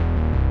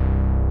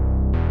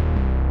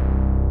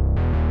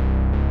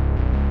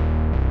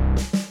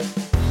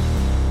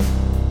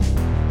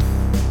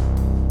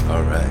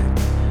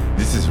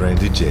This is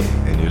Randy J,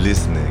 and you're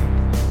listening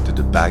to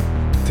the Back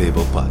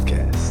Table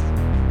Podcast.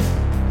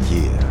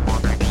 Yeah.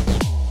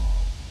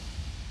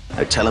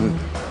 I tell him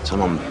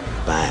I'm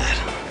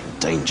bad,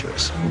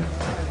 dangerous.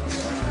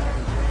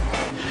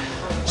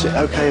 Is it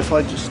okay if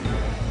I just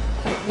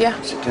Yeah,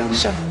 sit down?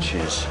 sure.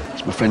 Cheers.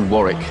 It's my friend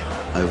Warwick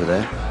over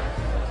there.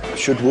 I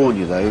should warn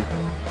you though,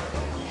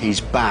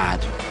 he's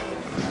bad.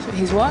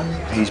 He's what?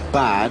 He's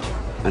bad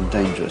and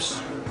dangerous.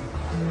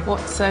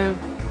 What's so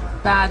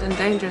bad and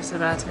dangerous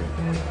about him?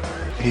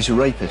 He's a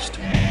rapist.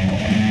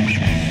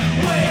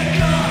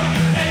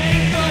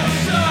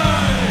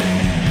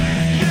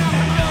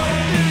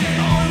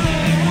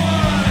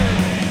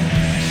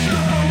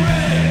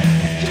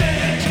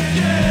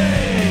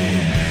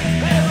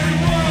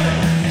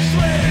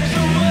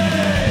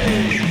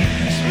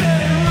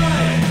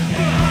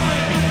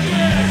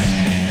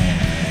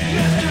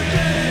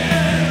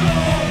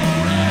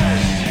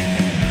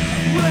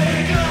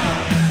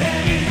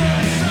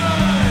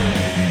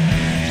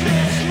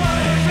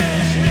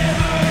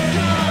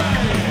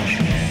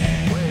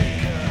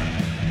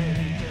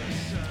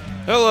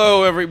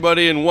 Hello,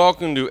 everybody, and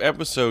welcome to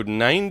episode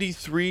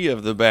 93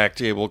 of the Back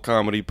Table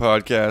Comedy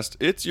Podcast.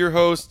 It's your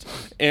host,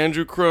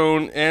 Andrew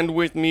Crone, and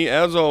with me,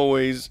 as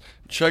always,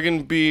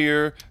 chugging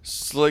beer,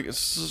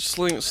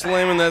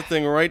 slamming that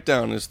thing right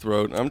down his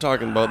throat. I'm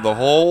talking about the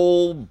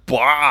whole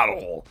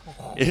bottle.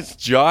 It's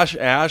Josh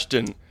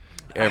Ashton,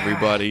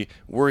 everybody.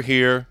 We're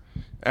here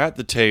at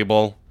the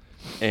table,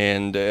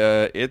 and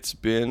it's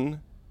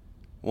been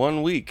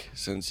 1 week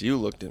since you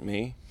looked at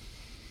me.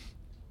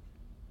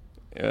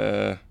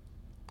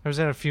 I was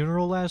at a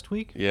funeral last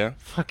week. Yeah?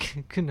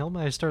 Fucking couldn't help it.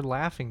 I started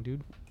laughing,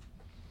 dude.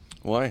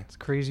 Why? It's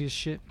crazy as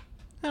shit.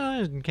 I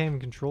don't know, I can't even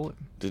control it.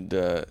 Did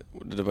a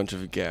bunch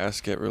of gas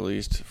get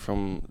released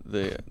from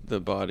the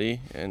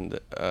body, and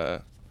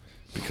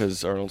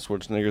because Arnold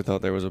Schwarzenegger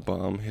thought there was a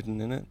bomb hidden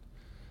in it,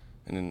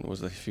 and then was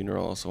the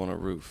funeral also on a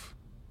roof?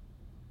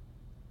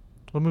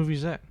 What movie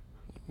is that?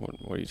 What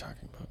are you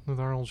talking about? With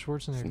Arnold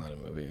Schwarzenegger. It's not a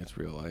movie. It's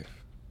real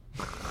life.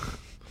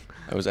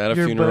 I was at a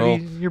funeral.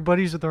 Your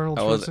buddies with Arnold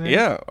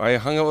Schwarzenegger? I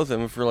hung out with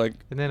him for like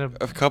And then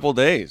a couple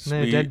days. And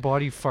then a dead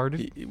body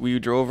farted? We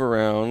drove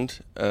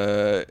around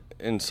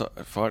and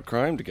fought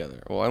crime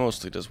together. Well, I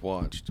mostly just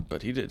watched,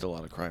 but he did a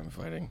lot of crime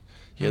fighting.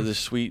 He had this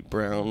sweet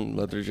brown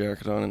leather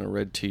jacket on and a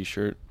red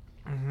T-shirt.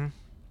 Mm-hmm.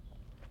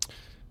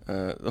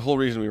 The whole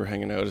reason we were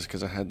hanging out is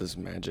because I had this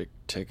magic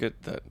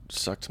ticket that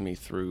sucked me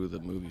through the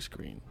movie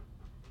screen.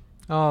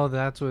 Oh,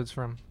 that's what it's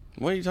from.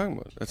 What are you talking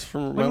about? That's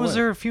from When was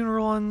there a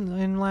funeral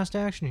in Last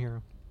Action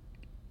Hero?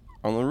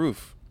 On the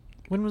roof.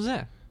 When was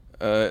that?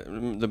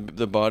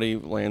 The body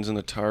lands in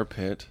the tar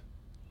pit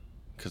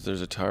because there's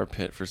a tar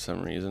pit for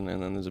some reason,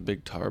 and then there's a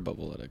big tar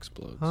bubble that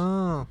explodes.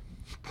 Oh,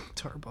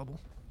 tar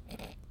bubble.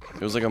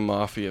 It was like a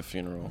mafia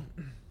funeral.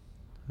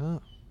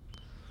 Oh,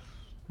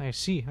 I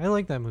see. I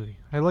like that movie.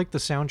 I like the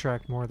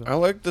soundtrack more though. I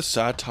like the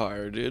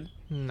satire, dude.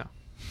 No.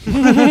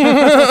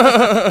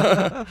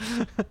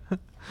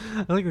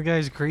 I like the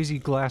guy's crazy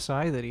glass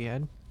eye that he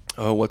had.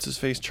 Oh, what's his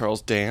face?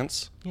 Charles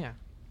Dance? Yeah.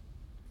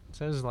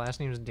 So his last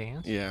name is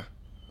Dance? Yeah.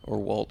 Or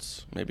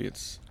Waltz. Maybe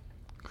it's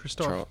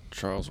Christoph.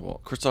 Charles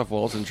Waltz. Christoph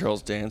Waltz and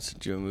Charles Dance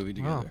do a movie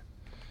together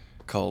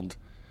called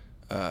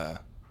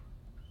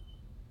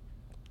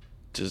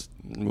just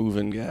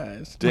moving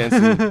guys.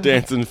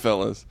 Dancing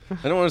fellas.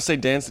 I don't want to say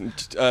dancing,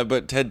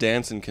 but Ted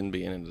Danson can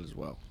be in it as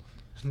well.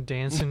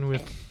 Dancing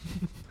with...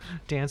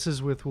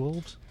 Dances with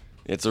Wolves?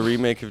 It's a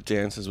remake of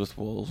Dances with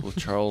Wolves with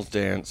Charles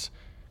Dance,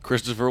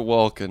 Christopher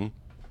Walken.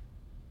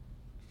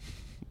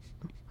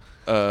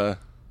 Who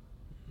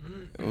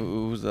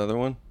was the other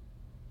one?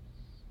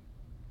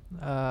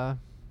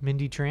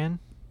 Mindy Tran?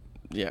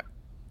 Yeah,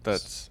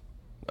 that's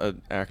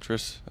an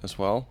actress as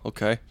well.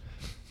 Okay.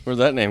 Where'd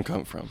that name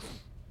come from?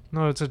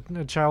 No, it's a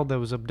child that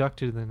was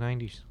abducted in the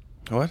 90s.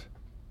 What?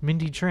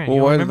 Mindy Tran. Well,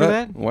 you remember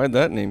that? Why'd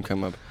that name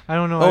come up? I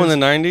don't know. Oh, in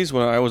the 90s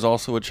when I was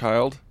also a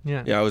child?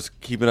 Yeah. Yeah, I was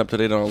keeping up to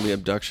date on all the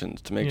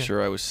abductions to make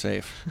sure I was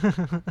safe. It's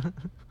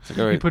like,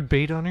 all right, You put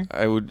bait on her?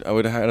 I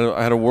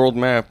had a world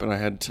map and I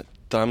had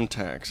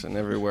thumbtacks and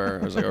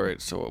everywhere. I was like, all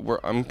right, so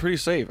I'm pretty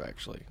safe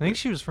actually. I think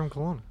she was from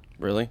Kelowna.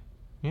 Really?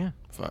 Yeah.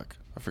 Fuck.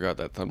 I forgot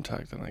that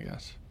thumbtack then, I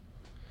guess.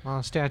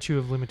 Statute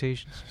of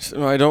Limitations.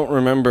 So I don't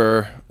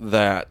remember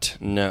that,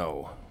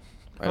 no.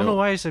 I don't know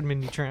why I said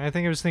Mindy Tran. I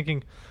think I was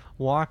thinking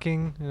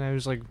walking, and I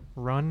was like,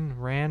 ran.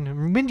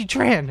 Mindy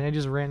Tran! I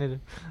just ran it.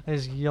 I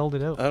just yelled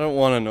it out. I don't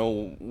want to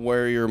know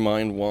where your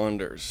mind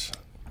wanders.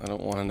 I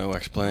don't want to know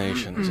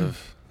explanations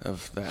of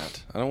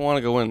that. I don't want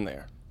to go in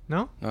there.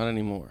 No? Not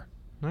anymore.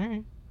 All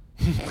right.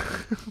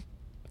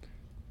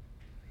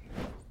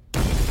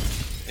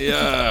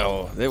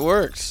 Yeah, it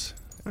works.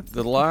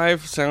 The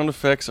live sound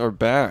effects are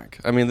back.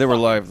 I mean, they were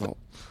live the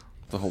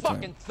whole time.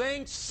 Fucking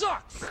thing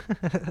sucks.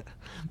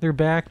 They're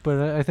back,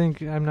 but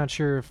I'm not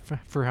sure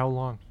for how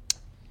long.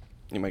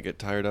 You might get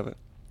tired of it.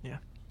 Yeah.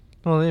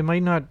 Well, it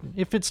might not.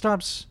 If it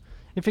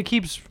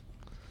keeps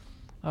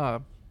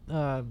making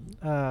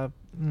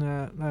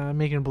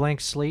a blank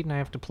slate and I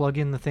have to plug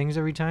in the things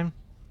every time,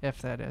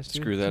 F that S,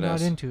 dude. Screw that I'm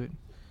S. not into it.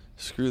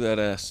 Screw that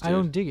ass, dude. I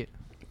don't dig it.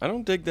 I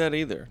don't dig that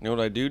either. You know what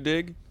I do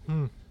dig?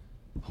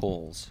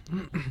 Holes.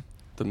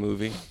 The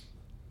movie.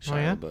 Shia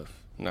yeah? LaBeouf.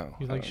 No.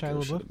 You I like don't Shia give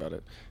a shit LaBeouf? about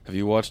it. Have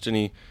you watched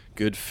any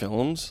good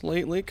films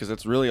lately? Because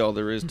that's really all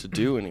there is to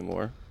do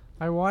anymore.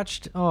 I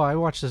watched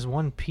this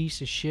one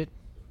piece of shit.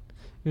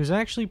 It was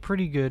actually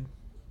pretty good.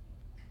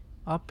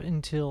 Up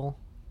until...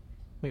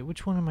 Wait,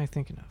 which one am I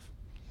thinking of?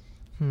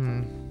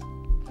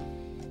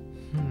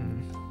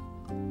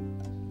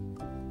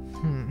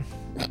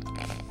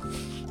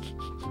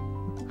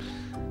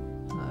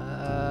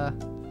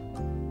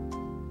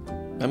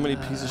 How many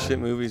piece of shit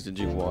movies did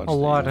you watch? A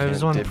lot. I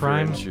was on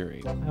Prime.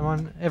 Differentiate? I'm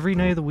on every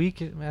night of the week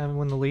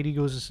when the lady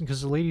goes...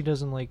 Because the lady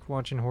doesn't like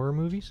watching horror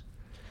movies.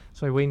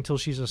 So I wait until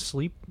she's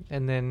asleep,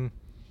 and then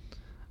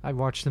I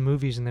watch the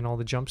movies, and then all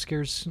the jump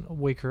scares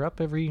wake her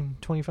up every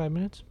 25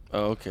 minutes.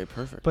 Oh, okay,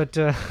 perfect. But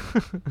that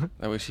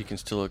way she can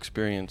still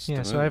experience. yeah,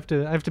 the so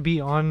movie. I have to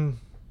be on.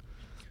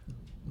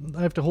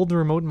 I have to hold the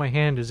remote in my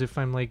hand as if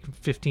I'm like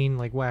 15,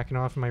 like whacking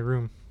off in my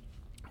room.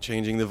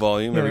 Changing the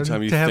volume Yeah, every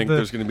time you to have think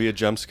there's going to be a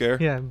jump scare.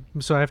 Yeah,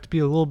 so I have to be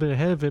a little bit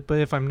ahead of it. But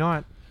if I'm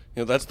not,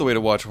 You know, that's the way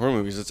to watch horror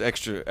movies. It's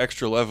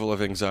extra level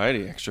of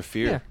anxiety, extra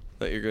fear. Yeah.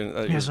 That you're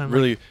gonna Yeah, so I'm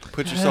really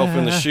put yourself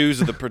in the shoes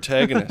of the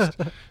protagonist.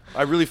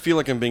 I really feel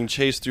like I'm being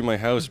chased through my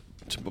house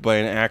by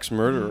an axe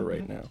murderer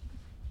right now.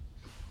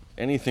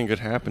 Anything could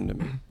happen to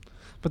me.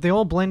 but they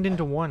all blend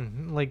into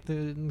one, like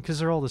because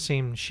they're all the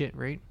same shit,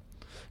 right?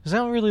 Because I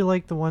don't really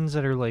like the ones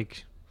that are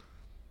like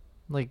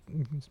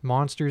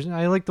monsters.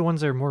 I like the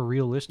ones that are more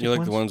realistic. You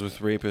like the ones with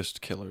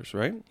rapist killers,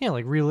 right? Yeah,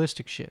 like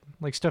realistic shit,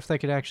 like stuff that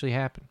could actually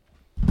happen.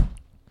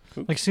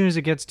 Like as soon as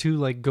it gets too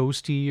like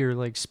ghosty or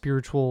like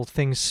spiritual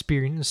things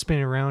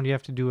spinning around, you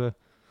have to do a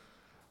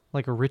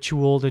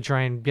ritual to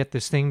try and get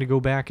this thing to go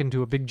back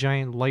into a big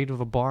giant light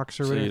of a box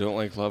or So whatever. you don't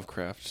like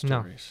Lovecraft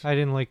stories? No, I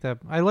didn't like that.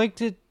 I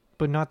liked it,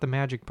 but not the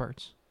magic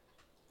parts.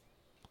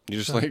 You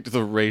just liked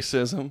the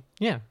racism?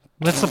 Yeah,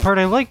 that's the part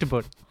I liked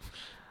about it.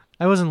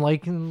 I wasn't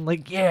like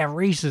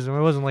racism. I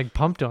wasn't like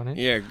pumped on it.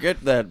 Yeah,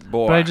 get that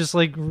boy. But I just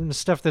like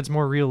stuff that's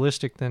more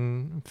realistic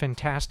than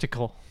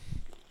fantastical.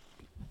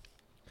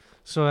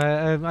 So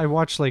I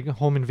watched like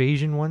home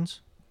invasion ones,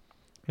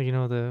 like, you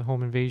know, the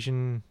home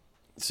invasion.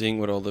 Seeing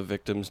what all the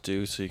victims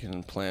do, so you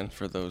can plan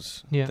for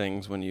those Yeah.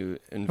 things when you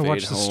I invade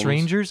watched homes. The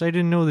Strangers. I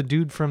didn't know the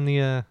dude from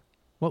the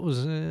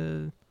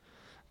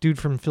dude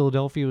from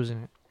Philadelphia was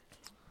in it.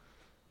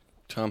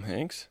 Tom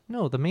Hanks?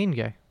 No, the main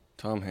guy.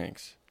 Tom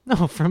Hanks.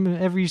 No, from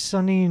Every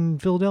Sunday in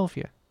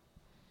Philadelphia.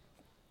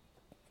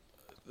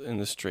 In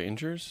The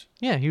Strangers?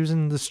 Yeah, he was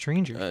in The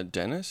Strangers.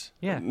 Dennis?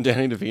 Yeah.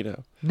 Danny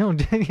DeVito. No,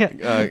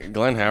 yeah.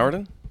 Glenn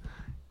Howerton?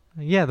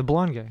 Yeah, the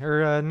blonde guy.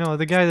 Or no,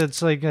 the guy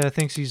that's like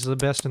thinks he's the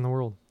best in the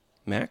world.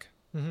 Mac?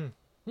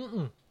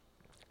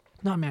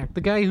 Not Mac.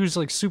 The guy who's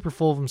like super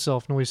full of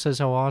himself and always says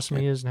how awesome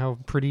he is and how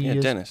pretty he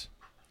is. Dennis.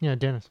 Yeah,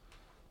 Dennis.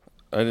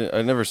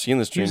 I've never seen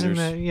The He's in Strangers.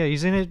 that, yeah,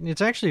 he's in it.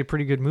 It's actually a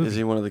pretty good movie. Is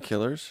he one of the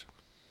killers?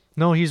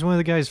 No, he's one of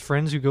the guy's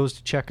friends who goes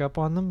to check up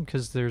on them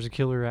because there's a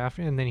killer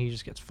after, and then he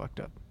just gets fucked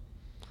up.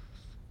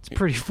 It's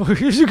pretty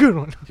fucking. It's a good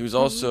one. He was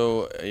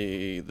also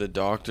the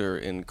doctor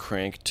in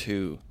Crank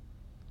 2.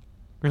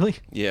 Really?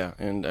 Yeah,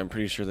 and I'm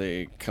pretty sure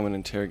they come and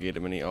interrogate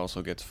him and he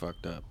also gets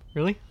fucked up.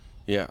 Really?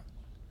 Yeah.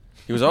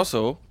 He was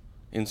also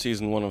in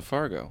season 1 of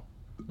Fargo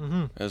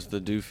as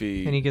the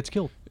doofy And he gets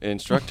killed.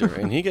 instructor,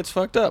 and he gets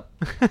fucked up.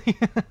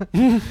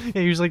 Yeah,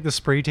 he was like the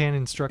spray tan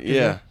instructor.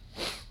 Yeah.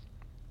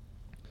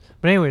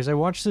 But anyways, I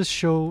watched this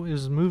show. It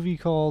was a movie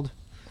called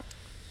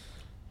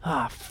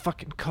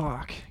fucking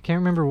cock. Can't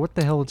remember what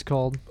the hell it's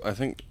called. I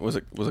think was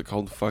it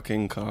called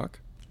Fucking Cock?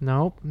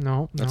 Nope.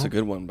 That's a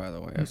good one, by the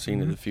way. I've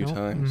seen it a few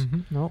times.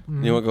 Nope. You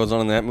know what goes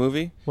on in that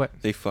movie? What?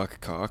 They fuck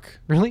cock.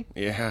 Really?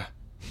 Yeah.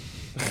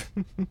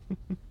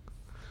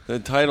 The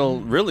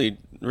title really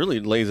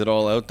lays it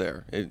all out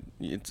there.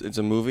 It's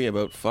a movie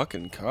about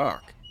fucking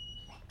cock.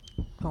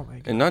 Oh my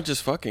god. And not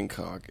just fucking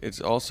cock. It's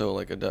also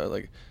like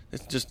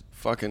it's just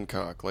fucking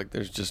cock. Like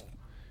there's just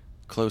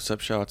close-up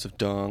shots of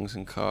dongs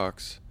and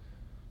cocks.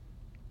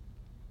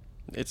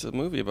 It's a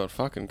movie about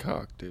fucking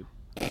cock, dude.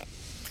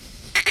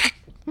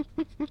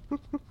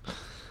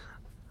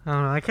 I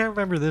don't know. I can't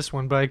remember this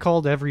one, but I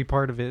called every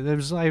part of it.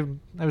 I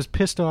was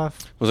pissed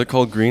off. Was it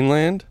called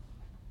Greenland?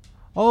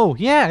 Oh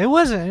yeah, it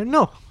wasn't.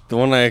 No. The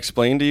one I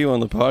explained to you on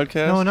the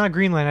podcast? No, not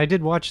Greenland. I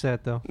did watch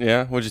that though.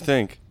 Yeah? What'd you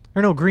think?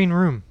 Or no, Green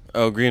Room.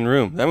 Oh, Green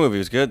Room. That movie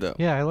was good, though.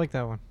 Yeah, I like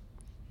that one.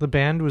 The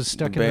band was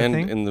stuck the band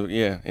in the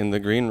thing. in the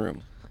green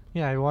room.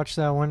 Yeah, I watched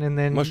that one, and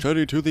then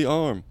Machete to the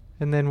arm.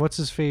 and then what's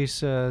his face?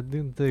 The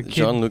kid.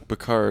 Jean-Luc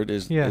Picard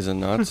is Yeah. a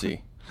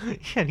Nazi. Yeah,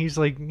 and he's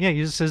like,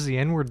 he just says the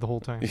N-word the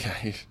whole time.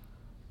 Yeah.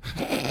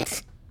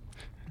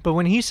 But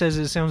when he says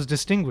it, it sounds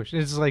distinguished.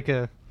 It's like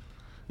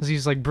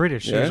he's like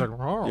British. So Yeah? he's like, You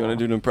want to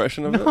do an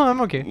impression of no, it?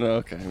 I'm okay. No,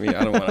 okay. I mean,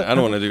 I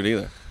don't want to do it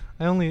either.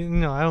 I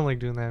don't like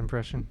doing that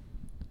impression.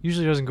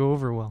 Usually doesn't go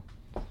over well.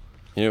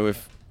 You know,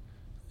 if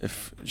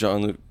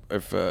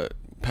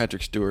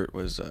Patrick Stewart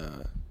was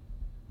a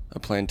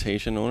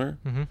plantation owner,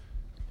 Mm-hmm.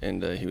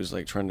 and he was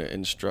like trying to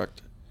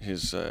instruct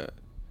his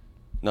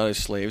not his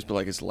slaves, but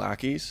like his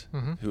lackeys,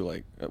 Mm-hmm. who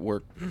like at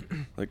work,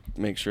 like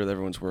make sure that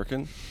everyone's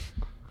working.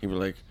 He would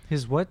like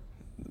His what?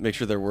 make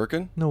sure they're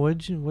working. No,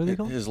 what are they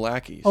called? His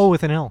lackeys. Oh,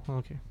 with an L.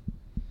 Okay.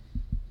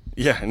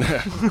 Yeah,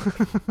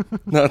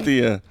 not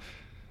the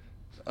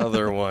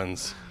other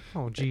ones.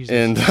 Oh, Jesus.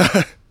 And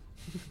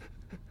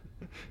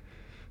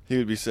he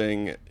would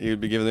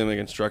be giving them like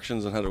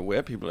instructions on how to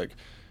whip. He'd be like,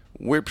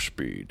 whip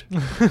speed.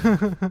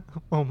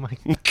 Oh my.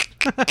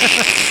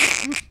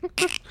 I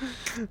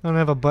don't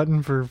have a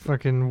button for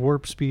fucking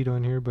warp speed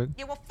on here, but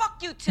Yeah, well,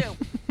 fuck you too.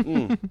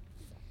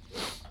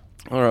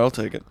 All right, I'll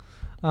take it.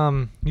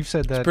 you've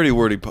said that. It's pretty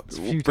wordy,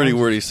 few pretty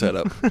times. wordy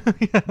setup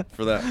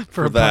for that.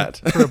 For a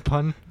that. pun, for a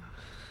pun.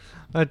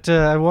 But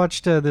I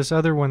watched this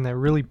other one that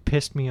really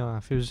pissed me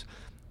off. It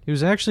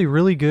was actually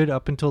really good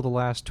up until the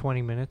last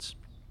 20 minutes.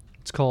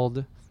 It's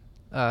called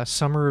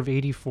Summer of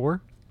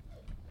 '84,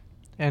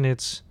 and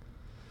it's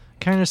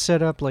kind of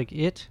set up like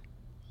It.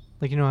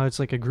 Like, you know how it's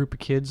like a group of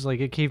kids?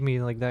 Like, it gave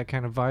me like that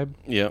kind of vibe.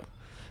 Yeah.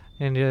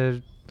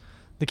 And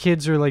the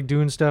kids are like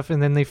doing stuff,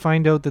 and then they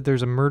find out that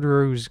there's a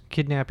murderer who's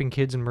kidnapping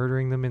kids and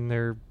murdering them in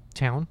their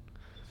town.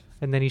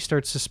 And then he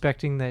starts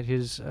suspecting that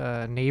his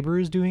neighbor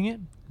is doing it.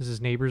 'Cause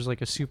his neighbor's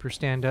like a super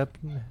stand-up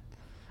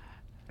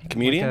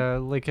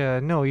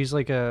Comedian? No, he's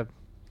like a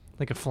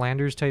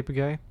Flanders type of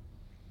guy.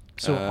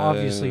 So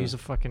obviously he's a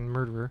fucking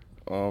murderer.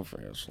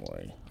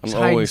 Obviously. He's I'm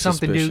hiding always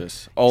something,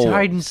 suspicious. dude. Always. He's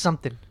hiding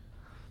something.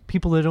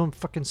 People that don't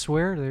fucking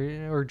swear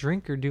or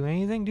drink or do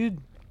anything, dude,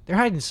 they're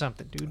hiding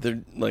something, dude.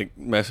 They're like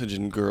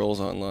messaging girls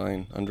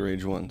online,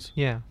 underage ones,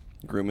 Yeah.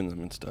 grooming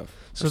them and stuff.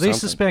 So Or they something.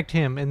 suspect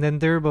him, and then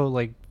they're about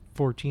like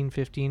 14,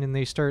 15, and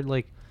they start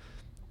like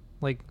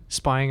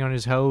spying on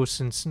his house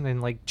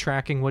and like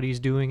tracking what he's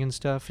doing and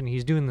stuff, and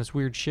he's doing this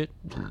weird shit.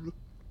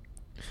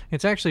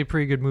 It's actually a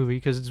pretty good movie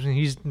because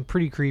he's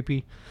pretty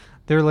creepy.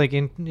 They're like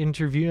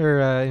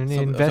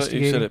investigating. I thought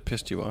you said it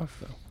pissed you off,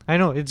 though. I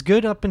know, it's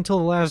good up until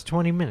the last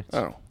 20 minutes.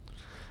 Oh,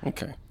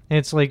 okay. And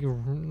it's like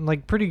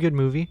pretty good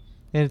movie,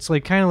 and it's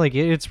like kind of like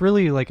it's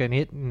really like an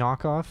It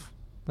knockoff.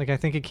 Like, I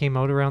think it came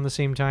out around the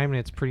same time, and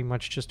it's pretty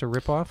much just a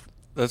ripoff.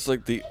 That's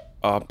like the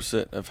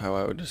opposite of how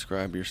I would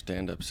describe your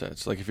stand-up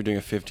sets. Like if you're doing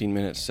a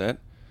 15-minute set,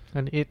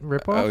 An It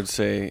ripoff. I would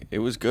say it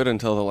was good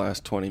until the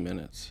last 20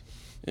 minutes.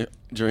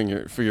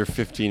 For your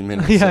 15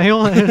 minutes. Yeah, I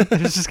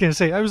was just gonna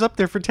say I was up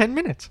there for 10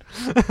 minutes.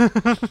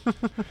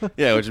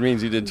 Yeah, which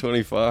means you did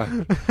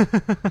 25.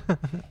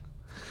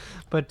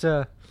 But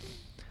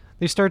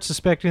they start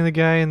suspecting the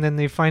guy, and then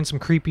they find some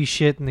creepy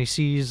shit, and they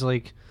see he's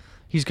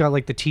got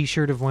like the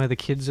T-shirt of one of the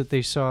kids that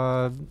they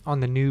saw on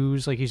the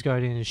news. Like, he's got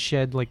it in his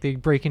shed. Like, they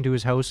break into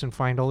his house and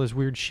find all this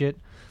weird shit.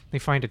 They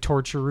find a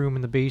torture room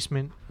in the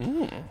basement,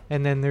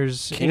 and then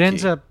Kinky. it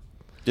ends up.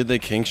 Did they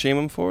kink shame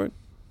him for it?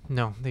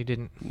 No, they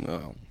didn't.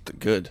 No,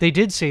 good. They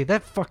did say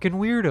that fucking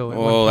weirdo. At one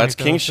Oh, point, that's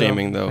though, kink so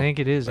shaming, though. I think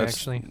it is That's-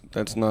 actually.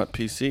 That's not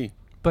PC.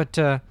 But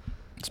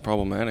It's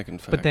problematic, in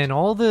fact. But then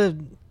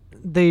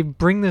they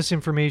bring this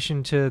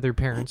information to their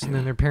parents, and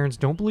then their parents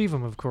don't believe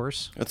them, of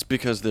course. That's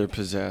because they're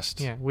possessed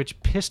Yeah, which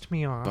pissed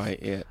me off. by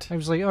it. I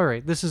was like, all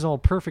right, this is all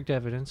perfect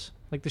evidence.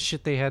 Like the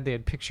shit they had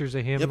pictures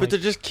of him. Yeah, but like, they're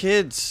just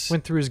kids.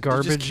 went through his They're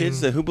garbage. just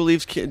kids. and- Who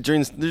believes kids?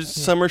 There's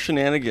summer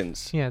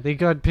shenanigans. yeah, they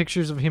got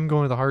pictures of him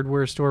going to the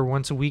hardware store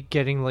once a week,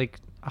 getting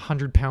like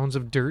 100 pounds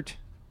of dirt,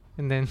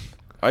 and then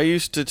I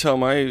used to tell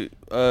my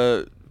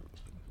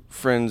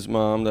friend's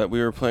mom that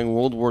we were playing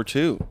World War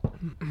II.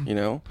 You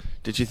know,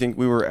 did she think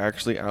we were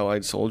actually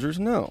Allied soldiers?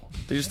 No,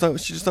 she just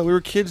thought we were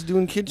kids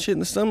doing kid shit in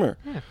the summer.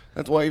 Yeah.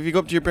 That's why if you go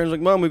up to your parents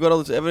like, "Mom, we've got all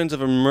this evidence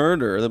of a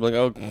murder," they're like,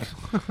 "Oh,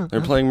 they're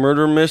playing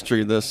murder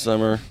mystery this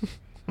summer."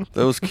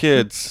 Those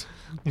kids.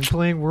 they're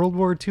playing World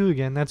War II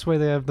again. That's why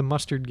they have the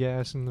mustard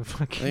gas and the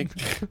fucking.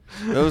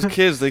 Those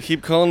kids, they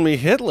keep calling me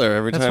Hitler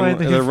every That's why time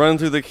they they're have- running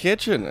through the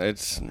kitchen.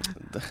 It's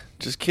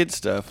just kid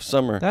stuff.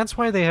 Summer. That's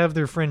why they have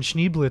their friend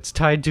Schneeblitz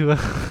tied to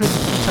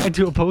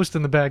a post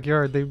in the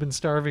backyard. They've been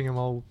starving him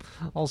all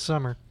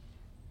summer.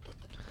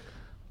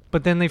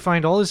 But then they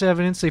find all this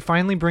evidence. They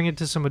finally bring it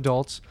to some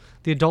adults.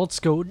 The adults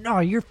go, "No,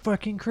 you're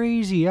fucking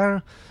crazy.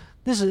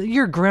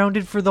 You're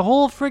grounded for the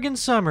whole friggin'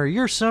 summer.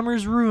 Your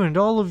summer's ruined,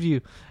 all of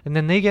you." And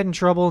then they get in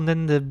trouble, and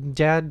then the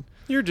dad,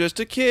 You're just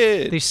a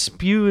kid. they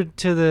spew it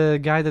to the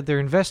guy that they're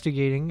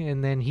investigating,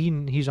 and then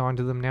he's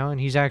onto them now, and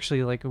he's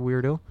actually like a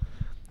weirdo.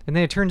 And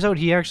then it turns out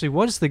he actually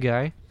was the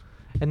guy,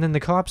 and then the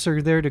cops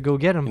are there to go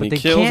get him, And but he they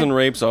kills can't. and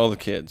rapes all the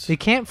kids. They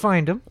can't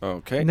find him.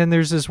 Okay. And then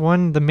there's this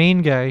one, the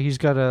main guy. He's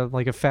got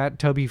a fat,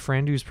 tubby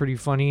friend who's pretty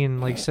funny and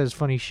like says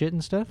funny shit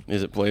and stuff.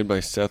 Is it played by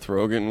Seth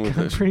Rogen with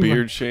his Pretty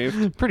beard much.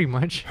 shaved? Pretty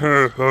much.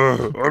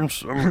 I'm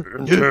summer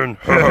intern.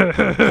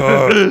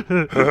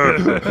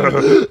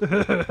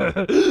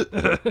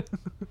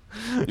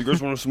 You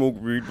guys want to smoke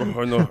weed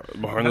behind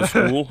the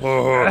school?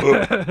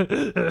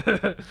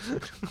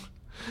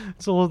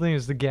 It's the whole thing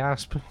is the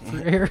gasp for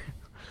air.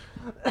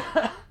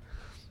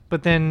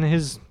 But then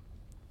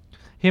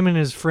him and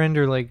his friend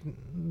are like,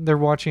 they're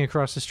watching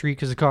across the street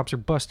because the cops are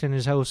busting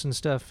his house and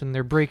stuff, and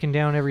they're breaking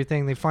down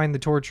everything. They find the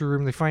torture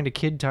room. They find a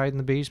kid tied in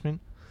the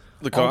basement.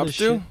 The All cops this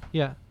do? shit.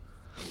 Yeah.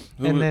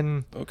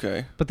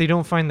 Okay. But they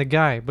don't find the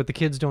guy. But the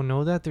kids don't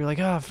know that. They're like,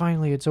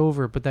 finally it's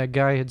over. But that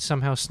guy had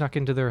somehow snuck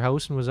into their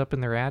house and was up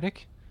in their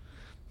attic.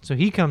 So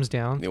he comes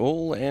down. The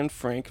old Anne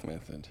Frank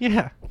method.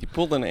 Yeah. He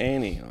pulled an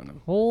Annie on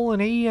him. Hole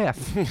and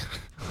AF.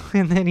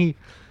 And then he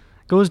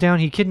goes down.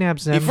 He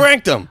kidnaps them. He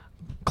franked them.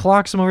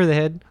 Clocks them over the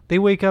head. They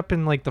wake up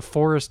in like the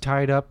forest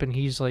tied up, and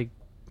he's like,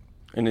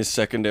 In his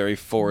secondary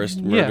forest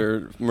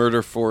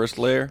murder forest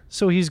lair.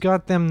 so he's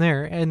got them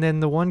there. And then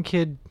the one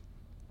kid,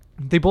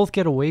 they both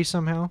get away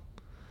somehow.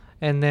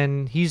 And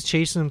then he's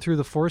chasing them through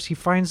the forest. He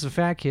finds the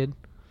fat kid,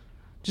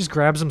 just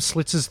grabs him,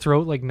 slits his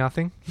throat like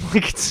nothing.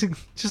 Like it's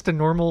just a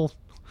normal,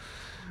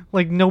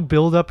 like no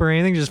build up or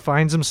anything. Just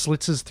finds him,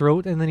 slits his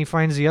throat. And then he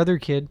finds the other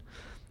kid.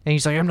 And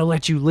he's like, I'm going to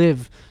let you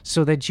live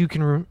so that you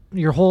can,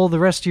 the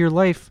rest of your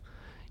life,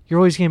 you're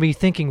always going to be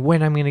thinking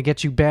when I'm going to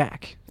get you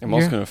back. I'm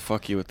also going to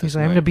fuck you with this He's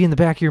like, I'm going to be in the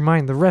back of your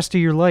mind the rest of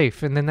your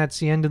life. And then that's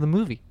the end of the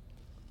movie.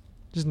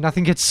 Just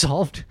nothing gets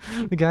solved.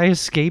 The guy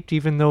escaped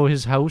even though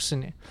his house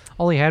and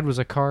all he had was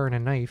a car and a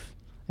knife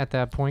at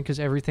that point because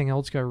everything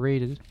else got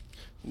raided.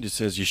 He just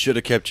says, you should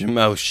have kept your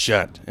mouth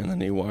shut. And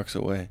then he walks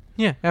away.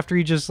 Yeah, after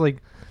he just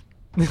like,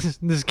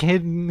 this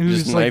kid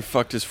who's Just like knife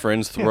fucked his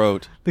friend's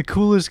throat. the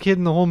coolest kid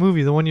in the whole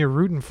movie, the one you're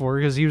rooting for,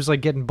 because he was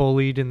like getting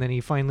bullied, and then he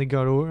finally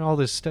got over all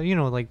this stuff. You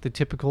know, like the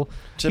typical.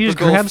 He just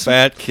grabs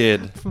fat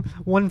kid.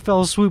 one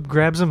fell swoop,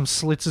 grabs him,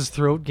 slits his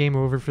throat. Game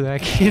over for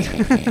that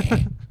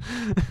kid.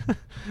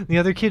 The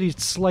other kid, he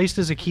sliced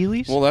his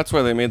Achilles. Well, that's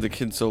why they made the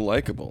kid so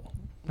likable.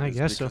 I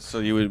guess so. So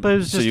you would, But it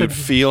was just you'd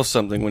feel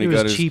something when he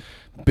got his cheap.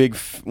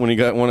 when he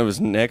got one of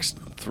his necks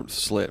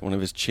slit, one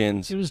of his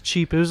chins. It was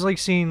cheap. It was like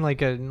seeing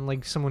like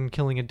someone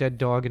killing a dead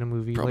dog in a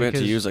movie. Probably like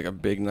had to use like a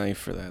big knife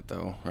for that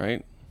though,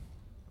 right?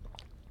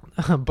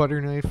 a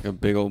butter knife. Like a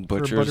big old For a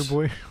butcher's.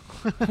 butter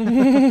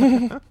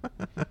boy.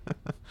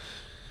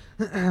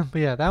 But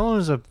yeah, that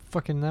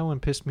one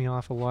pissed me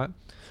off a lot.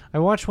 I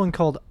watched one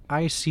called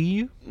I See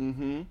You.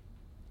 Mm-hmm.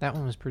 That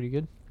one was pretty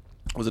good.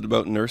 Was it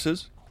about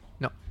nurses?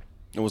 No.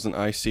 It wasn't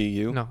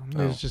ICU? No, it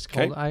Oh, was just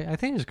okay. called. I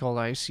think it's called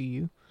I See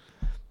You.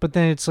 But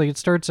then it's like it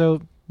starts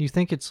out. You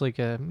think it's like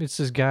it's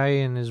this guy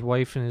and his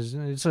wife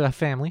and it's a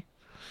family,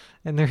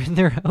 and they're in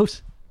their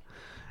house.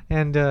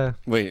 And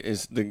Wait,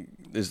 is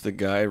the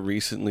guy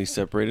recently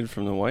separated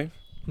from the wife?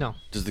 no,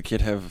 Does the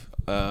kid have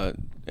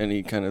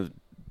any kind of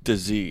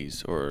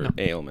disease or No.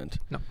 ailment?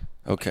 No.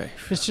 Okay.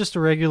 it's just a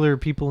regular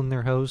people in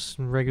their house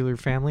and regular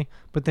family.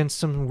 But then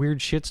some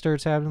weird shit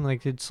starts happening.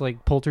 Like it's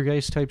like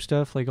poltergeist type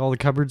stuff. Like all the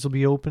cupboards will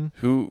be open.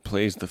 Who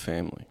plays the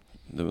family?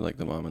 Like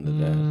the mom and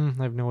the dad?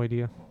 I have no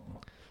idea.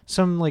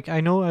 Some like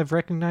I know I've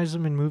recognized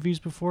them in movies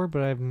before,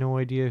 but I have no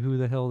idea who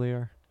the hell they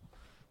are.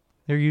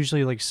 They're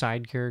usually like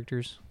side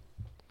characters.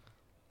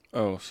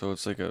 Oh, so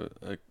it's like a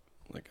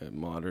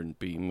modern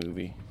B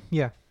movie.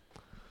 Yeah,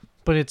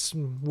 but it's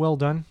well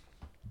done,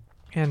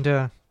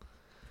 and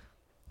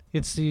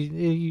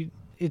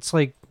it's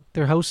like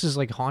their house is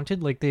like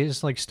haunted. Like they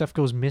just like stuff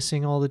goes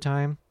missing all the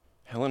time.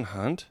 Helen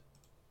Hunt?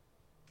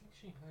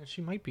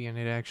 She might be in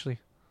it actually.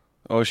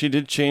 Oh, she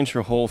did change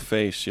her whole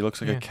face. She looks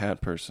like Yeah. a cat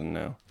person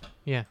now.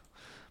 Yeah,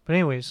 but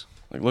anyways,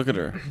 Like, look at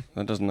her.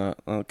 That does not.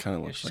 That kind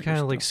of looks she's like. kind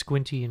her of like stuff.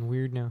 squinty and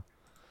weird now.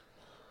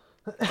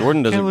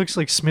 Jordan does. Kind of A, looks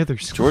like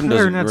Smithers. Jordan does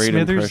Or a not great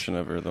Smithers. impression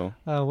of her, though.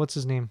 What's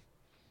his name?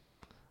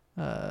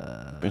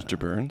 Mr.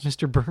 Burns.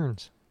 Mr.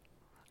 Burns.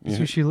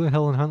 Yeah. So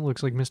Helen Hunt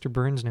looks like Mr.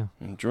 Burns now.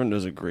 And Jordan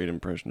does a great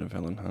impression of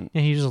Helen Hunt.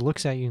 And he just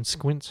looks at you and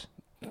squints.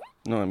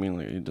 No, I mean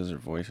like he does her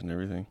voice and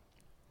everything.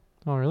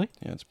 Oh, really?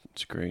 Yeah,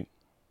 it's great.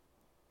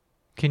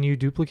 Can you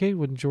duplicate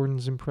what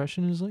Jordan's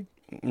impression is like?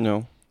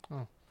 No.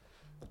 Oh.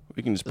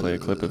 We can just play a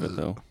clip of it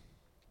though.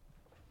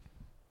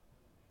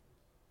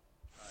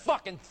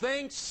 Fucking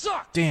thing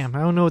sucks. Damn, I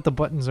don't know what the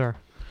buttons are.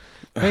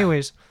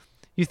 Anyways,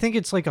 you think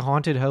it's like a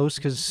haunted house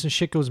because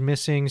shit goes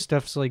missing,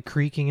 stuff's like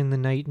creaking in the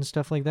night and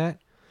stuff like that.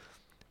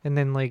 And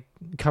then like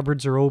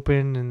cupboards are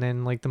open and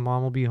then like the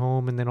mom will be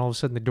home and then all of a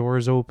sudden the door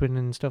is open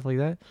and stuff like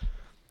that.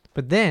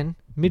 But then,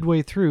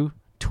 midway through,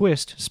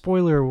 twist,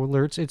 spoiler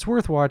alerts, it's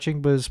worth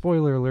watching, but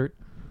spoiler alert.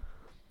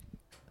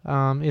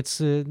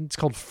 It's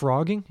called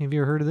frogging. Have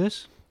you ever heard of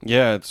this?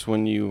 Yeah, it's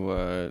when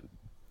you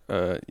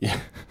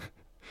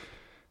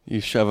you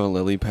shove a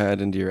lily pad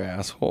into your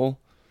asshole,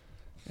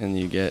 and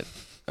you get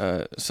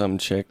some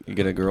chick, you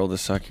get a girl to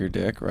suck your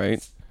dick,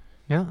 right?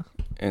 Yeah.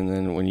 And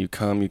then when you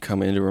come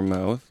into her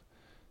mouth,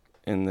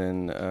 and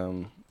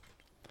then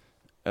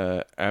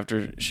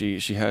after she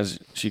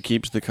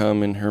keeps the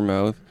cum in her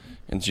mouth,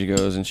 and she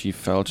goes and she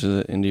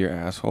felches it into your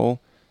asshole,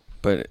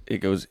 but it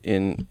goes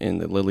in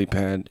the lily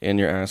pad, and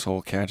your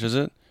asshole catches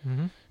it,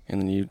 Mm-hmm.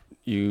 and then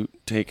you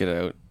take it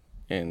out,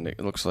 and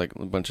it looks like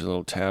a bunch of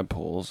little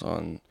tadpoles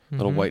on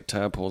little Mhm. white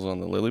tadpoles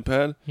on the lily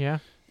pad, Yeah.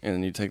 and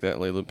then you take that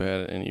lily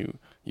pad and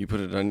you put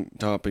it on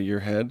top of your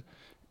head,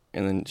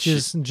 and then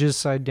Jizz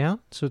side down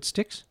so it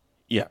sticks?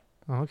 yeah.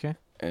 Oh, okay.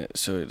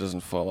 So it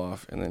doesn't fall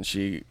off, and then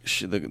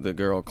the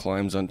girl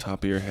climbs on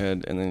top of your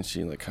head, and then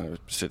she like kind of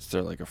sits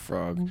there like a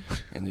frog,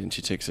 and then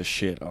she takes a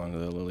shit onto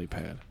the lily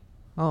pad.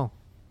 Oh.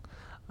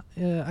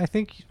 I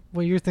think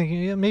what you're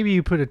thinking, yeah, maybe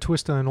you put a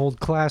twist on an old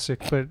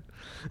classic, but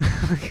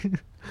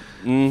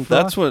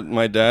That's what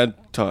my dad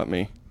taught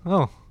me.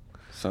 oh,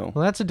 So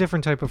well, that's a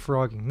different type of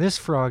frogging. This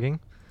frogging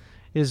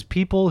is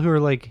people who are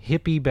like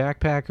hippie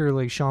backpacker,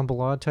 like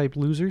Shambhala type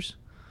losers,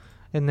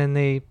 and then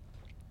they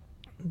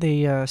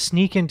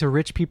sneak into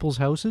rich people's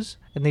houses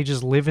and they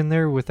just live in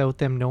there without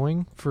them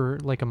knowing for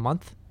like a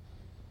month.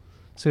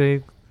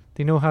 So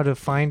they know how to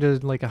find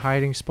a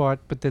hiding spot,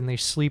 but then they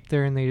sleep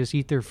there and they just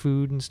eat their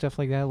food and stuff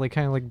like that, like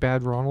kind of like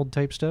Bad Ronald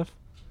type stuff.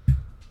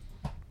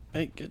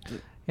 hey, get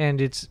the,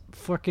 And it's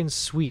fucking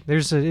sweet.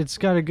 It's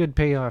got a good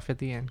payoff at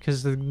the end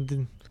because the what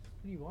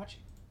are you watching?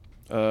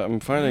 I'm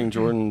finding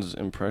Jordan's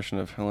impression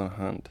of Helen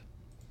Hunt.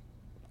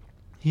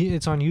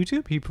 It's on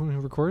YouTube. He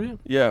recorded it.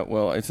 Yeah,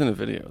 well, it's in a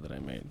video that I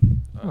made.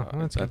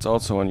 That's That's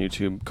also on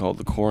YouTube called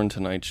The Corn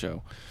Tonight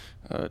Show.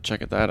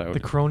 Check that out. The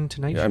Crone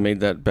Tonight Yeah, Show. I made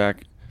that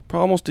back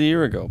probably almost a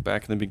year ago,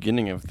 back in the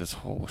beginning of this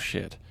whole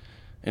shit.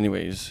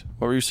 Anyways,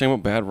 what were you saying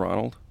about Bad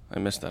Ronald? I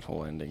missed that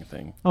whole ending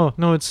thing. Oh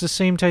no, it's the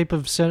same type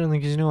of setting.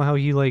 Like, you know how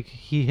he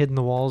hid in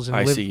the walls and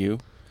I lived, See You.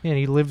 Yeah, and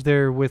he lived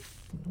there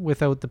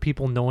without the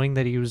people knowing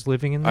that he was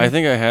living in there. I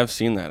think I have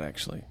seen that,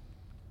 actually.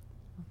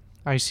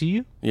 I See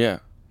You. Yeah.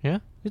 Yeah,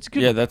 it's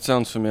good. Yeah, that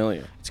sounds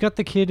familiar. It's got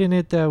the kid in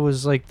it that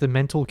was like the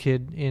mental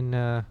kid in.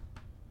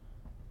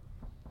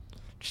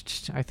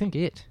 I think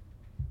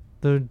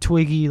the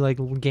twiggy, like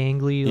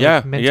gangly,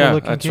 like mental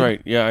looking that's kid.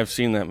 right. Yeah, I've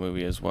seen that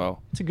movie as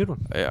well. It's a good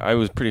one. I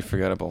was pretty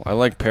forgettable. I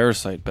like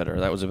Parasite better.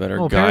 That was a better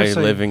Oh, guy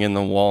Parasite. living in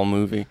the wall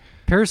movie.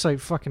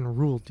 Parasite fucking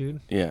ruled,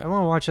 dude. I Yeah.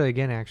 want to watch that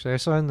again. Actually, I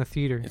saw it in the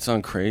theater. It's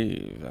on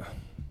Crave.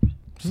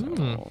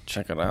 So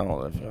check it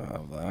out if you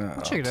have that.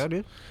 I'll check it out,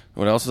 dude.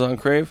 What else is on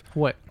Crave?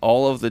 What?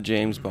 All of the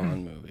James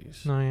Bond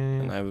movies. No, yeah.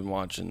 And I've been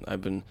watching.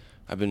 I've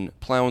been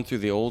plowing through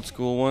the old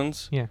school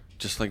ones. Yeah.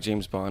 Just like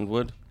James Bond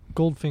would.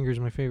 Goldfinger's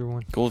my favorite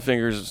one.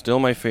 Goldfinger's still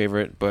my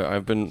favorite, but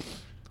I've been.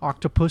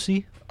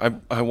 Octopussy.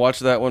 I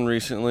watched that one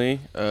recently.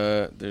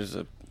 It's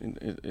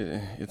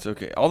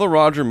okay. All the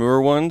Roger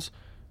Moore ones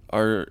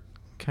are.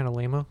 Kind of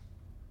lame-o.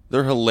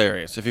 They're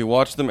hilarious. If you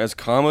watch them as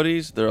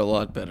comedies, they're a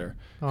lot better.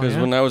 Because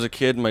when I was a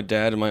kid, my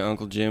dad and my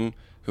Uncle Jim,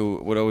 who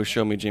would always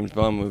show me James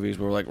Bond movies,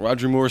 were like,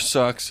 Roger Moore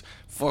sucks.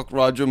 Fuck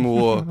Roger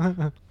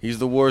Moore. He's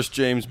the worst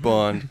James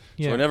Bond.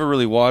 Yeah. So I never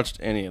really watched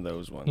any of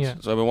those ones. Yeah.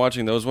 So I've been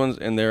watching those ones,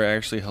 and they're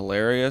actually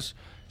hilarious.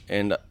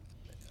 And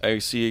I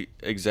see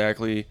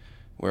exactly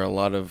where a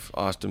lot of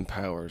Austin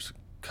Powers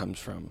comes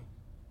from.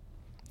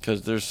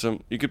 Because there's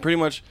some... You could pretty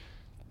much...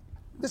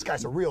 This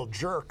guy's a real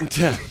jerk.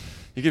 Yeah.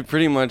 You could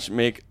pretty much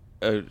make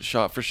a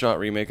shot-for-shot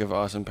remake of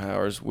Austin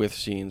Powers with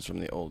scenes from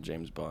the old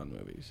James Bond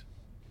movies.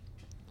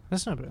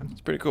 That's not bad.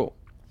 It's pretty cool.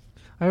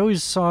 I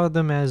always saw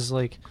them as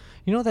like,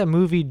 you know that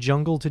movie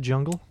Jungle to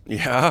Jungle?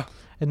 Yeah.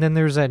 And then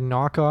there's that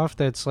knockoff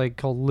that's like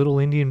called Little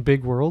Indian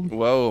Big World.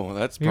 Whoa,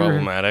 that's You ever-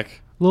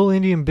 problematic. Little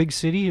Indian Big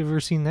City. You ever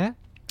seen that?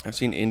 I've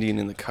seen Indian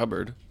in the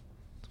Cupboard.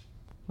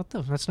 What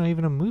the? That's not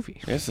even a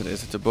movie. Yes, it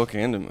is. It's a book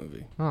and a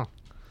movie. Oh.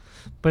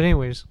 But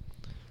anyways,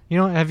 you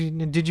know,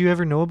 did you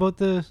ever know about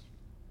the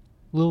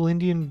Little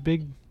Indian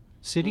Big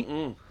City?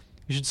 Mm-mm.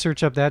 You should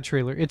search up that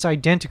trailer. It's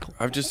identical.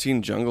 I've just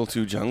seen Jungle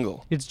to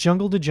Jungle. It's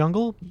Jungle to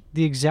Jungle,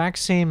 the exact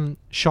same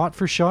shot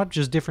for shot,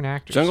 just different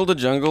actors. Jungle to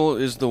Jungle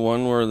is the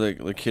one where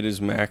the kid is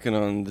macking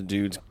on the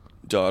dude's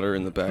daughter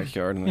in the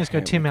backyard. Yeah, it's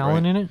got Tim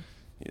Allen in it.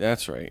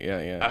 That's right.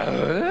 Yeah,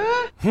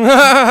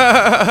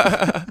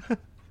 yeah.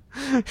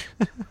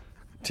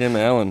 Tim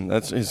Allen.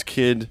 That's his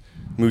kid,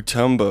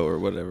 Mutombo or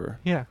whatever.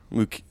 Yeah.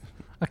 Akimbe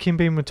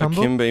Akimbe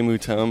Mutombo.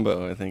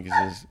 Mutombo, I think is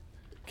his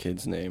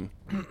kid's name.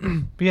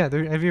 But yeah,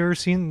 have you ever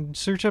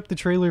search up the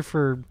trailer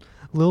for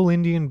Little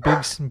Indian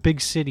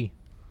Big City?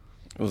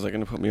 Was that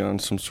going to put me on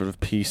some sort of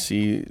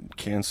PC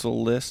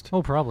cancel list?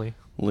 Oh, probably.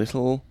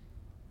 Little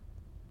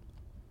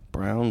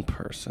brown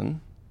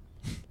person.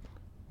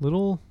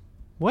 Little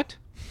what?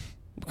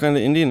 What kind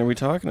of Indian are we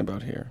talking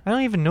about here? I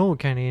don't even know what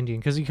kind of Indian,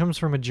 because he comes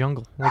from a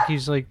jungle. Like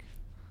he's like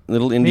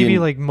Little Indian. maybe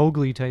like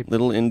Mowgli type.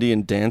 Little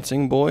Indian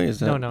dancing boy? Is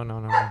that?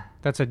 No.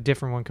 That's a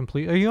different one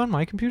completely. Are you on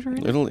my computer right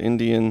now? Little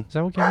Indian Is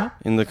that what came up?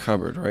 in the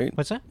cupboard, right?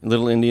 What's that?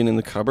 Little Indian in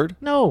the cupboard?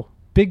 No,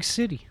 Big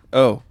City.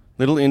 Oh,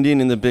 Little Indian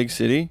in the Big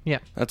City? Yeah.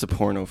 That's a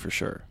porno for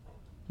sure.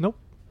 Nope,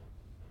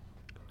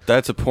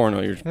 That's a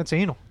porno. that's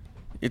anal.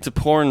 It's a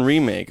porn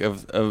remake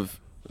of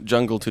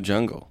Jungle to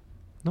Jungle.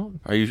 No,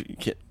 Are you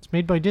kidding? it's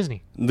made by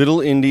Disney. Little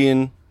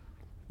Indian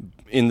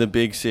in the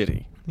Big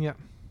City. Yeah.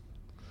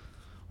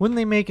 Wouldn't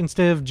they make,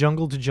 instead of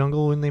Jungle to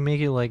Jungle, wouldn't they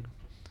make it like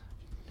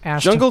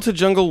Jungle to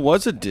Jungle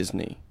was a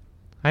Disney.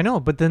 I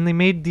know, but then they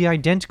made the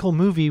identical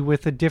movie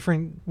with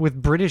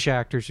with British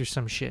actors or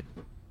some shit.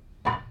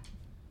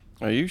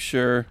 Are you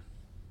sure?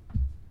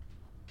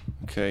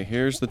 Okay,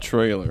 here's the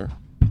trailer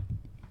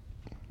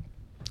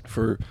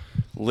for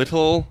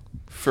Little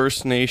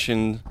First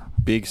Nation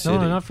Big City.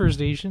 No, not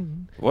First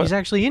Asian. What? He's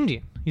actually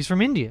Indian. He's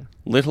from India.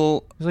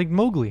 Little. He's like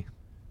Mowgli.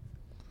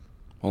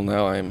 Well,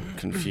 now I'm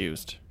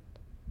confused.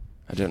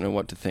 I don't know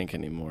what to think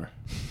anymore.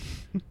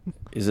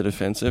 Is it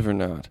offensive or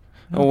not?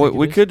 Oh,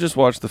 we could just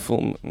watch the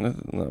full. No,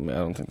 I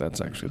don't think that's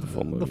actually the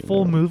full movie. The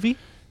full movie?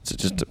 It's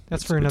just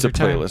That's for another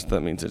time. It's a playlist.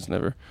 That means it's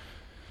never.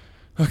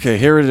 Okay,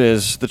 here it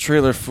is. The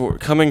trailer for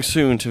coming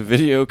soon to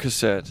video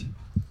cassette.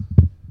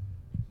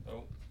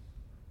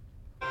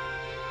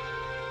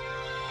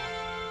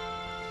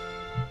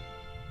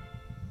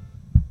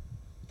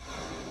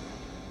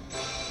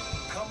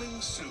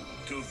 Coming soon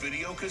to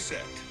video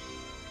cassette.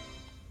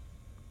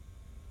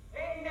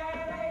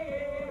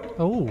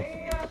 Oh.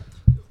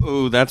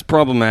 Oh, that's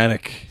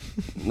problematic.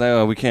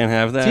 No, we can't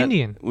have that. It's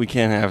Indian. We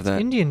can't have that.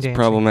 Indian it's dancing.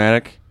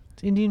 problematic.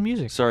 It's Indian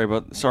music.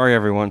 Sorry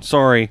everyone.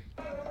 Sorry.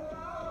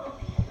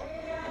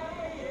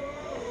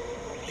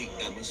 The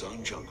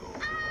Amazon jungle.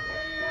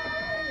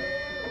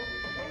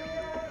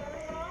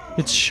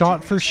 It's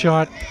shot for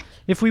shot.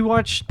 If we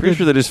watch... Pretty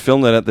sure they just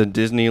filmed that at the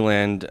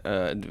Disneyland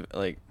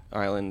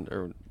island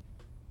or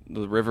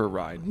the river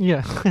ride.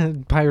 Yeah,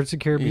 Pirates of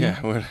the Caribbean.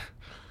 Yeah. What?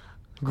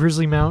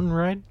 Grizzly Mountain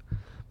ride.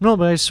 No,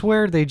 but I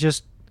swear they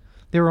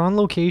were on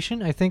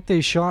location. I think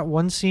they shot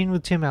one scene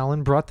with Tim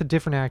Allen, brought the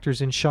different actors,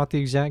 and shot the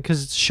exact...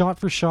 Because it's shot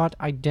for shot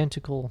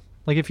identical.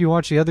 Like, if you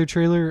watch the other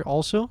trailer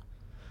also,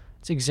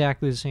 it's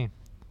exactly the same.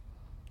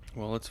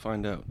 Well, let's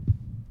find out.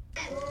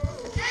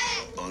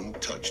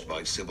 Untouched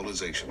by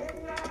civilization.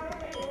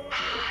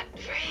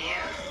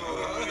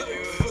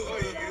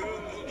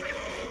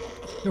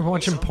 They're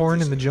watching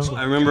porn in the jungle.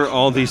 I remember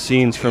all these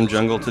scenes from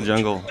Jungle to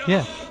Jungle.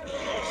 Yeah.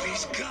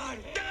 He's gone.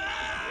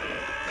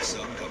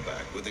 Some come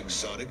back with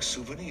exotic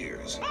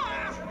souvenirs.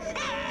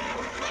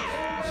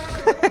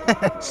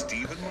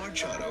 Stephen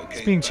Marchado He's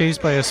came being back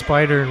chased by a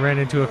spider and ran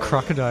into a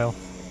crocodile.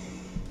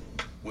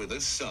 with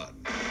a son.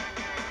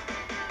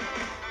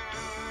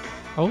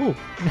 Oh,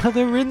 now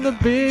they're in the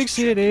big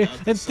city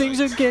and things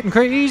are getting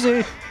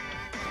crazy.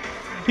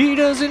 He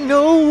doesn't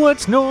know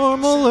what's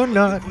normal or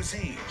not.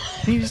 Cuisine.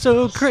 He's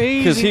so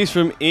crazy. Because he's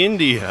from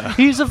India.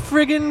 He's a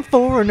friggin'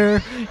 foreigner.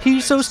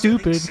 He's so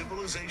stupid.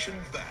 Civilization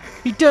back.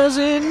 He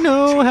doesn't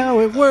know how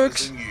it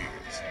works. 2,000 years.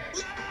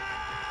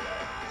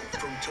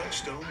 From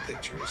Touchstone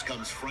Pictures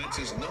comes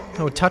France's number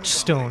Oh, one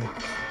Touchstone.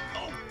 nominated.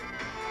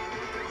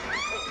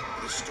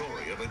 The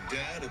story of a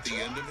dad at the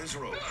end of his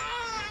rope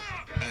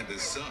and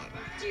his son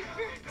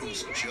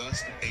who's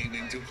just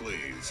aiming to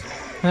please.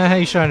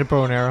 He shot a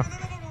bow and arrow.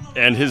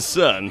 And his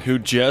son, who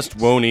just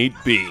won't eat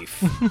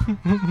beef.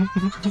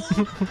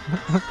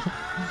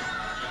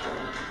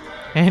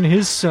 And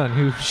his son,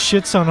 who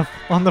shits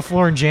on the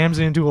floor and jams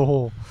it into a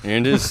hole.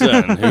 And his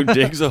son, who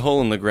digs a hole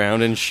in the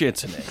ground and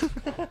shits in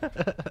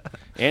it.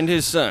 And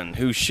his son,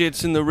 who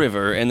shits in the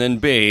river and then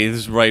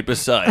bathes right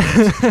beside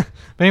it.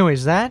 But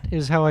anyways, that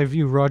is how I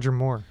view Roger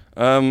Moore.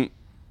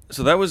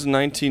 So that was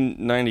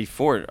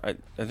 1994. I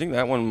think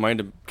that one might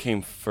have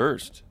came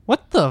first.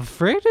 What the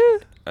frick?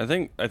 I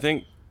think.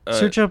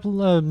 Search up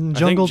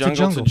Jungle to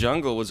Jungle. to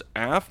Jungle was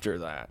after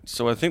that.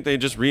 So I think they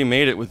just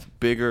remade it with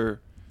bigger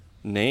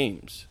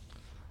names.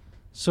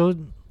 So,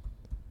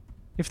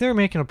 if they were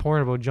making a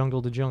porn about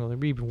Jungle to Jungle, there'd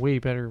be way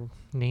better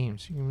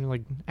names. You know,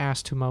 like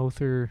Ass to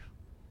Mouth or...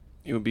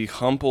 It would be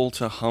Humple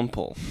to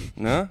Humple.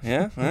 No?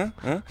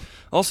 Yeah?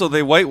 Also,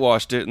 they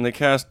whitewashed it and they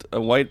cast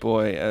a white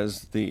boy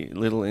as the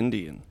little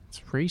Indian.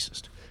 It's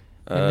racist.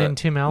 And then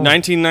Tim Allen.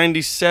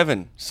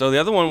 1997. So the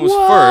other one was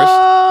Whoa! first.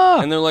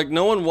 And they're like,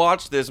 no one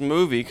watched this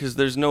movie because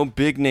there's no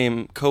big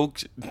name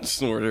coke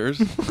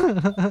snorters.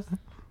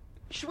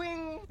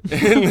 Swing.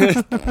 I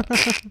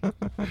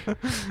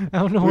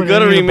don't know. We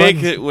gotta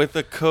remake it with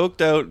a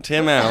coked out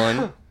Tim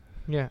Allen.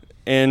 Yeah.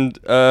 And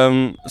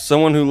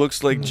someone who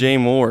looks like Jay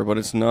Moore, but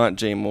it's not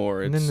Jay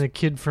Moore. And then the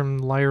kid from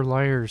Liar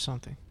Liar or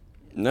something.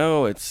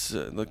 No, it's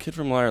the kid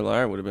from Liar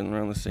Liar would have been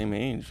around the same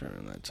age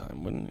around that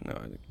time, wouldn't you? No,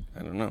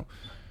 I don't know.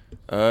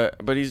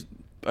 But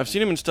I've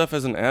seen him in stuff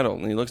as an adult,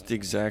 and he looks the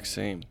exact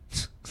same.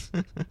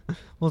 Well,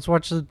 let's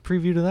watch the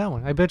preview to that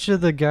one. I bet you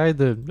the guy,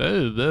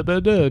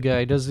 the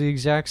guy, does the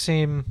exact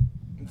same.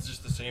 It's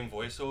just the same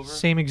voiceover.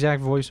 Same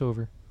exact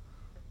voiceover.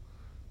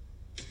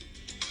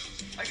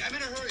 I'm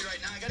in a hurry right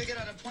now. I gotta get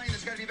on a plane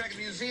that's gotta be back at the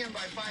museum by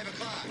 5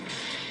 o'clock.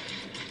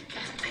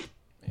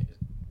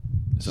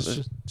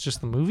 It's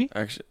just the movie?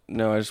 Actually,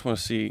 no. I just want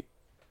to see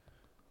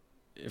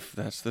if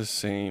that's the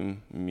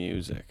same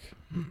music.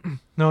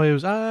 No, it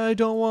was I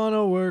don't want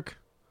to work.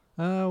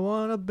 I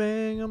want to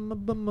bang on my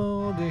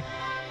bumody.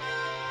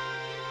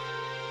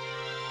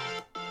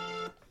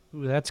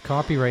 Ooh, that's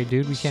copyright,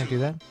 dude. We can't do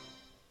that.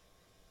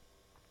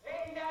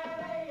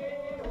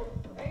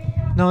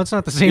 No, it's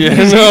not the same Yeah,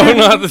 music. no,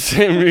 not the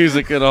same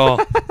music at all.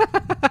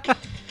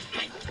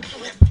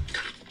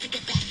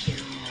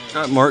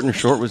 Martin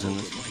Short was in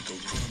this.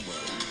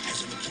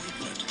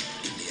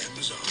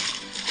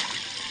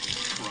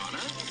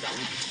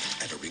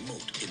 At a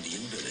remote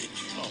Indian village.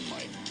 Oh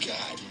my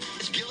God!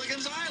 It's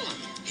Gilligan's Island.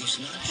 He's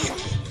not here.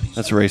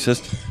 That's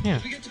racist. Yeah.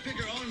 If we get to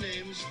pick our own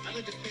names, I'd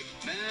like to pick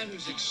man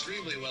who's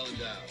extremely well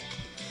endowed.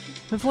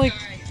 It's like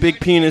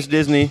Big penis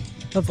Disney.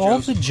 of all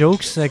the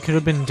jokes that could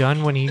have been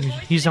done when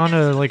he's on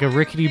a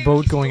rickety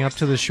boat going up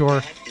to the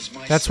shore,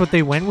 that's what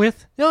they went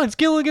with. No, it's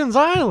Gilligan's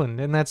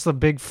Island, and that's the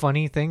big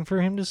funny thing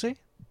for him to say.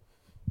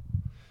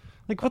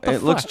 Like, what the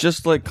fuck? It looks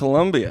just like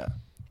Columbia.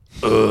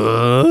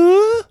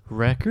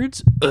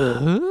 Records? What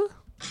am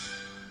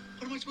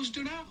I supposed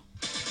to do now?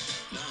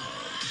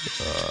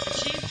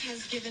 Chief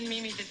has given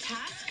Mimi the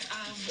task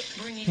of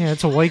bringing... Yeah,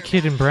 it's a white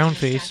kid in brown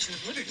face.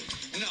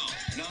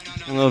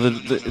 No,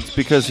 it's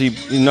because he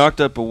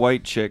knocked up a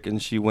white chick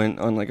and she went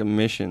on like a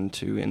mission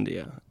to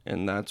India,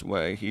 and that's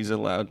why he's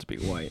allowed to be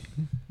white.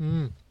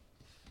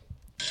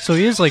 So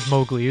he is like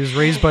Mowgli. He was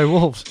raised by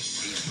wolves.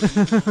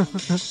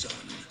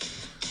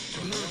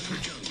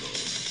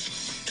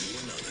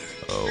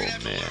 Oh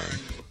man,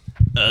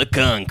 a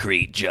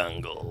concrete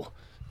jungle,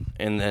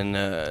 and then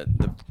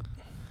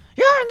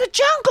You're in the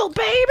jungle,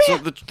 baby. So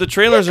the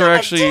trailers are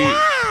actually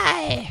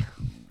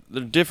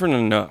they're different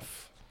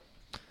enough.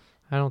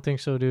 I don't think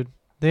so, dude.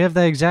 They have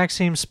the exact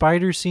same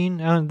spider scene.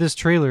 This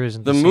trailer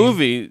isn't The same.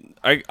 movie,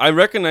 I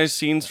recognize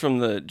scenes from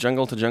the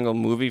Jungle to Jungle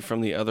movie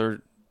from the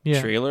other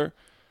trailer,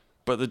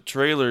 but the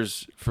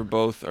trailers for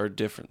both are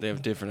different. They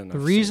have different enough The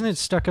reason scenes.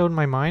 it stuck out in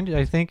my mind,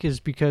 I think, is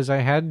because I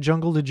had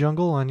Jungle to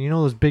Jungle on,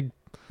 those big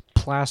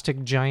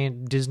plastic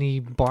giant Disney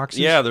boxes.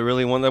 Yeah, the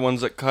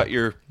ones that cut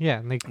your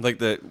and they, like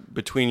the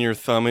between your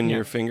thumb and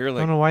your finger. I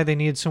Like, don't know why they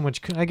needed so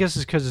much. I guess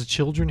it's because it's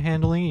children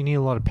handling. You need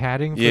a lot of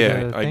padding. For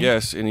yeah, the I thing.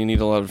 guess, and you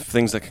need a lot of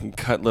things that can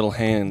cut little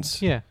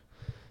hands. Yeah.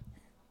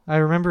 I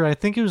remember, I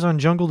think it was on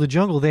Jungle to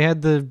Jungle. They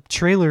had the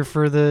trailer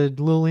for the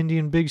Little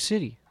Indian Big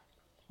City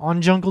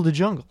on Jungle to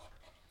Jungle.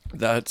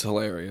 That's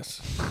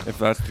hilarious. If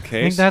that's the I think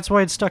case, that's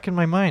why it stuck in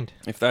my mind.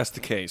 if that's the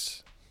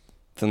case,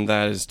 then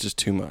that is just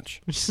too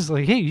much. It's just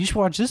like, hey, you should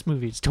watch this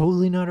movie. It's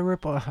totally not a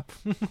ripoff.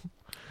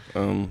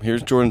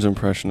 Here's Jordan's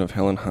impression of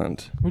Helen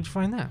Hunt. Where'd you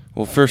find that?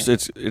 Well, first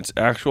it's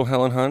actual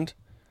Helen Hunt,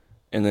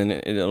 and then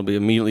it'll be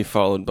immediately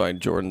followed by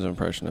Jordan's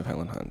impression of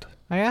Helen Hunt.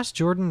 I asked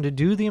Jordan to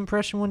do the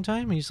impression one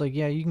time, and he's like,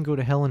 yeah, you can go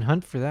to Helen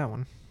Hunt for that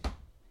one.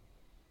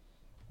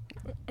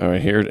 All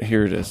right, here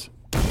it is.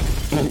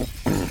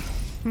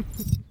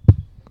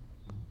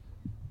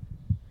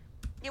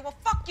 Yeah, well,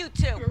 fuck you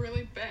too. You're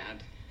really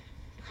bad.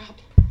 Rob.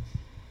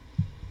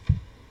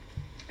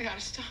 I gotta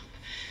stop.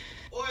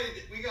 Boy,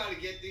 we gotta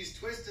get these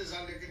twisters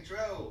under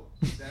control.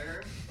 Is that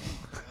her?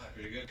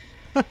 Pretty good.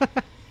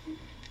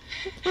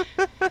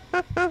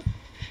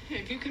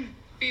 If you can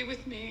be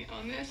with me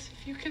on this,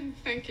 if you can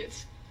think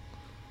it's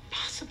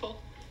possible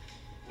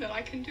that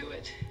I can do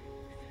it,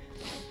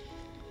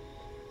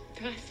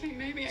 then I think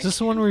maybe Is this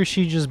the one where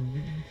she just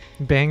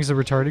bangs the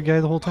retarded guy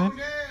the whole time? Oh,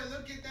 there,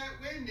 look at that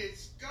wind.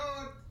 It's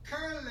going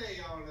curly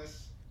on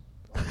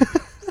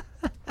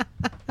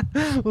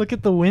us. Look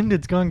at the wind,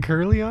 it's gone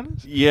curly on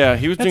us? Yeah,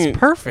 he was That's doing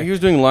perfect. He was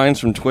doing lines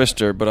from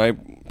Twister, but I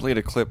played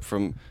a clip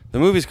from the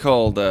movie's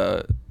called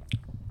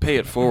Pay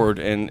It Forward,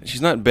 and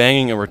she's not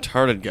banging a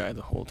retarded guy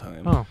the whole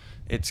time. Oh.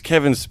 It's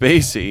Kevin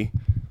Spacey,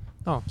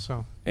 Oh,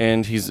 so,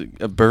 and he's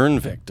a burn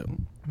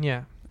victim.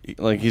 yeah.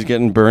 Like, he's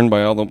getting burned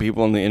by all the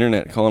people on the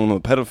internet calling him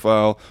a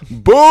pedophile.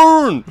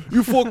 Burn!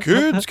 You fuck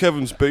kids,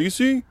 Kevin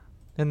Spacey.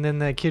 And then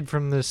that kid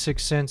from The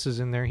Sixth Sense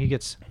is in there. He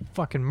gets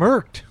fucking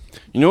murked.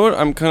 You know what?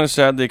 I'm kind of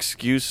sad the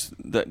excuse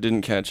that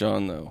didn't catch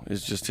on, though,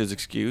 is just his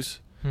excuse.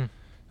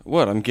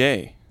 What? I'm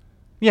gay.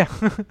 Yeah.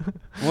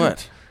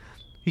 What?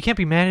 You can't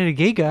be mad at a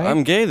gay guy.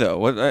 I'm gay, though.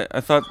 What? I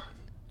thought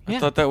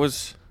Yeah. that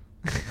was...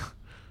 I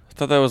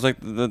thought that was like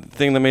the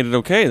thing that made it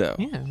okay, though.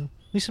 Yeah.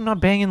 At least I'm not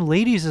banging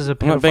ladies as a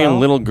pedophile. I'm not banging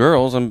little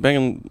girls. I'm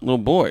banging little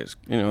boys.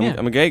 You know, Yeah.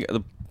 I'm a gay guy.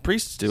 The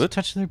priests do Just it.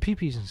 touch their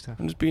peepees and stuff.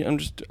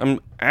 I'm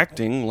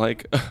acting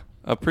like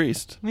a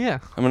priest. Yeah.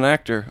 I'm an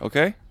actor,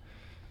 okay?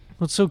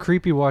 Well, it's so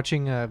creepy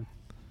watching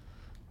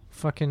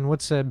fucking,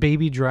 what's that,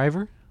 Baby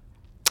Driver?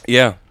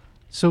 Yeah.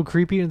 So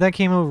creepy. That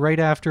came out right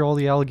after all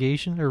the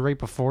allegation, or right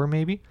before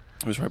maybe.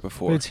 It was right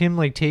before. But it's him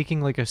like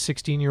taking like a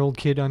 16-year-old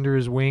kid under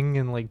his wing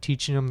and like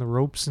teaching him the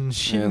ropes and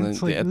shit. Yeah, and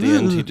It's then like, at the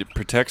end, he ugh.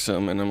 protects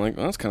him, and I'm like,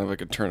 well, that's kind of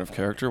like a turn of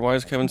character. Why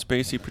is Kevin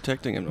Spacey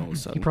protecting him all of a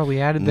sudden? He probably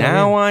added that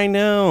Now in. I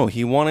know.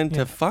 He wanted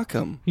to fuck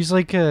him. He's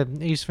like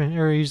he's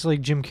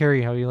like Jim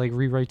Carrey, how he like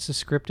rewrites the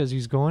script as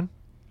he's going.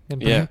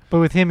 And Yeah.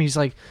 But with him, he's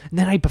like, and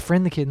then I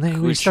befriend the kid, and then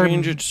Can we we start.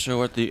 change it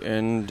so at the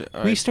end,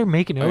 We start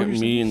making out. Or me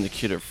something? and the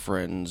kid are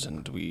friends,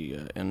 and we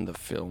end the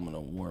film in a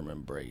warm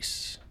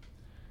embrace.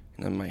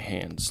 And then my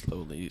hand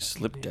slowly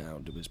slipped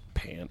down to his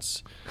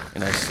pants,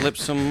 and I slipped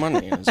some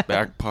money in his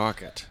back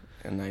pocket,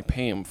 and I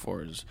pay him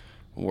for his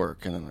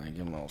work, and then I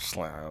give him a little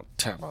slap,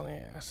 tap on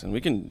the ass, and we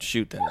can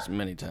shoot that as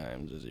many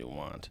times as you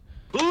want.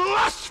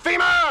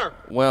 Blasphemer!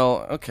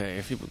 Well, okay,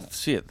 if people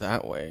see it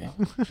that way,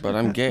 but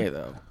I'm gay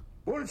though.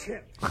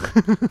 Bullshit.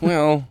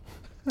 Well,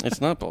 it's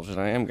not bullshit.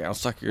 I am gay. I'll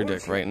suck your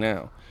dick right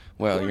now.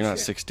 Well, you're not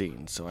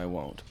 16, so I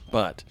won't.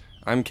 But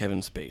I'm Kevin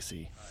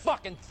Spacey.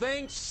 Fucking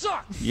thing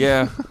sucks!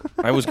 Yeah,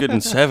 I was good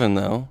in 7,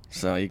 though,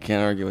 so you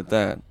can't argue with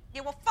that.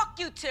 Yeah, well, fuck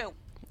you too.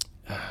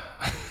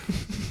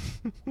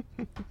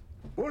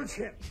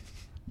 Bullshit.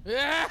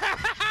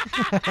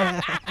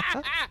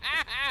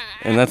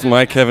 And that's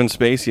my Kevin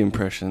Spacey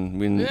impression.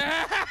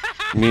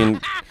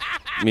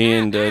 Me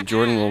and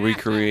Jordan will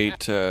recreate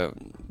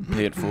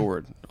Pay It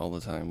Forward all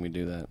the time. We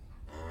do that.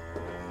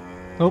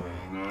 Oh,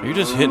 Are you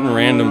just hitting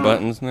random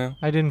buttons now?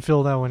 I didn't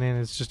fill that one in.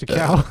 It's just a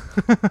cow.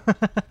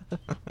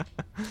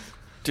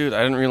 Dude,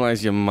 I didn't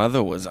realize your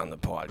mother was on the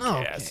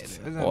podcast.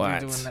 Okay, dude,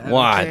 What?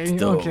 What? Okay,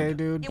 dude? Okay,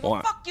 dude. Yeah, well,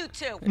 What? fuck you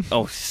too.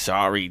 Oh,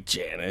 sorry,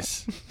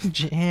 Janice.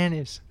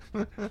 Janice.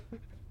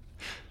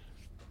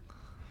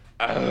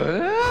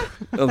 Well,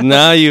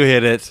 now you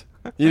hit it.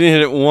 You didn't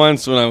hit it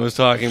once when I was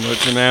talking about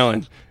Tim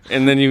Allen,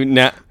 and then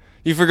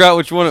you forgot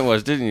which one it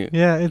was, didn't you?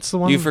 Yeah, it's the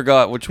one. You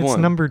forgot which one. It's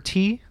number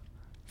T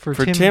for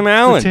Tim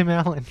Allen. For Tim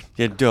Allen.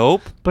 You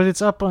dope. But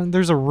it's up on.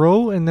 There's a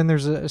row, and then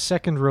there's a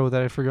second row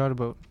that I forgot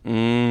about.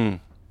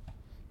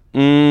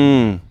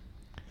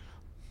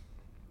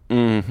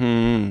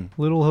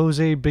 Little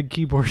Jose, big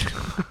keyboard.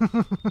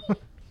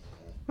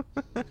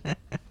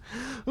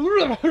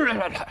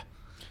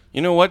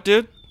 You know what,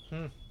 dude?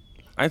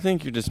 I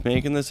think you're just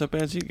making this up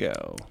as you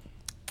go.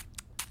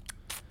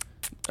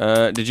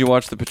 Did you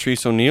watch the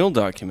Patrice O'Neill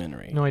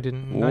documentary? No, I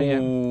didn't. Not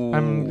yet.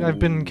 I've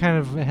been kind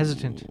of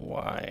hesitant.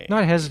 Why?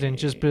 Not hesitant,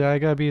 just but I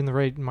gotta be in the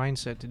right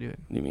mindset to do it.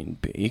 You mean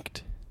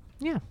baked?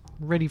 Yeah,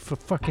 ready for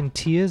fucking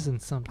tears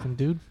and something,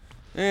 dude.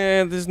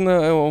 There's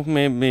no. Well,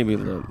 maybe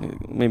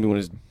when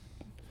his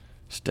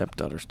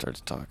stepdaughter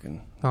starts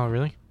talking. Oh,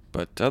 really?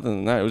 But other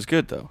than that, it was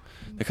good though.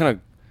 They kind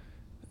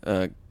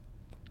of,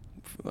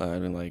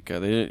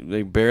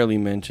 they barely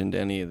mentioned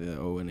any of the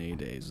O&A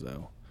days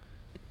though.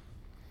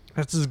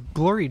 That's his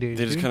glory days.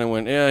 They just kind of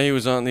went, yeah, he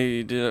was on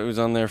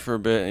there for a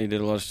bit, and he did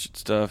a lot of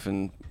stuff,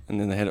 and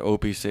then they had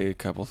Opie say a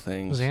couple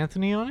things. Was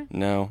Anthony on it?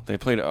 No, they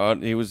played had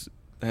What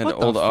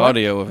old the fuck?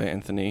 audio of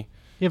Anthony.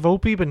 You have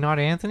Opie, but not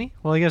Anthony?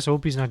 Well, I guess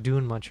Opie's not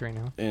doing much right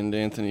now. And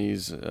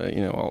Anthony's,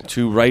 all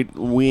too right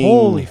wing.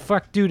 Holy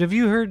fuck, dude! Have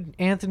you heard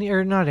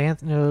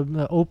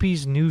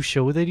Opie's new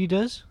show that he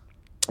does?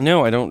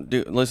 No, I don't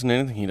listen to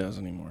anything he does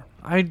anymore.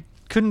 I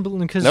couldn't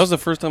believe because that was the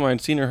first time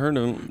I'd seen or heard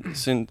of him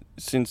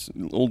since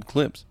old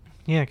clips.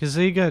 Yeah, because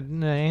they got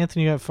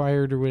Anthony got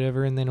fired or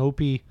whatever, and then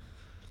Opie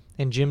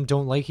and Jim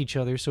don't like each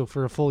other, so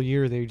for a full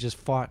year they just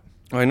fought.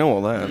 I know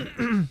all that.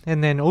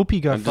 And then Opie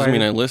got fired. Doesn't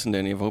mean I listened to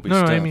any of Opie's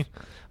stuff. No, I mean,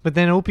 but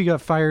then Opie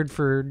got fired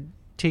for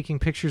taking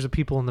pictures of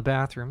people in the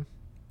bathroom.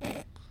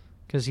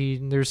 Because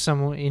there's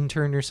some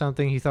intern or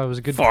something. He thought it was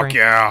a good prank. Fuck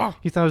yeah.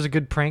 He thought it was a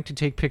good prank to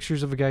take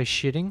pictures of a guy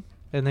shitting.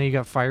 And then he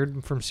got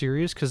fired from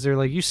Sirius because they're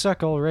like, you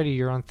suck already.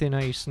 You're on thin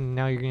ice, and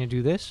now you're going to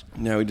do this?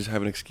 Now we just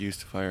have an excuse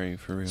to fire you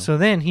for real. So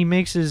then he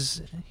makes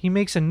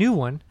a new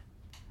one,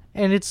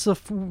 and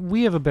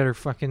we have a better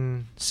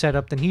fucking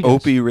setup than he does.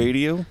 Opie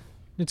Radio?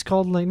 It's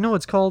called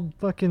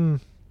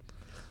fucking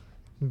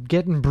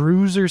Getting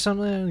Brews or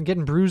something.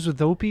 Getting Brews with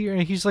Opie. Or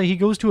he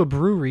goes to a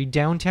brewery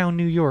downtown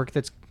New York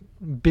that's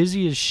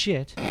busy as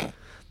shit.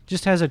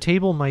 Just has a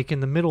table mic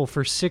in the middle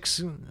for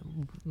 6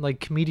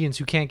 comedians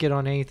who can't get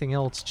on anything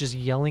else, just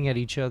yelling at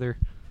each other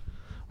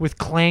with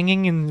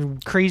clanging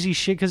and crazy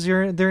shit because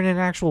they're in an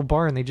actual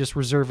bar and they just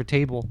reserve a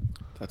table.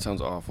 That sounds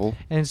awful.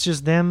 And it's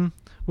just them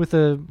with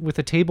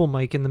a table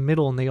mic in the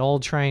middle, and they all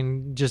try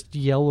and just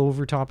yell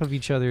over top of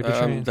each other.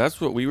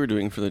 That's what we were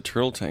doing for the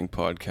Turtle Tank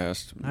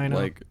podcast. I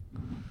know.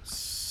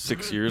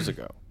 6 years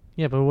ago.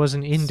 Yeah, but it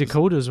wasn't in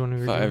Dakotas when we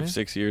were doing it.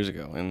 5-6 years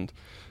ago, and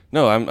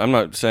no, I'm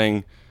not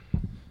saying.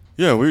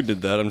 Yeah, we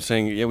did that. I'm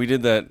saying, we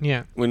did that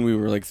when we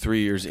were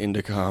 3 years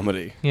into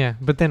comedy. Yeah,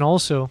 but then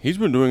also... He's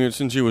been doing it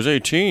since he was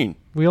 18.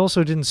 We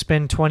also didn't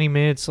spend 20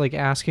 minutes,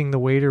 asking the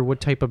waiter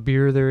what type of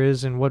beer there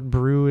is and what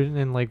brew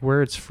and,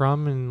 where it's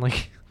from, and,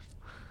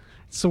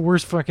 it's the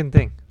worst fucking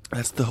thing.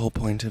 That's the whole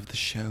point of the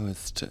show,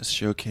 is to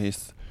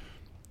showcase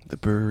the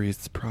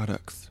brewery's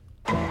products.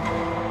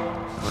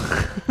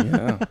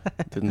 Yeah,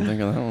 didn't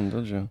think of that one,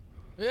 did you?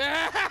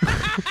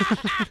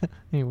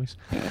 Anyways.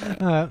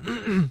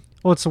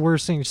 Well, it's the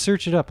worst thing.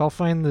 Search it up. I'll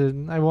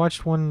find I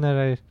watched one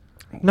that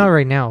not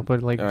right now, but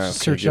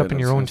search it up in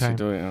your own time.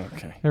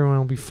 Okay. Everyone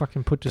will be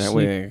fucking put to sleep. That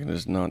way I can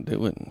just not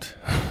do it.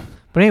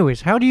 But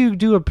anyways, how do you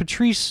do a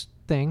Patrice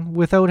thing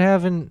without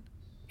having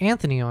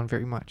Anthony on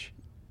very much?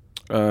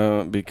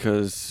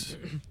 Because...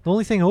 The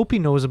only thing Opie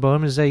knows about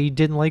him is that he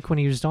didn't like when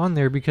he was on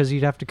there because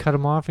he'd have to cut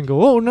him off and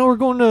go, oh,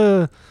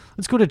 no,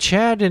 let's go to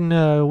Chad in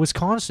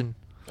Wisconsin.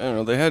 I don't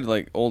know. They had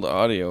old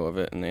audio of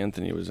it, and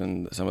Anthony was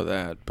in some of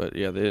that. But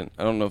yeah, they didn't.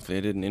 I don't know if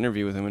they did an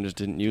interview with him and just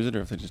didn't use it,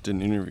 or if they just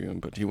didn't interview him.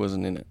 But he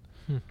wasn't in it.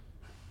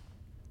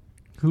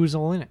 Who was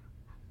all in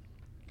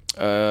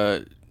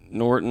it?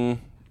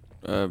 Norton,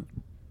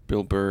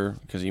 Bill Burr,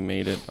 because he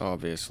made it,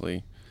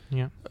 obviously.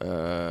 Yeah.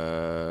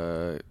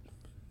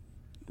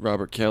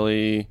 Robert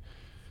Kelly,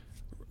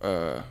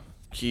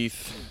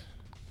 Keith.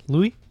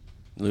 Louis?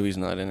 Louis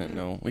not in it.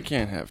 No, we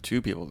can't have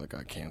two people that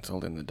got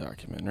canceled in the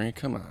documentary.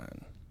 Come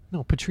on.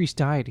 No, Patrice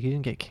died. He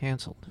didn't get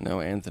canceled. No,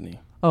 Anthony.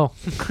 Oh.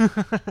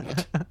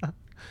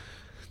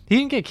 He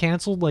didn't get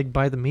canceled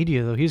by the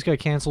media, though. He just got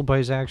canceled by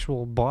his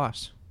actual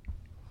boss.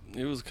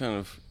 It was kind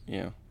of,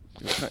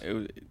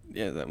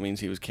 that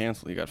means he was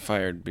canceled. He got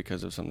fired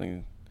because of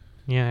something.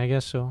 Yeah, I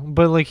guess so.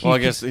 But I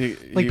guess he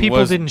people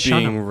was didn't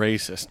shun him. Being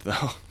racist,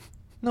 though.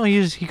 No,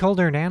 he called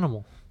her an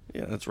animal.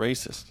 Yeah, that's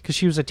racist. Because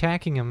she was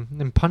attacking him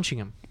and punching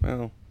him.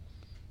 Well,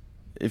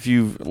 if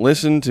you've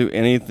listened to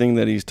anything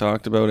that he's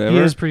talked about ever, he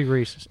is pretty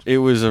racist. It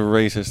was a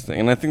racist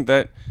thing. And I think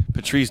that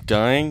Patrice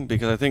dying,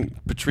 because I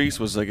think Patrice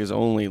was like his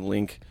only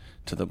link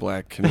to the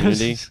black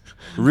community.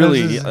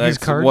 Really, his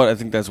card? I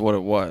think that's what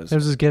it was. That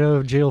was his get out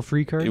of jail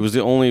free card? It was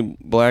the only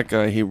black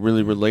guy he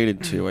really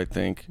related to, I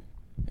think.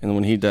 And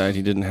when he died,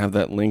 he didn't have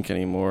that link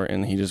anymore,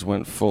 and he just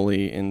went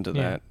fully into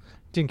that.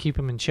 Didn't keep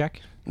him in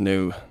check?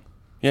 No.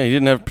 Yeah, he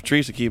didn't have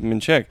Patrice to keep him in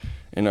check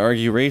and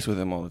argue race with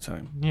him all the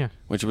time. Yeah.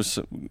 Which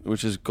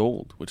is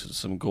gold, which is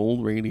some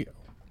gold radio.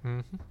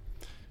 Mm-hmm.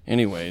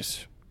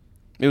 Anyways,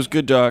 it was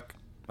good, doc.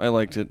 I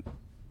liked it.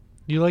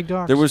 You like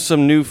docs? There was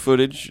some new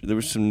footage. There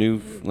was some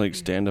new like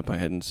stand-up I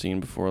hadn't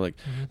seen before. Like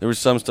there was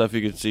some stuff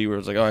you could see where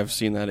it's like, oh, I've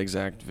seen that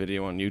exact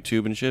video on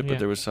YouTube and shit. But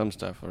there was some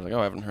stuff where I was like,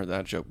 oh, I haven't heard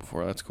that joke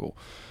before. That's cool.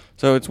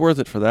 So it's worth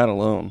it for that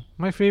alone.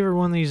 My favorite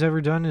one that he's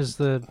ever done is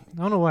I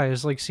don't know why,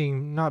 it's like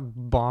seeing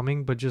not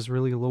bombing, but just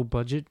really low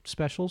budget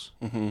specials.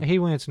 Mm-hmm. I hate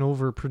when it's an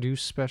overproduced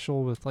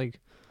special with like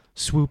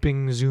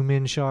swooping zoom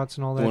in shots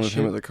and all that The one shit.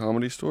 with him at the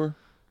Comedy Store?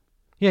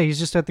 Yeah, he's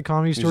just at the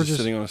Comedy Store. Just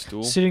sitting on a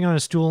stool? Sitting on a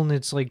stool, and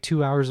it's like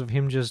 2 hours of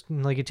him just,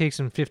 like, it takes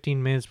him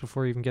 15 minutes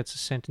before he even gets a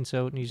sentence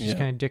out, and he's just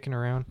kind of dicking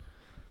around.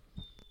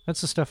 That's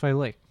the stuff I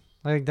like.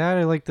 I like that.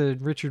 I like the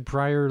Richard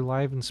Pryor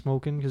Live and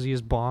Smoking, because he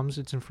has bombs.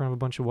 It's in front of a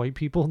bunch of white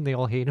people, and they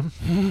all hate him.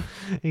 And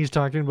he's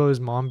talking about his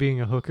mom being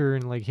a hooker,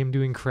 and, like, him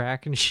doing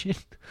crack and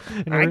shit.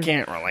 And I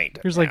can't relate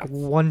to There's, like,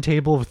 one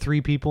table of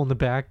 3 people in the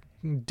back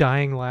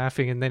dying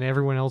laughing, and then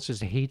everyone else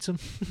just hates him.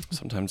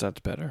 Sometimes that's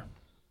better.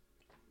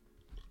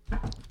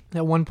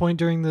 At one point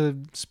during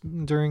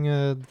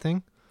a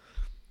thing,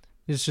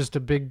 it's just a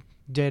big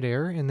dead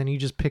air, and then he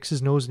just picks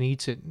his nose and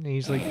eats it. And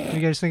he's like, "What do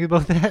you guys think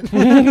about that?"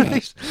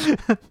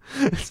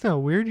 It's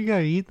not weird. You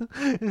gotta eat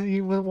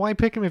them. Why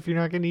pick them if you're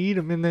not gonna eat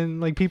them? And then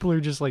like people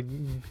are just like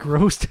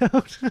grossed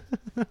out.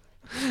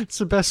 It's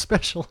the best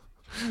special.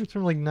 It's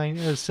from like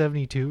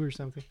 1972 or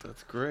something.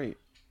 That's great.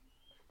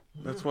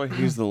 That's why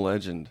he's the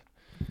legend.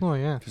 Oh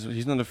yeah, because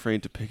he's not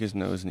afraid to pick his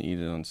nose and eat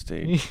it on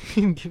stage.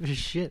 He didn't give a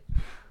shit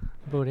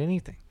about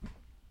anything.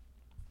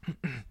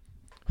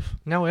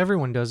 Now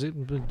everyone does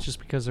it, but just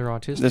because they're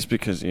autistic. That's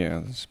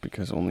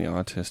because only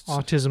autists.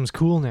 Autism's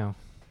cool now.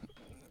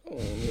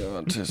 Only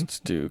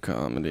autists do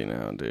comedy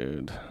now,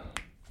 dude.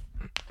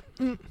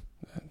 That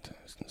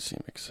doesn't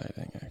seem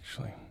exciting,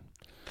 actually.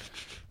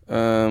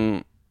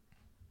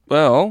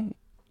 Well,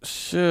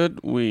 should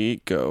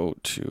we go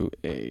to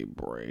a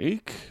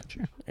break?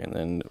 Sure. And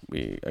then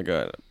I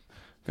got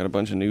a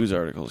bunch of news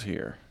articles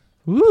here.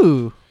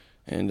 Ooh.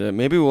 And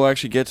maybe we'll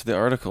actually get to the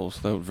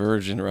articles without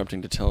Verge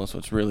interrupting to tell us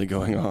what's really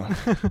going on.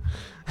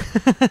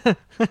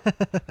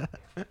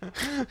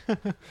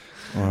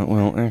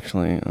 Well,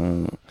 actually,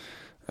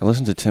 I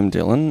listened to Tim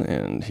Dillon,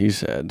 and he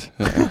said,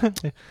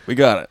 we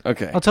got it.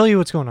 Okay. I'll tell you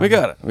what's going on. We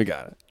got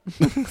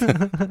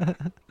it.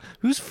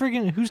 Who's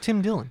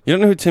Tim Dillon? You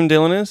don't know who Tim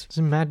Dillon is? Is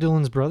it Matt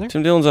Dillon's brother?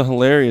 Tim Dillon's a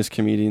hilarious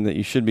comedian that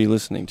you should be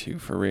listening to,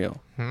 for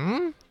real.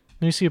 Let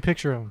me see a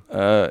picture of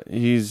him.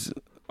 He's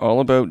all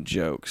about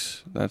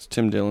jokes. That's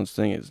Tim Dillon's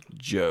thing, is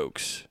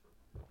jokes.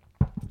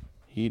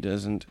 He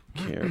doesn't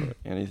care about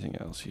anything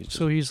else.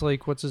 He's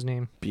like, what's his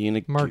name? Being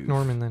a Mark goof.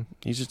 Norman, then.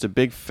 He's just a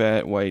big,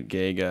 fat, white,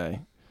 gay guy.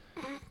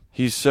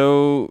 He's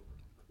so...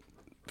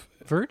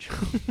 Verge?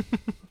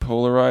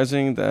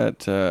 polarizing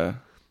that...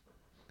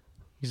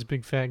 he's a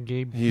big, fat,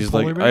 gay... He's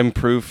like, I'm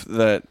proof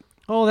that...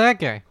 Oh, that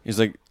guy. He's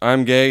like,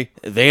 I'm gay.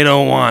 They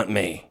don't want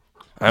me.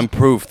 I'm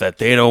proof that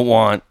they don't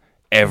want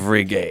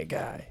every gay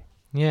guy.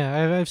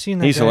 Yeah, I've seen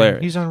that. He's guy.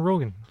 hilarious. He's on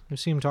Rogan. I've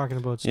seen him talking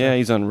about stuff. Yeah,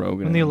 he's on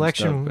Rogan. When the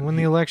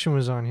election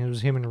was on, it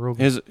was him and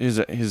Rogan.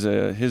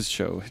 His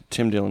show,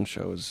 Tim Dillon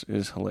show,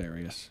 is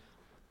hilarious.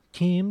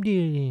 Tim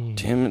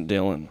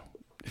Dillon.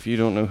 If you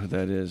don't know who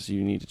that is,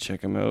 you need to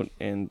check him out,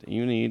 and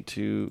you need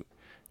to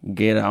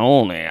get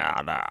on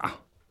it.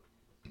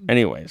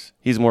 Anyways,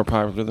 he's more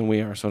popular than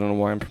we are, so I don't know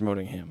why I'm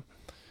promoting him.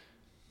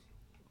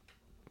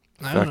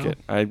 Fuck it.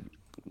 I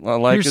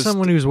like Here's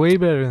someone who's way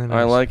better than us.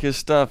 I like his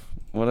stuff.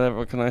 Whatever.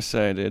 What can I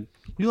say, dude?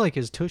 You like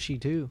his tushy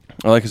too.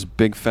 I like his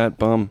big fat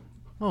bum.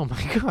 Oh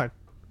my god.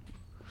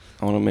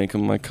 I want to make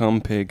him my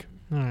cum pig.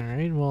 All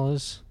right. Well,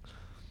 this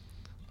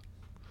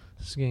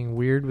is getting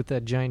weird with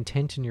that giant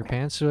tent in your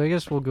pants. So I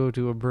guess we'll go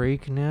to a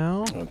break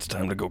now. It's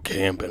time to go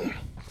camping.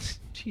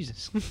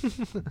 Jesus.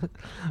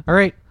 All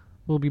right.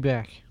 We'll be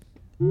back.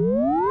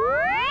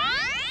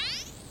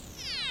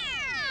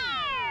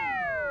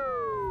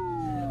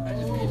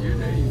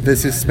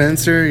 This is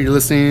Spencer. You're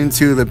listening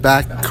to the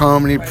Back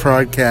Comedy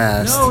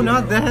Podcast. No,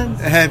 not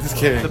that. Just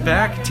kidding. The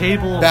Back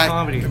Table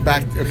Comedy.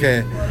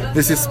 Okay.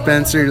 This is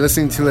Spencer. You're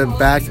listening to the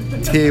Back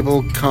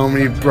Table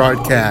Comedy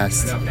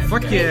Broadcast.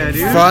 Fuck yeah,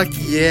 dude. Fuck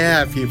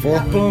yeah, people.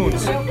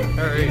 Bones. All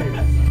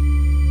right.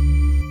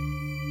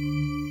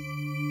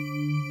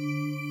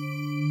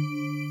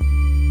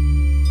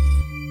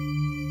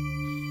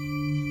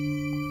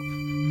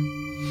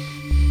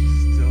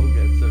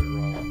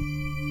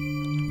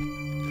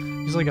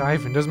 He's like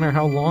Ivan. Doesn't matter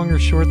how long or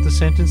short the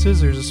sentence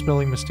is, there's a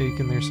spelling mistake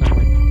in there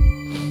somewhere.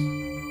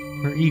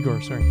 Or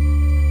Igor, sorry.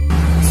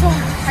 So,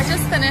 I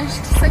just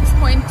finished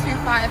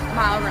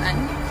 6.25-mile run.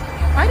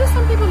 Why do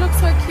some people look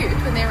so cute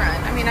when they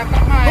run? I mean, I've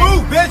got my...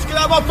 Move, bitch! Get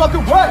out of my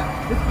fucking way!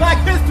 It's Black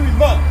History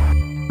Month!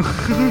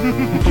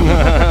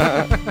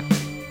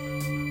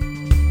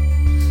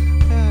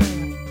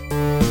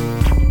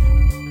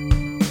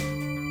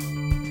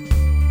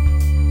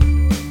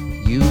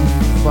 You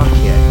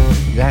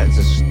fuckhead. That is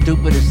the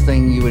stupidest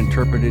thing you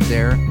interpreted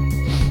there.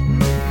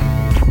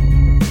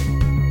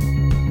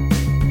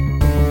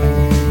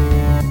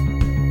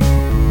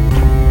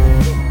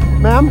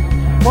 Ma'am,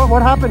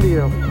 what happened to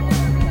you?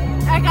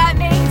 I got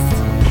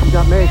maced. You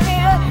got maced.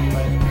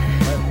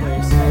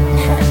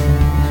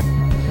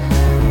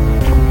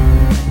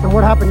 And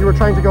what happened? You were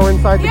trying to go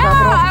inside the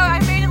Capitol? Yeah,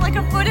 I made it like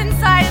a foot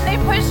inside and they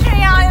pushed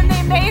me out and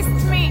they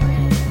maced me.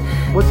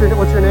 What's your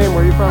name?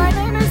 Where are you from? My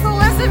name is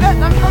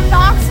Elizabeth. I'm from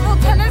Knoxville,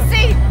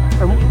 Tennessee.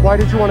 And why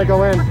did you want to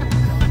go in?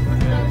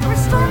 We're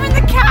storming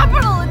the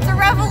Capitol. It's a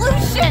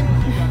revolution.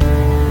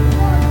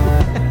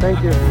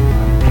 Thank you.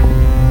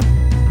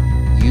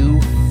 You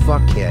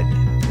fuckhead.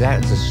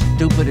 That is the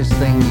stupidest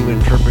thing you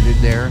interpreted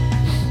there.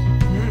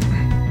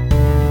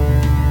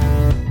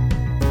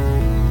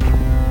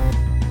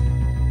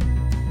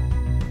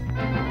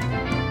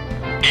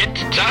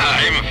 It's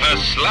time for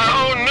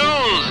Slow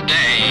News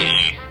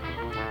Day.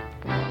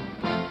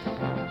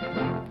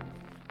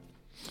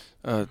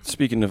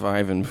 Speaking of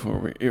Ivan,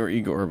 or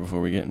Igor,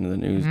 before we get into the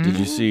news, did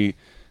you see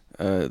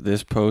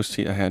this post?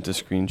 I had to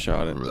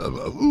screenshot it.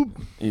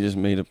 He just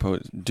made a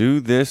post.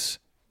 Do this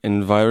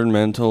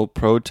environmental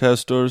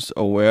protesters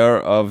aware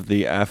of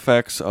the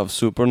effects of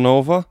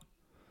supernova?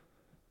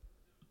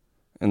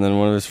 And then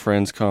one of his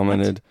friends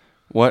commented,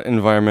 what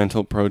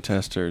environmental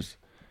protesters?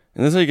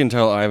 And this is how you can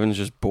tell Ivan's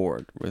just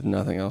bored with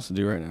nothing else to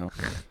do right now.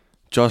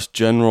 Just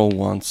general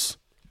once.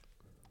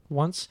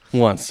 Once?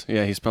 Once.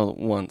 Yeah, he spelled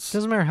it once.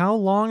 Doesn't matter how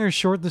long or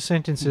short the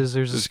sentence is,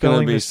 there's a There's spelling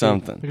gonna be mistake.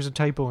 something. There's a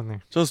typo in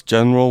there. Just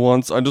general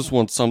once. I just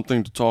want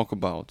something to talk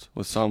about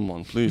with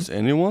someone. Please,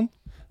 anyone?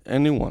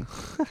 Anyone.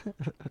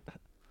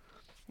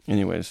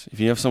 Anyways, if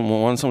you have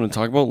want someone to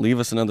talk about, leave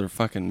us another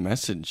fucking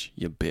message,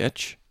 you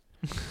bitch.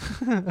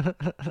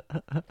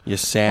 You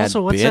sad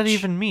Also, what's bitch. that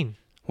even mean?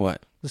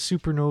 What? The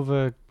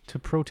supernova to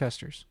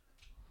protesters.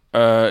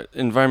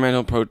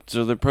 Environmental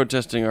so they're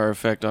protesting our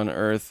effect on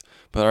Earth,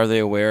 but are they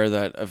aware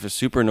that if a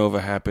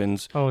supernova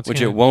happens, which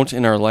it won't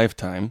in our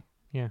lifetime,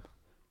 yeah,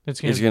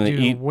 it's gonna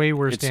do way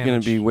worse It's damage.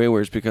 going to be way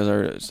worse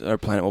because our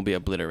planet will be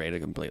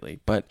obliterated completely.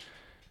 But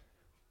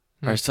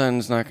our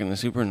sun's not going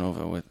to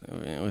supernova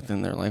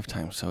within their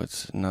lifetime, so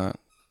it's not.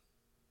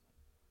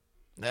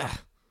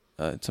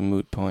 It's a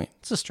moot point.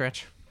 It's a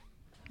stretch.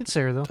 It's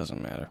there though.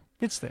 Doesn't matter.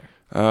 It's there.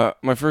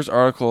 My first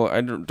article,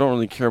 I don't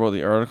really care about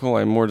the article.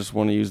 I more just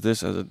want to use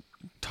this as a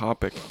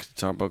topic to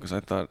talk about because I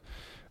thought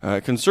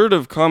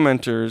conservative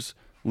commenters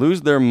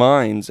lose their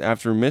minds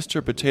after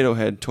Mr. Potato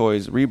Head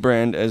toys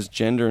rebrand as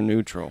gender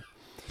neutral.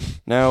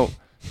 Now,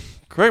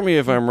 correct me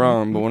if I'm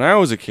wrong, but when I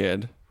was a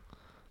kid,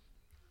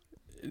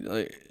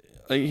 like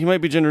he might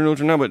be gender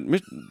neutral now, but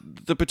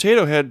the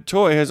Potato Head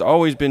toy has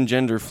always been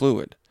gender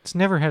fluid. It's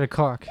never had a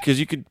cock. Because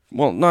you could,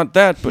 well, not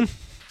that, but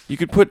you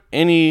could put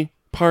any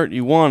part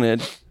you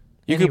wanted.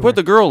 You could put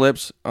the girl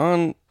lips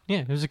on. Yeah,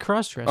 it was a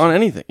cross-dresser. On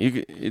anything.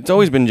 It's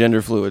always been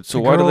gender fluid. So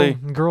why do they...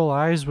 Girl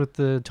eyes with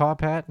the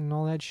top hat and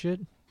all that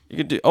shit? You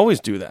could always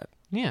do that.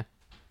 Yeah.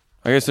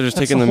 I guess they're just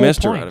taking the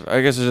mister out of it.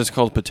 I guess it's just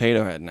called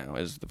Potato Head now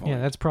is the point. Yeah,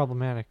 that's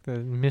problematic. The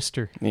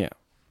mister. Yeah.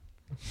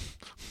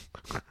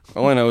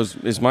 All I know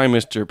is my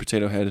Mr.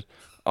 Potato Head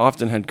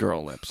often had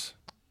girl lips.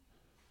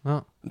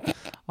 Well,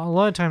 a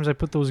lot of times I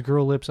put those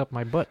girl lips up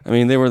my butt. I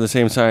mean, they were the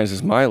same size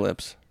as my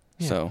lips.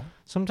 Yeah. So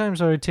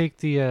sometimes I would take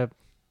the,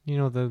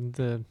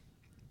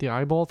 the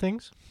eyeball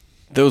things.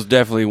 Those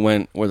definitely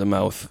went where the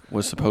mouth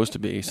was supposed to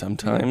be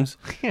sometimes.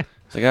 Yeah.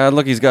 It's like,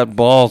 look, he's got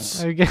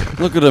balls.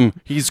 Look at him.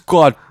 He's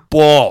got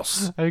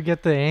balls. I would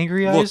get the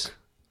angry eyes.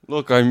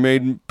 Look, I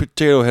made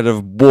Potato Head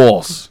of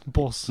balls.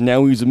 Balls.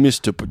 Now he's a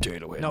Mr.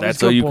 Potato Head.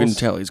 That's how you can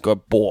tell he's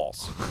got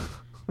balls.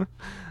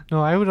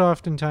 No, I would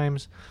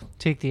oftentimes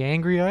take the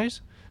angry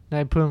eyes and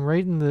I'd put them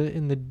right in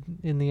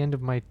the end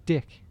of my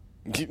dick.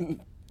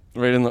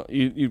 Right in the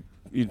you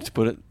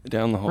put it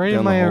down the hole. Right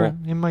down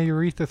in my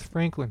Aretha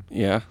Franklin.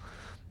 Yeah.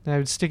 And I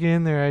would stick it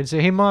in there. I'd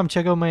say, "Hey, Mom,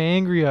 check out my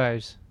angry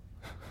eyes."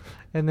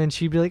 And then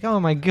she'd be like, "Oh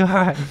my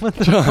God, what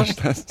the Josh,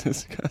 fuck? That's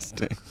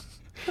disgusting."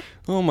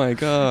 Oh my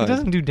God. It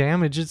doesn't do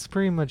damage. It's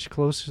pretty much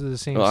close to the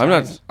same well,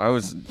 size.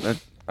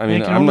 I'm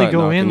not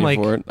knocking you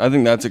for it. I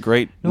think that's a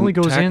great It only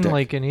goes tactic. in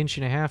like an inch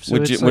and a half. So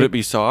would it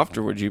be soft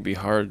or would you be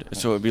hard?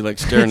 So it'd be like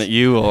staring at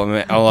you all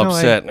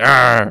upset.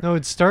 No,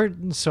 it'd start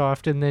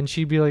soft and then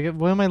she'd be like,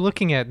 "What am I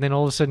looking at?" And then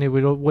all of a sudden it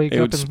would wake up.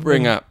 It would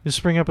spring up. It'd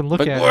spring up and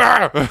look like,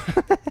 at it.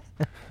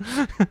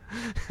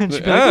 And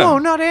she'd be like, "Oh,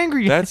 not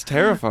angry." That's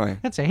terrifying.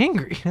 That's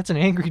angry. That's an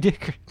angry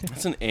dick right there.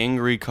 That's an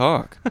angry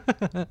cock.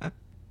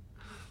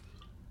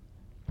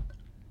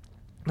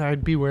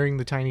 I'd be wearing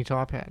the tiny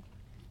top hat.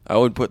 I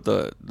would put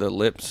the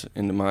lips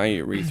into my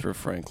Aretha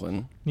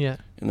Franklin. Yeah.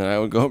 And then I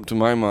would go up to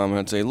my mom and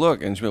I'd say,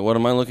 look. And she'd be like, what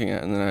am I looking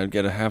at? And then I'd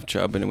get a half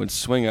chub and it would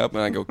swing up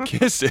and I'd go,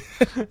 kiss it.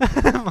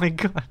 Oh, my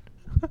God.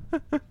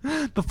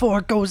 Before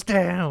it goes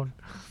down.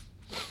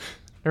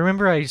 I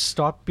remember I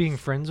stopped being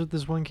friends with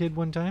this one kid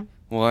one time.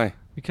 Why?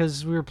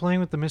 Because we were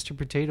playing with the Mr.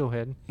 Potato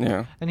Head.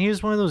 Yeah. And he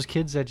was one of those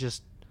kids that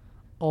just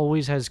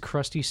always has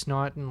crusty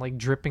snot and like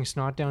dripping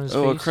snot down his face.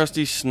 Oh, a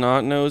crusty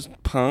snot-nosed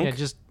punk? Yeah,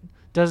 just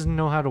doesn't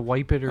know how to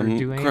wipe it or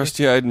do anything.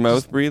 Crusty-eyed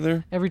mouth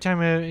breather? Every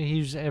time he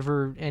was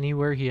ever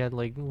anywhere, he had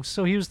like...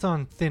 So he was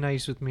on thin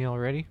ice with me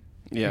already.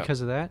 Yeah.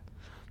 Because of that.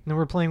 And then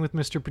we're playing with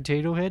Mr.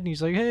 Potato Head, and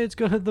he's like, hey, it's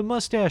got the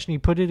mustache. And he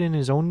put it in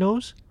his own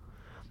nose.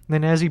 And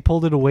then as he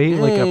pulled it away,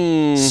 like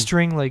a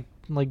string, like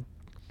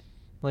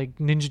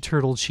Ninja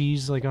Turtle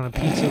cheese, like on a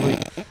pizza,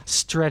 like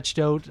stretched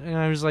out. And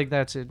I was like,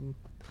 that's it.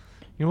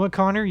 You know what,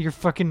 Connor? You're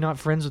fucking not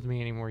friends with me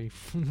anymore, you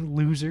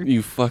loser.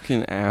 You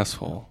fucking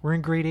asshole. We're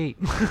in grade 8.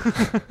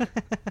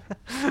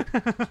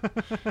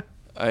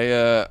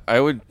 I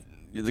would,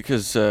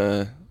 because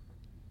there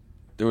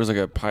was like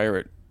a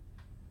pirate,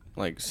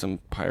 like some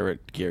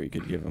pirate gear you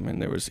could give him, and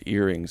there was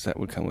earrings that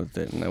would come with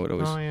it, and I would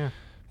always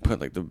put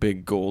like the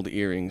big gold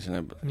earrings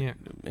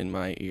in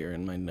my ear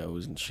and my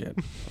nose and shit.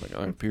 Like,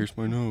 I pierced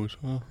my nose.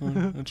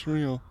 It's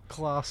real.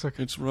 Classic.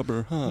 It's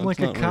rubber. I'm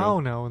like a cow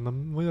now,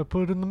 and we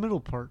put it in the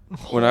middle part.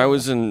 When I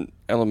was in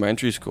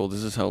elementary school,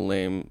 this is how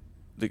lame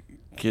the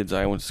kids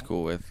I went to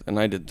school with, and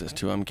I did this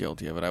too. I'm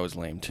guilty of it. I was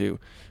lame too.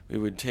 We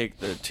would take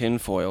the tin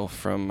foil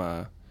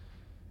from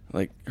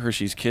like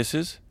Hershey's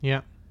Kisses.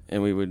 Yeah.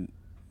 And we would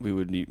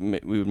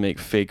make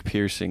fake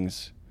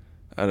piercings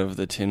out of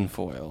the tin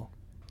foil.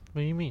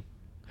 What do you mean?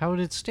 How would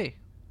it stay?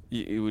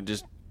 You would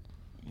just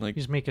like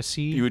you just make a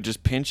C. You would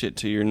just pinch it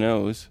to your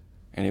nose,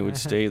 and it would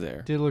stay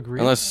there. Did it look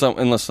real? Unless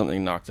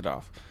something knocked it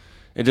off.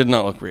 It did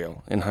not look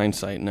real. In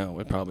hindsight, no,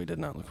 it probably did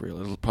not look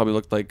real. It probably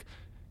looked like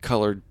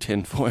colored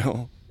tin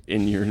foil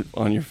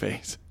on your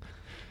face.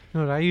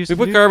 You know what I used to do?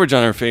 We put garbage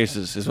on our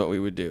faces is what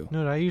we would do. You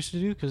know what I used to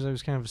do? Because I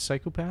was kind of a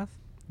psychopath.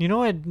 You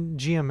know at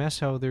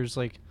GMS how there's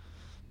like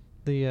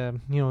the,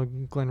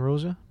 Glen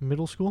Rosa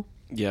Middle School?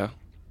 Yeah.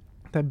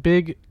 That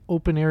big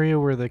open area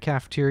where the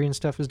cafeteria and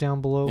stuff is down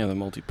below. Yeah, the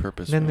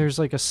multi-purpose. Then there's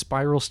like a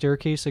spiral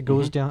staircase that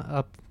goes down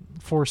up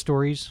 4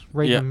 stories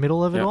right in the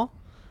middle of it all.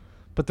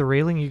 But the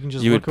railing, you can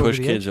just look over the edge.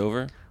 You would push kids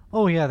over?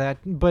 Oh, yeah, that.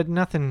 But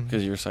nothing.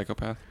 Because you're a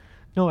psychopath?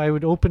 No, I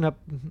would open up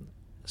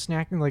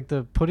like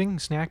the pudding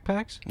snack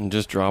packs. And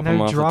just drop them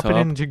off the top? I would drop it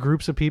into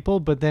groups of people,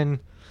 but then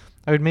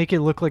I would make it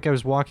look like I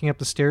was walking up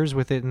the stairs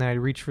with it, and then I'd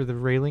reach for the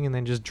railing and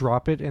then just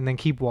drop it and then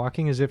keep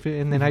walking as if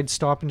and then I'd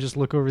stop and just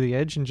look over the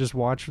edge and just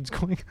watch what's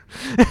going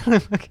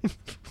on.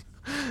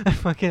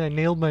 I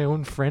nailed my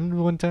own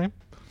friend one time.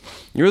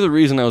 You're the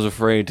reason I was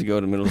afraid to go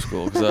to middle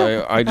school, because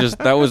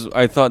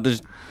I thought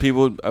there's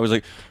people. I was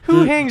like,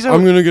 who hangs out?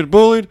 I'm gonna get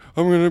bullied.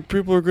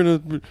 People are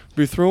gonna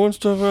be throwing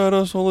stuff at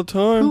us all the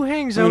time. Who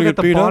hangs out at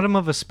the bottom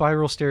of a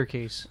spiral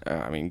staircase?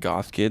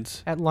 Goth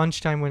kids. At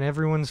lunchtime when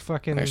everyone's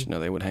fucking. Actually, no,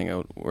 they would hang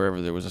out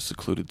wherever there was a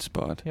secluded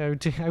spot. Yeah,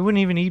 I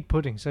wouldn't even eat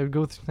puddings. I'd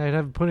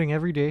have pudding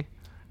every day.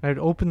 I'd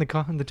open the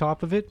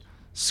top of it,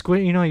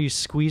 you know how you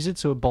squeeze it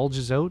so it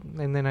bulges out,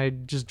 and then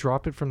I'd just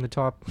drop it from the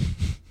top.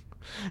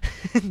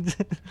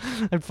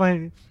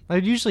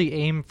 I'd usually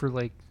aim for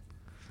like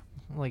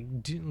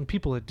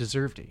people that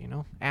deserved it,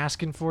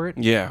 asking for it.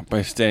 Yeah,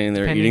 by standing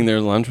there eating their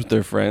lunch with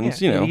their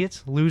friends,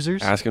 idiots,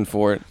 losers, asking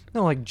for it.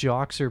 No, like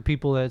jocks or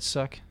people that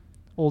suck,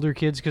 older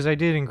kids. Because I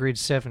did in grade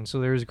 7,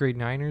 so there was grade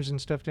 9ers and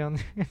stuff down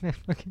there.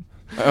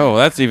 Oh,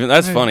 that's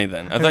funny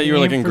then. I thought you were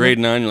like in grade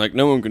 9. You're like,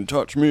 no one can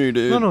touch me,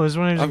 dude. No, it was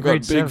when I was in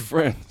grade 7. I've got big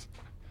friends.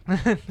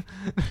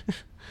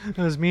 It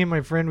was me and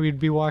my friend. We'd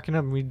be walking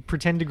up and we'd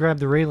pretend to grab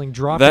the railing,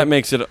 drop it. That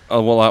makes it a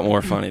lot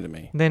more funny to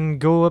me. Then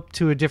go up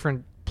to a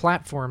different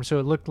platform so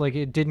it looked like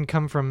it didn't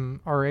come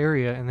from our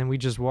area, and then we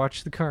just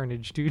watched the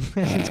carnage, dude.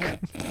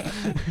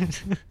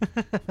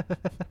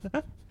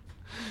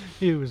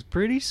 It was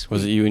pretty sweet.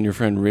 Was it you and your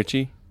friend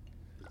Richie?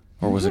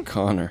 Or was it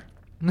Connor?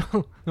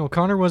 No,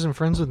 Connor wasn't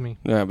friends with me.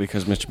 Yeah,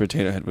 because Mr.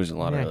 Potato Head was a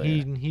lot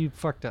earlier. He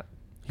fucked up.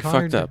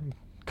 Connor fucked up.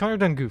 Connor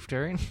done goofed,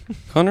 alright?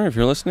 Connor, if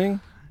you're listening...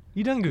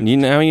 You done goofed.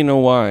 Now you know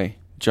why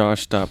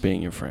Josh stopped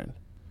being your friend.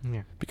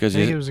 Yeah. Because I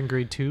think it was in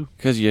grade 2.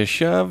 Because you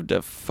shoved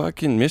a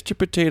fucking Mr.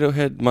 Potato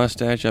Head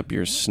mustache up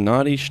your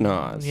snotty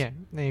schnoz. Yeah,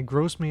 and it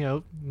grossed me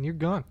out, and you're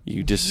gone.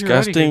 You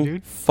disgusting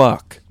here,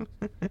 fuck.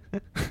 I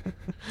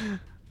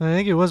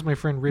think it was my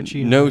friend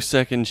Richie. No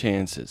second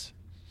chances.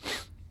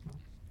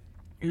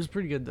 It was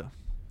pretty good, though.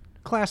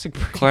 Classic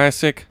prank.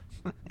 Classic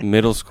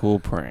middle school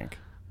prank.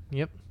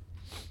 Yep.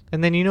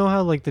 And then you know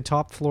how, like, the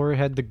top floor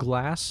had the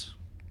glass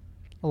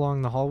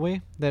along the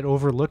hallway that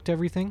overlooked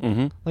everything?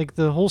 Mm-hmm. Like,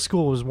 the whole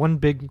school was one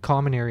big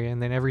common area,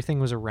 and then everything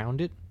was around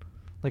it.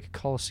 Like a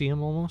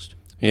coliseum, almost.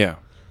 Yeah.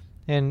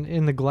 And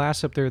in the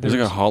glass up there... It was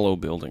like a hollow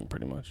building,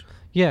 pretty much.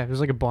 Yeah, it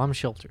was like a bomb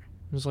shelter.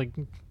 It was, like,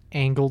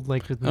 angled,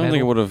 like, with metal. I don't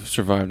think it would have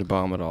survived a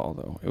bomb at all,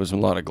 though. It was a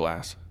lot of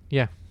glass.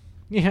 Yeah.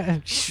 Yeah.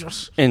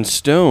 And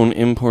stone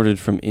imported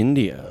from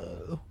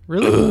India.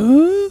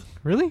 Really?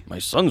 Really? My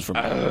son's from...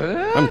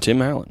 I'm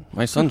Tim Allen.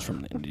 My son's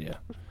from India.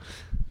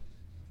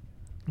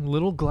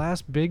 Little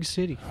glass, big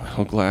city.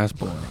 Little glass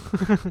boy.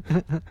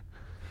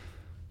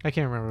 I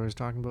can't remember what I was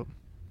talking about.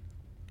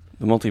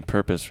 The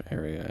multi-purpose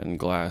area and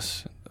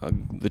glass.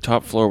 The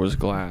top floor was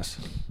glass.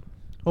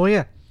 Oh,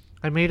 yeah.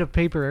 I made a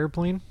paper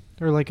airplane.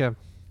 Or like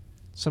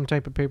some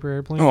type of paper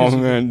airplane. Oh,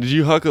 man. Did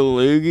you huck a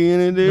loogie in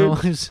it, dude? No,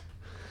 it was...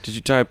 Did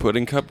you tie a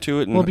pudding cup to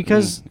it? Well,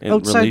 because and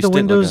outside the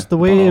windows, the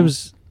way it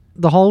was...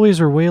 The hallways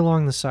were way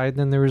along the side.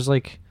 Then there was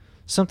like...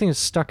 Something that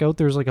stuck out.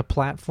 There was like a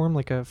platform,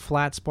 like a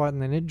flat spot,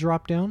 and then it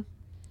dropped down.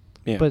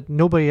 Yeah. But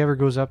nobody ever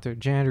goes up there.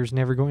 Janitors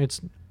never go. It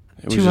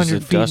was just a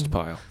dust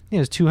pile. Yeah,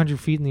 it's 200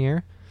 feet in the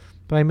air.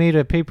 But I made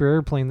a paper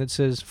airplane that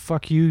says,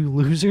 "Fuck you,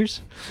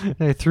 losers." And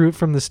I threw it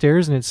from the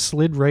stairs, and it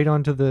slid right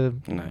onto the...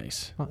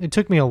 Nice. It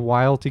took me a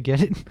while to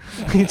get it.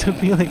 It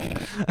took me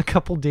like a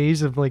couple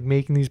days of like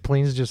making these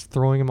planes, just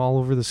throwing them all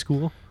over the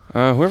school.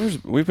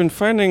 We've been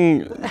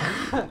finding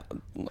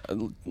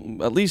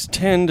at least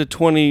 10 to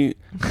 20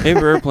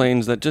 paper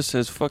airplanes that just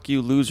says "fuck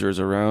you, losers"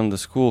 around the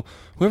school.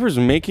 Whoever's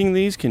making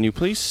these, can you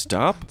please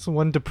stop? It's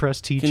one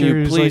depressed teacher. Can you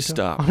who's please like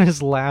stop? On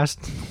his last...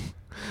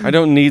 I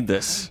don't need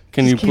this.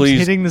 Can you keeps please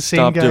hitting the same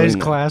stop guy's doing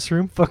that?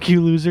 classroom? Fuck you,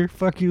 loser.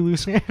 Fuck you,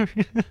 loser.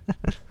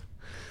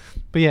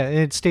 But yeah,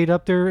 it stayed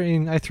up there,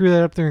 and I threw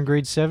that up there in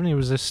grade 7. It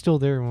was still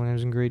there when I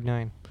was in grade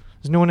 9.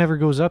 Because no one ever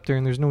goes up there,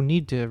 and there's no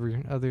need to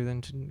ever, other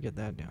than to get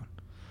that down.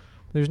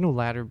 There's no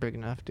ladder big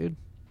enough, dude.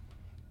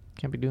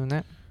 Can't be doing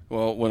that.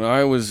 Well, when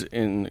I was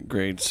in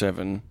grade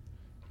 7,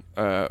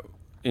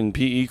 in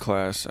PE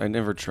class, I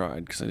never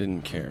tried because I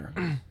didn't care.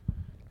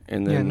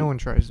 And then, yeah, no one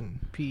tries in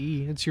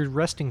PE. It's your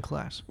resting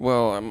class.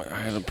 Well, I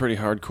had a pretty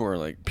hardcore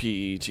like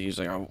PE. He's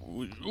like,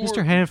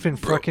 Mr. Hannafin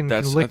fucking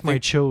licked my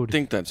chode. I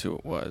think that's who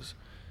it was.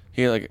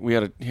 He had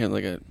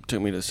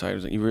took me to the side. He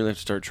was like, you really have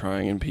to start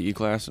trying in PE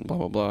class and blah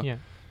blah blah. Yeah.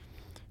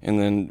 And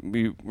then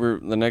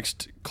the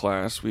next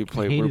class we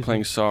were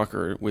playing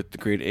soccer with the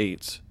grade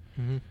 8s.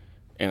 Mm-hmm.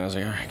 And I was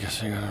like, all right, I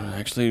guess I gotta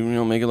actually,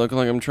 make it look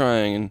like I'm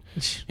trying.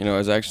 And, I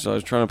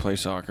was trying to play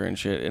soccer and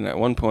shit. And at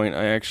one point,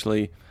 I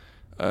actually,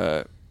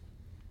 I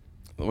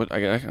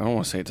don't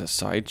want to say it's a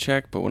side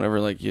check, but whenever,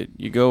 like,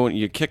 you go and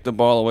you kick the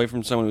ball away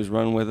from someone who's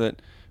running with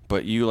it,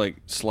 but you, like,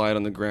 slide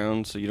on the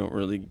ground so you don't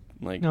really,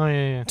 like,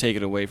 take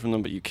it away from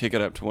them, but you kick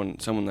it up to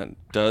someone that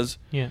does.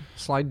 Yeah,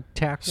 slide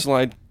tackle.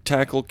 Slide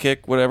tackle,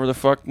 kick, whatever the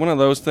fuck. One of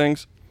those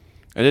things.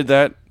 I did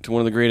that to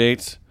one of the grade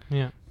 8s.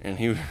 Yeah. And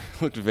he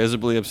looked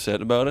visibly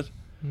upset about it.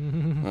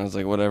 I was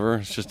like, whatever,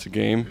 it's just a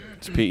game.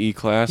 It's PE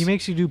class. He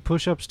makes you do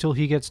push-ups till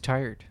he gets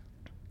tired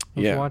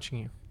of watching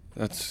you.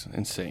 That's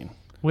insane.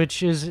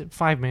 Which is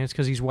 5 minutes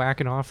because he's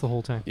whacking off the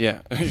whole time. Yeah.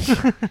 That's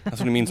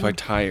what he means by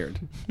tired.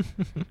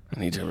 I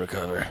need to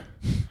recover.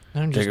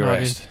 Take a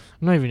rest.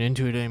 I'm not even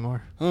into it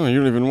anymore. Oh, you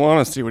don't even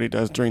want to see what he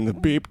does during the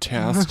beep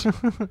test.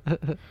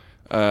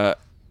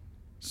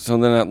 So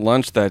then at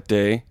lunch that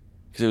day,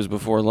 because it was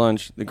before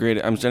lunch,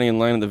 I'm standing in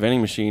line at the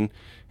vending machine,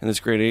 and this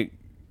grade 8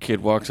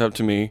 kid walks up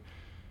to me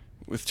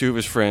with 2 of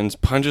his friends,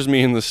 punches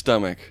me in the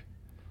stomach,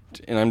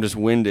 and I'm just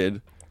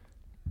winded.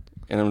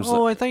 And I'm just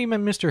I thought you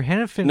meant Mr.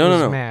 Hennepin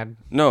was mad.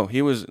 No,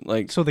 he was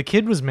like... So the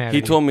kid was mad.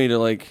 He told me to,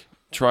 like,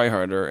 try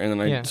harder, and then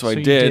I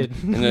did.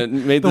 And it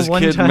made The this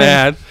one kid time-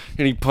 mad,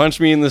 and he punched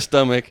me in the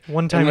stomach.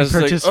 One time and I was he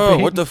like, participated. oh,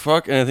 what the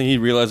fuck? And I think he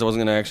realized I wasn't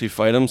going to actually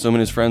fight him, so him and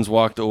his friends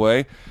walked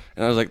away.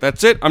 And I was like,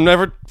 that's it. I'm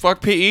never...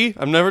 Fuck PE.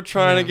 I'm never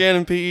trying again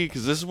in PE,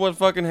 because this is what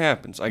fucking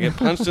happens. I get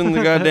punched in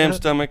the goddamn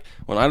stomach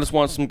when I just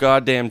want some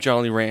goddamn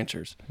Jolly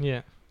Ranchers.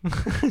 Yeah.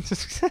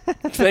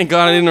 Thank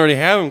God I didn't already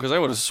have him, because I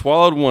would have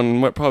swallowed one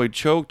and probably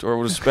choked, or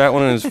would have spat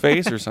one in his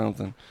face or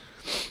something.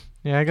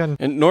 Yeah, I got...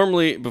 And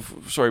normally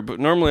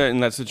in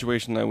that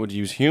situation, I would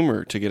use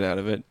humor to get out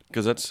of it,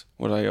 because that's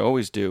what I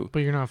always do. But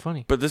you're not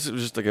funny. But this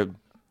is just like a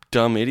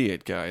dumb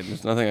idiot guy.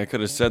 There's nothing I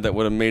could have said that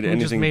would have made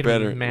anything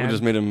better. It would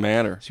just made him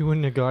madder. So you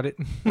wouldn't have got it.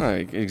 No,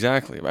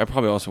 exactly. I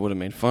probably also would have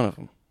made fun of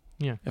him.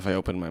 Yeah. If I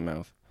opened my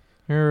mouth.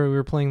 Remember we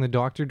were playing the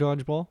doctor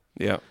dodgeball?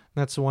 Yeah.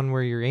 That's the one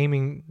where you're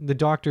aiming... The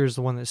doctor is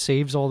the one that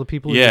saves all the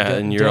people. Yeah,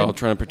 and you're all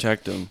trying to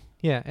protect them.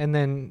 Yeah, and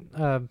then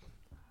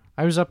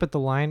I was up at the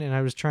line, and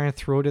I was trying to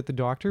throw it at the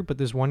doctor, but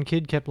this one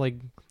kid kept like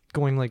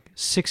going like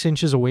 6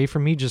 inches away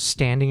from me, just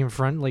standing in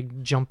front,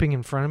 like jumping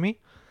in front of me.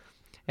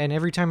 And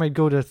every time I'd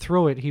go to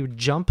throw it, he would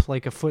jump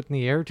like a foot in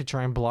the air to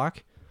try and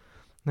block.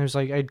 And I was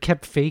like, I'd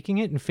kept faking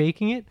it,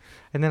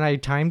 and then I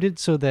timed it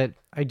so that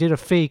I did a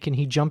fake, and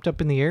he jumped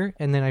up in the air,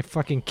 and then I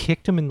fucking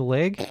kicked him in the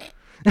leg.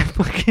 I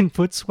fucking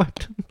foot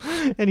swept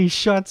him, and he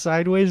shot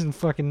sideways and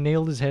fucking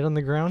nailed his head on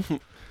the ground.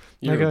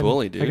 You're a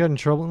bully, dude. I got in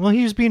trouble. Well,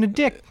 he was being a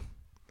dick.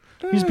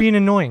 He was being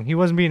annoying. He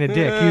wasn't being a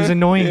dick. He was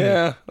annoying me.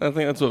 Yeah, I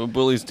think that's what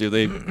bullies do.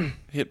 They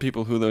hit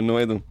people who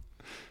annoy them.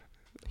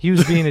 He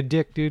was being a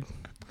dick, dude.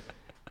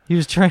 He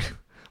was trying...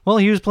 Well,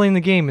 he was playing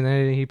the game, and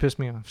then he pissed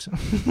me off. So.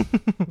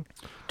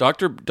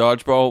 Dr.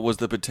 Dodgeball was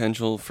the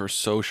potential for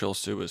social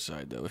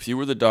suicide, though. If you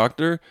were the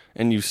doctor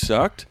and you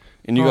sucked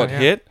and you got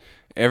hit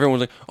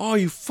everyone's like, "Oh,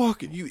 you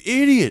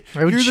idiot!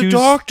 I would You're the choose-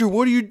 doctor.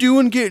 What are you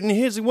doing getting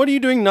hit? What are you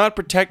doing not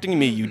protecting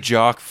me, you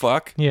jock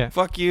fuck? Yeah.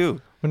 Fuck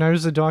you." When I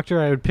was the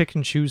doctor, I would pick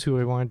and choose who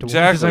I wanted to win.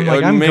 Exactly.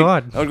 Because I'm like, I'm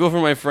God. I would go for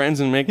my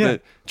friends and make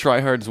the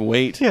tryhards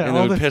wait, Yeah, and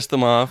it would piss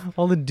them off.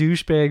 All the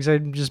douchebags,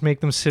 I'd just make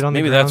them sit on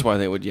Maybe the ground. that's why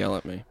they would yell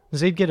at me.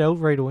 Because they'd get out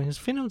right away. Is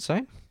Finn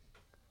outside?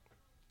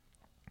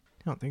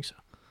 I don't think so.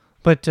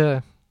 But,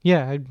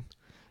 yeah,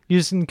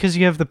 because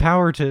you have the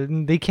power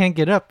to... They can't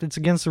get up. It's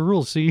against the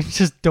rules, so you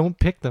just don't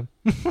pick them.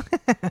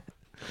 The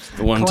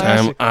one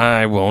Classic. time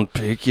I won't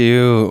pick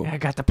you. I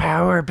got the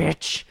power,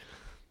 bitch.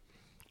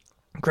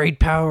 Great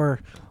power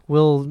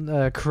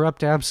will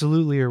corrupt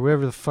absolutely, or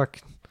whatever the fuck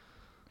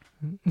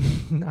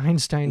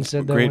Einstein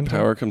said that Great one time.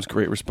 power comes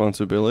great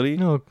responsibility.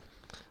 No.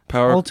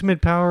 Power.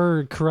 Ultimate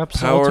power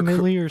corrupts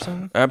ultimately or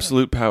something?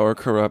 Absolute power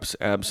corrupts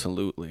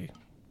absolutely.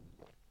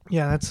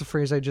 Yeah, that's the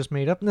phrase I just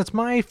made up. And that's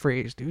my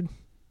phrase, dude.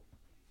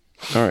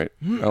 All right.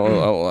 I'll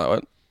allow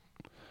it.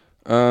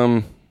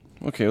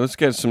 Okay, let's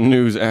get some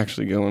news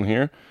actually going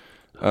here.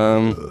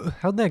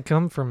 How'd that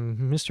come from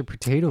Mr.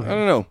 Potato Head? I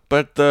don't know.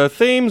 But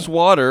Thames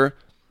Water,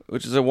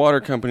 which is a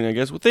water company, I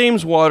guess,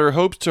 Thames Water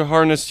hopes to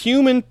harness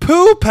human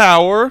poo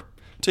power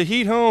to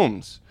heat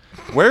homes.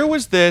 Where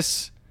was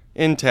this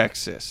in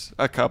Texas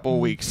a couple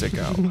weeks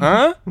ago?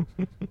 Huh?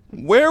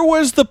 Where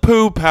was the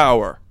poo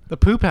power? The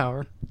poo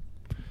power?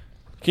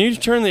 Can you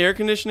turn the air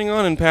conditioning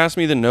on and pass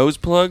me the nose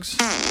plugs?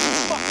 Turn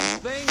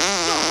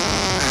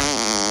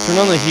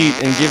on the heat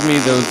and give me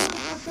those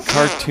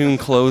cartoon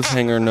clothes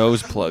hanger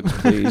nose plugs,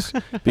 please.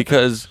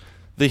 Because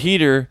the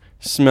heater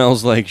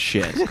smells like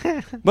shit.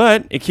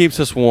 But it keeps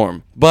us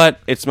warm. But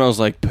it smells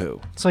like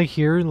poo. It's like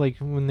here, like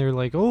when they're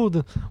like,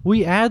 oh,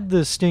 we add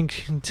the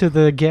stink to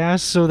the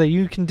gas so that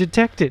you can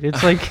detect it.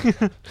 It's like,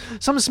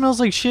 something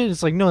smells like shit.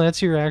 It's like, no,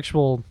 that's your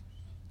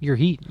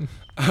heat.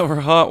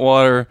 Our hot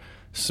water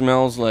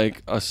smells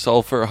like a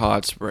sulfur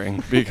hot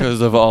spring because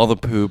of all the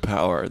poo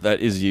power that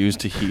is used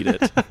to heat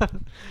it.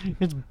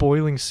 It's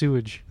boiling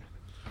sewage.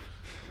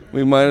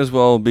 We might as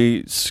well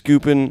be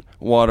scooping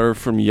water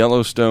from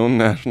Yellowstone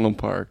National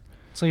Park.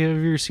 It's like, have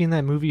you ever seen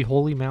that movie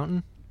Holy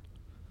Mountain?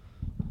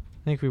 I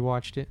think we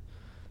watched it.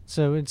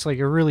 So it's like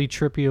a really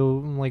trippy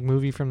like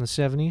movie from the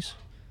 70s.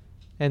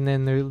 And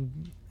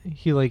then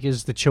he like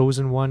is the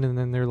chosen one, and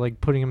then they're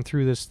like putting him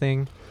through this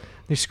thing.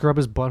 They scrub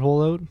his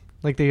butthole out.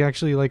 Like they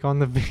actually like on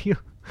the video.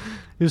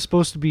 It was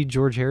supposed to be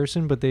George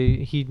Harrison, but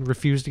he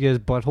refused to get his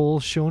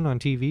butthole shown on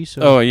TV.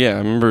 So oh yeah, I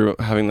remember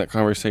having that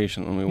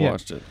conversation when we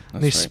watched it.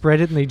 They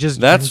spread it and they just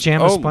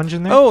jam a sponge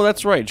in there. Oh,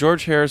 that's right.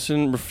 George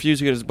Harrison refused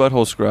to get his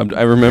butthole scrubbed.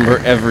 I remember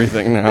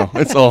everything now.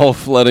 It's all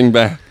flooding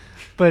back.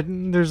 But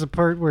there's a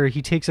part where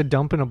he takes a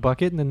dump in a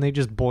bucket and then they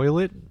just boil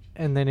it,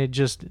 and then it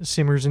just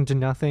simmers into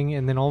nothing,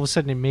 and then all of a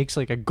sudden it makes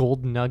like a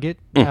gold nugget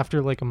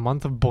after like a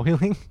month of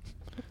boiling.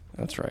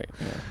 That's right.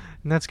 Yeah.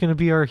 And that's going to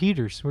be our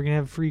heaters. We're going to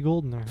have free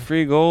gold in there.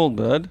 Free gold,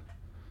 bud.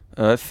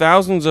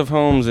 Thousands of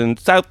homes in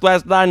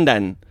southwest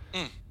London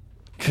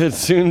could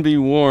soon be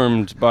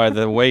warmed by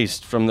the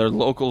waste from their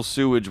local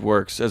sewage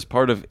works as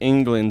part of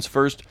England's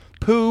first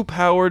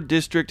poo-powered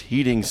district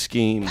heating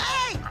scheme.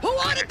 Hey, who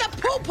ordered the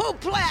poo-poo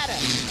platter?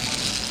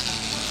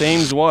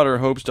 Thames Water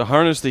hopes to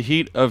harness the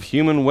heat of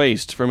human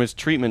waste from its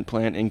treatment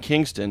plant in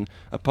Kingston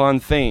upon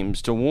Thames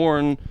to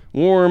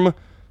warm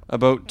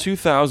about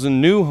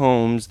 2,000 new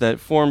homes that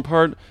form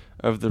part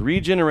of the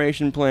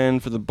regeneration plan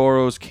for the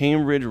borough's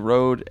Cambridge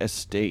Road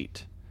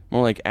estate.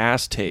 More like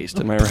ass taste,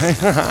 am I right?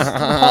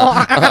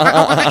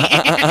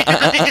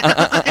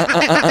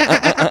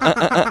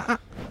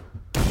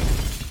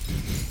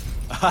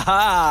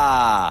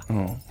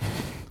 Oh.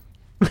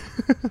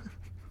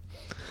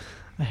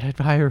 I had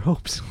higher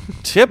hopes.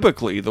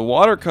 Typically, the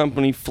water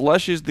company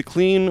flushes the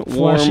clean,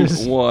 warm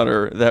Flushes.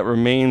 water that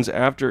remains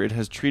after it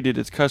has treated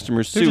its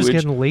customers' They're sewage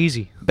just getting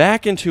lazy.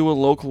 back into a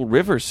local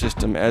river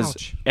system as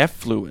Ouch.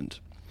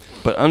 effluent.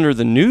 But under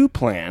the new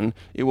plan,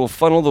 it will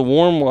funnel the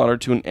warm water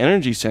to an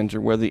energy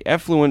center where the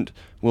effluent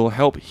will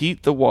help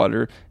heat the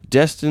water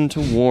destined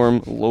to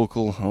warm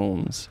local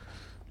homes.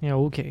 Yeah,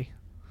 okay.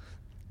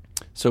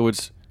 So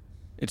it's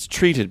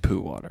treated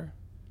poo water.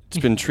 It's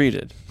been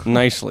treated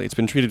nicely. It's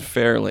been treated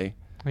fairly.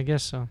 I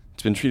guess so.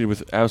 It's been treated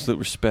with absolute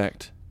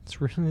respect.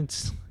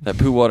 It's That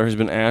poo water has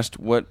been asked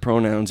what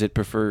pronouns it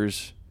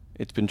prefers.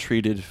 It's been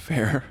treated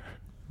fair.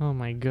 Oh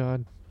my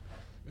god.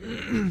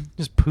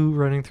 Just poo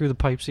running through the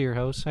pipes of your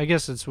house. I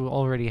guess it's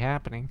already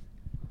happening,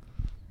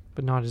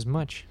 but not as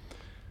much.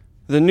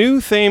 The new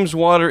Thames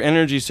Water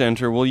Energy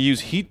Center will use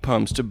heat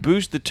pumps to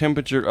boost the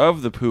temperature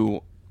of the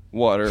poo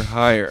water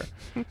higher,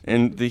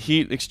 and the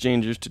heat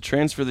exchangers to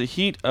transfer the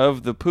heat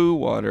of the poo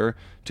water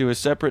to a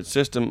separate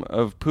system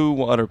of poo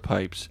water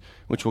pipes,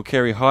 which will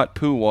carry hot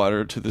poo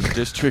water to the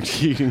district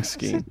heating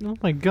scheme. Oh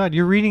my god,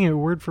 you're reading it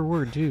word for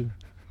word, too.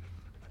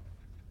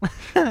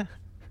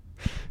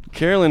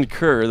 Carolyn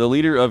Kerr, the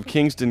leader of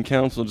Kingston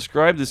Council,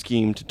 described the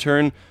scheme to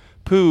turn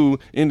poo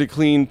into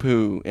clean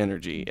poo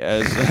energy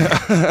as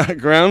a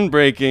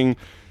groundbreaking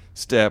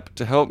step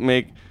to help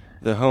make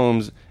the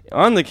homes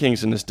on the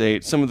Kingston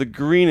estate some of the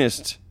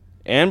greenest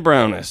and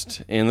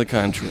brownest in the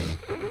country.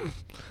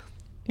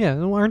 Yeah,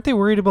 aren't they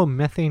worried about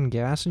methane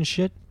gas and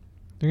shit?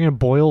 They're gonna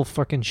boil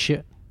fucking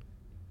shit.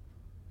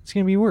 It's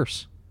gonna be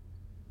worse.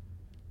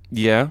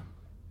 Yeah.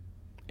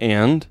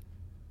 And?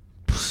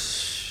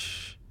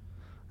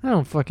 I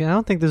don't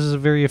think this is a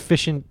very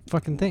efficient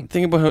fucking thing.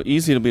 Think about how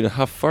easy it'll be to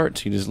huff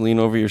farts. You just lean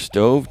over your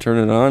stove, turn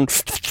it on,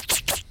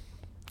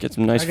 get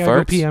some nice I gotta farts.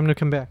 go pee. I'm gonna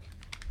come back.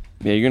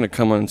 Yeah, you're gonna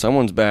come on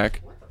someone's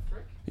back.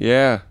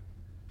 Yeah.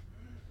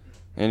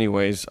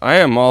 Anyways, I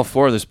am all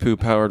for this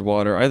poo-powered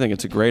water. I think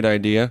it's a great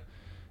idea.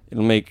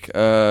 It'll make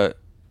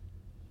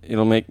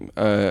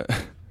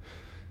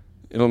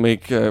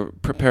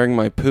preparing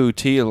my poo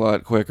tea a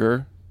lot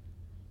quicker.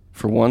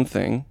 For one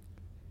thing,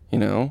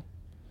 I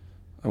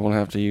won't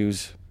have to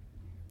use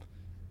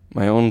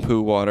my own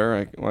poo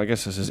water. I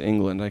guess this is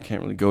England. I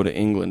can't really go to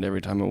England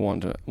every time I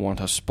want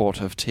a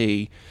spot of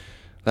tea.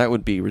 That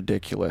would be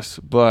ridiculous.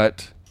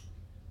 But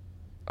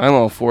I'm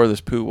all for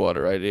this poo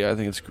water idea. I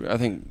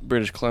think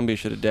British Columbia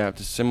should adapt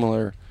to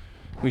similar.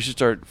 We should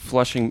start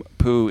flushing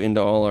poo into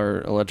all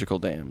our electrical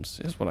dams.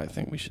 Is what I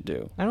think we should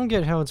do. I don't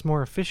get how it's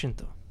more efficient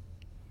though.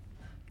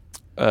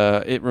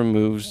 It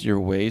removes your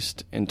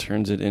waste and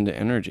turns it into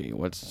energy.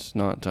 What's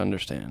not to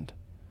understand?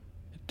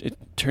 It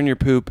turn your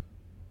poop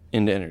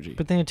into energy.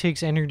 But then it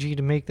takes energy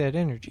to make that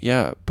energy.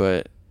 Yeah,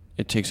 but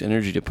it takes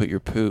energy to put your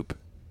poop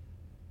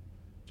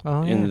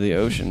into the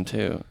ocean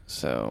too.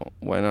 So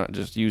why not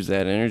just use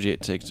that energy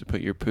it takes to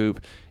put your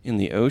poop in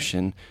the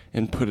ocean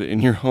and put it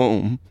in your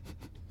home?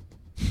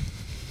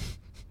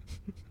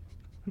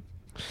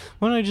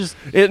 Why don't I just...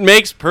 It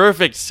makes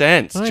perfect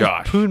sense,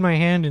 Josh. I poo in my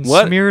hand and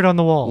smear it on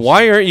the walls.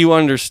 Why aren't you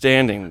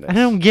understanding this? I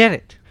don't get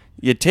it.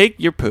 You take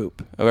your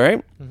poop, all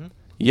right? Mm-hmm.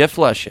 You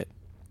flush it.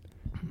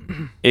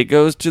 It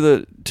goes to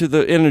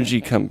the energy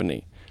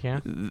company. Yeah.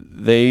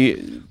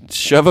 They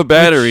shove a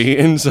battery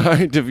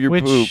inside of your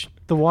poop.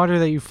 The water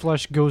that you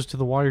flush goes to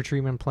the water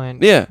treatment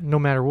plant. Yeah. No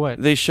matter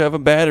what. They shove a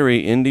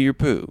battery into your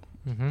poo.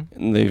 Mm-hmm.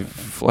 And they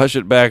flush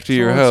it back to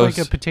your house. It's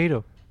like a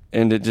potato.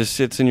 And it just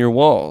sits in your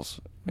walls.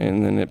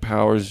 And then it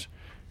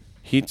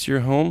heats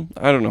your home.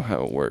 I don't know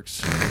how it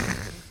works.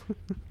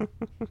 Have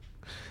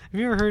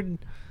you ever heard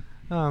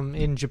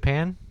in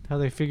Japan how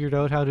they figured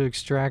out how to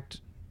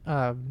extract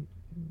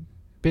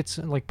bits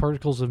like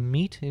particles of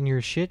meat in your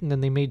shit, and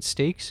then they made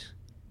steaks?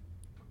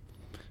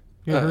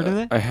 You ever heard of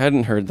that? I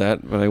hadn't heard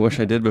that, but I wish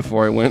I did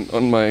before I went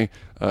on my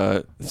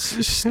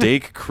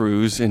steak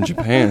cruise in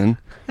Japan.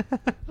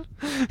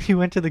 You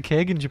went to the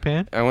keg in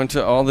Japan? I went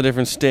to all the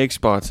different steak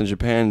spots in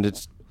Japan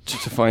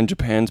to find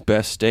Japan's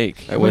best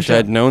steak. I wish I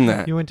had known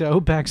that. You went to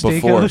Outback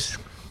Steakhouse?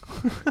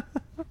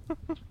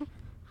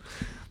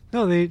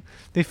 No,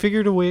 they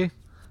figured a way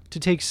to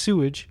take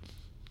sewage,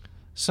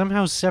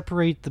 somehow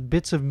separate the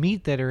bits of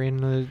meat that are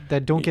in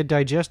that don't get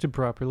digested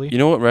properly. You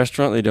know what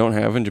restaurant they don't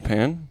have in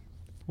Japan?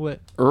 What?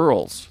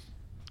 Earl's.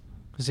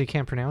 Because they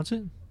can't pronounce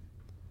it?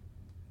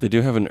 They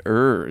do have an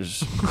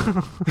Ers.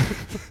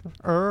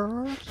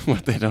 Ers?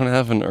 But they don't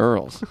have an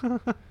Earl's.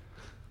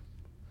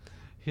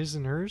 His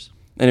and hers?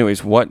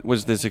 Anyways, what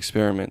was this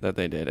experiment that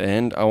they did?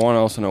 And I want to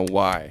also know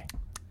why.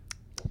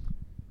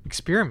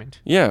 Experiment?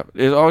 Yeah.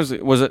 Was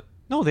it?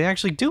 No, they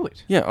actually do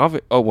it. Yeah.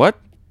 What?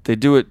 They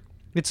do it.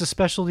 It's a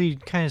specialty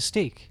kind of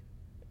steak.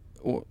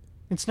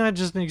 It's not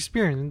just an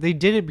experiment. They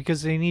did it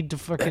because they need to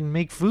fucking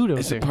make food out there.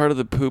 Is it part of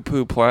the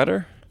poo-poo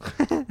platter?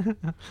 I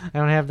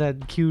don't have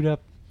that queued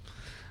up.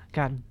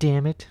 God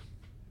damn it.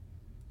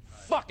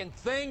 Fucking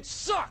thing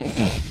sucks.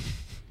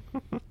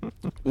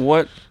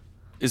 What?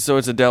 So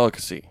it's a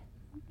delicacy.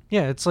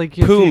 Yeah, it's like...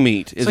 Poo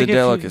meat is a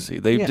delicacy.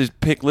 They just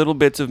pick little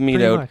bits of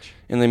meat out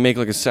and they make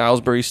like a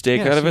Salisbury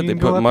steak out of it. They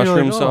put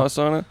mushroom sauce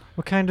on it.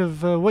 What kind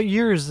of... what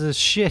year is this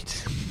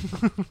shit?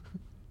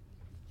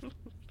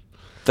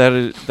 That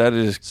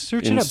is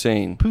Search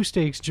insane. It up. Poo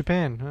steaks,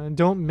 Japan.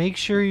 Don't make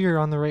sure you're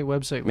on the right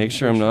website. Make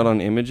sure I'm not on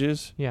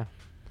images. Yeah.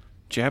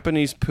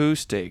 Japanese poo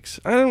steaks.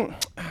 I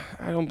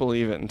don't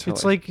believe it until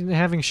it's like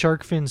having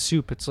shark fin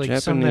soup. It's like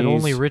Japanese something that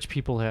only rich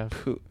people have.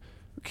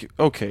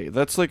 Okay,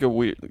 that's like a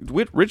weird.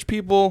 Rich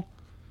people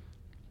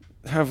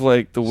have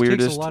like the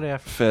weirdest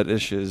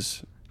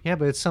fetishes. Yeah,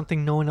 but it's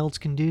something no one else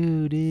can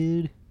do,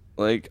 dude.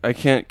 Like I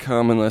can't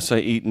come unless I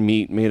eat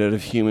meat made out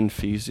of human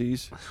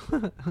feces.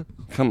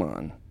 Come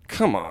on.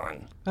 I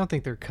don't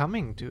think they're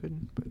coming,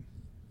 dude. But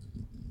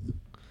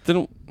they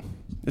don't.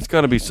 It's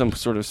got to be some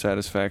sort of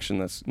satisfaction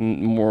that's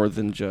more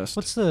than just.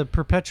 What's the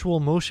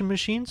perpetual motion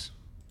machines?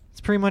 It's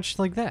pretty much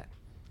like that.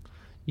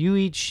 You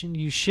eat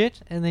you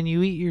shit, and then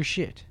you eat your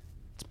shit.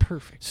 It's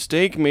perfect.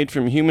 Steak made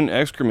from human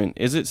excrement.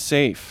 Is it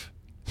safe?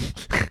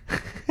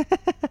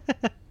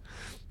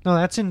 No,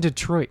 that's in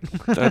Detroit.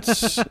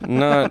 That's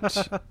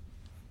not.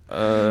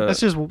 That's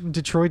just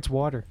Detroit's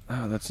water.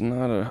 Oh, that's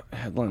not a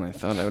headline I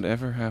thought I would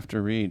ever have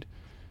to read.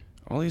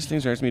 All these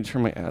things are asking me to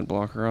turn my ad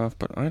blocker off,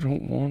 but I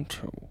don't want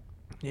to.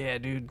 Yeah,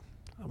 dude.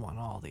 I want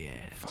all the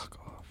ads. Fuck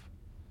off.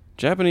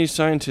 Japanese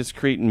scientists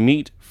create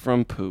meat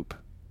from poop.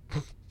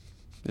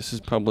 This is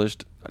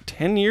published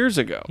 10 years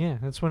ago. Yeah,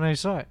 that's when I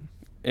saw it.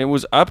 It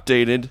was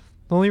updated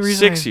The only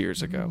reason 6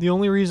 years ago. The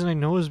only reason I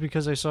know is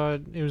because I saw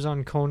it. It was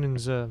on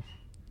Conan's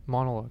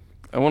monologue.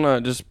 I want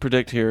to just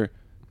predict here.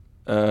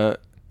 So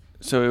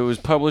it was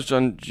published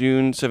on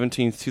June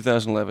 17th,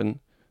 2011,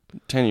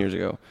 10 years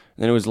ago.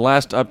 And then it was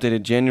last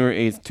updated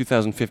January 8th,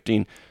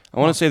 2015. I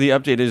want to say the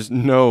update is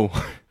no.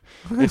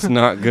 It's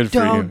not good for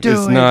you. Don't do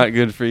it's it. not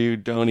good for you.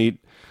 Don't eat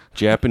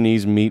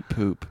Japanese meat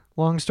poop.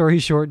 Long story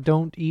short,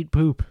 don't eat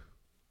poop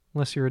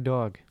unless you're a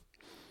dog.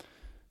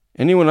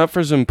 Anyone up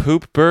for some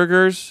poop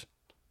burgers?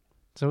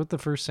 Is that what the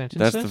first sentence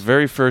That's says? the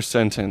very first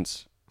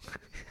sentence.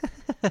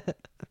 Hey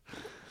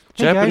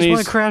Japanese. guys,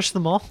 want to crash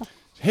the mall?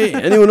 Hey,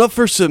 anyone up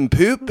for some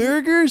poop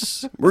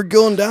burgers? We're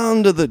going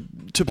down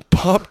to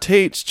Pop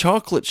Tate's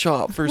chocolate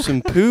shop for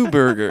some poo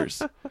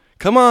burgers.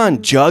 Come on,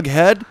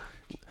 Jughead.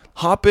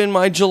 Hop in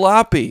my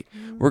jalopy.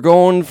 We're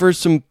going for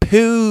some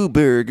poo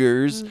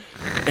burgers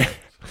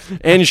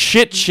and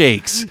shit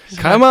shakes.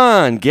 Come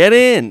on, get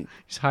in.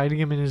 He's hiding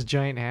him in his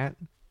giant hat.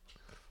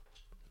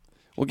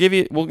 We'll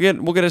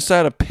get a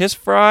side of piss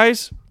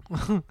fries.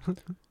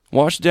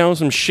 Wash it down with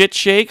some shit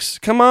shakes.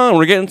 Come on,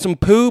 we're getting some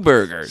poo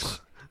burgers.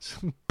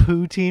 Some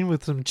poutine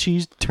with some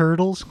cheese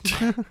turtles.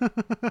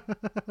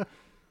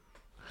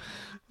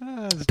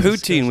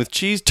 Poutine with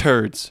cheese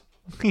turds.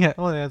 Yeah,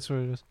 oh, that's what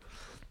it is.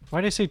 Why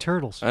did I say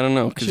turtles? I don't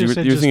know, because Should've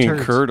said you're just thinking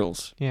turds.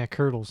 curdles. Yeah,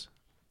 curdles.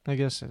 I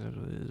guess it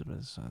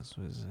is.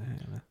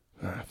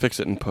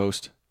 Fix it in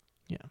post.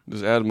 Yeah.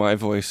 Just add my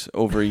voice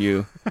over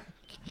you.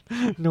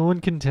 No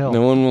one can tell.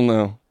 No one will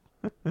know.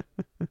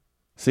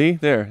 See?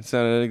 There. It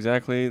sounded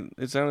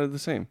the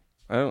same.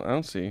 I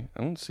don't see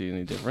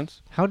any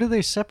difference. How do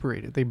they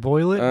separate it? They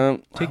boil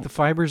it? Take the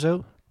fibers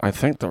out? I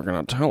think they're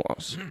going to tell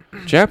us.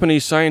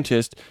 Japanese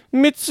scientist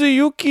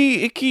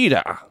Mitsuyuki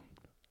Ikeda.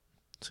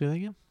 Say that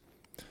again?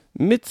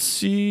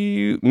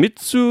 Mitsuyuki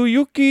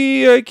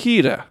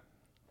Ikeda.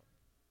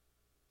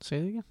 Say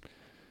it again?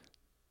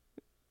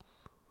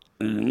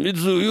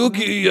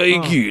 Mitsuyuki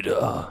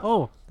Ikeda.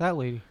 Oh, that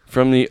lady.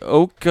 From the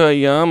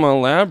Okayama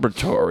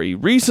Laboratory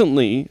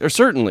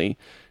certainly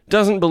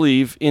doesn't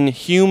believe in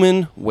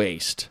human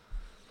waste.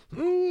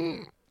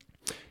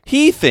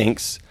 He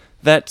thinks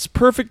that's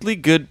perfectly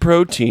good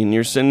protein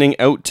you're sending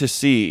out to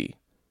sea.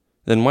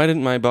 Then why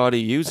didn't my body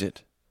use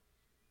it?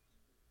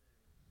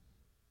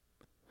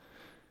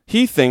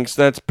 He thinks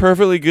that's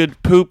perfectly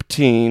good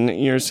poop-teen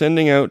you're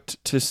sending out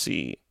to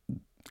sea.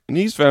 And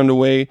he's found a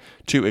way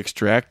to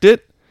extract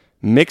it,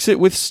 mix it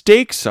with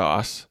steak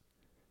sauce,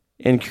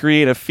 and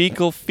create a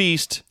fecal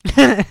feast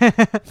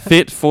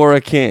fit for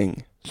a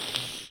king.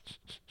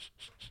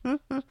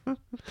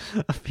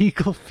 A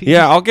fecal feast?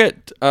 Yeah, I'll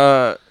get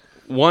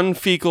one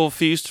fecal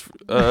feast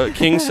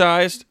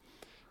king-sized,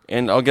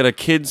 and I'll get a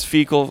kid's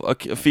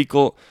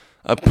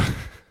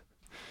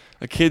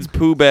a kid's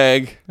poo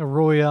bag. A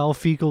Royale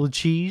fecal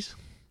cheese?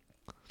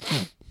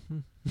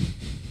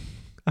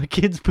 A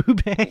kid's poo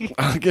bag?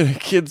 I'll get a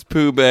kid's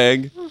poo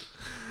bag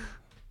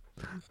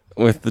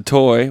with the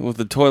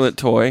toilet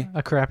toy.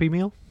 A crappy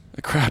meal?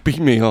 A crappy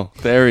meal.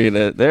 There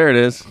it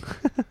is.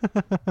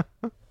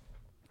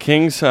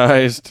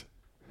 King-sized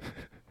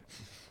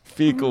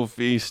fecal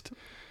feast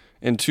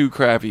and 2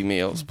 crappy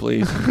meals,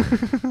 please.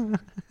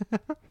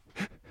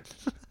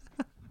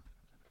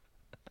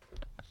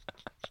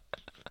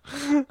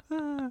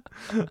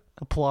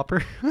 A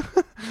plopper.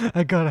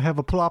 I gotta have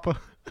a plopper.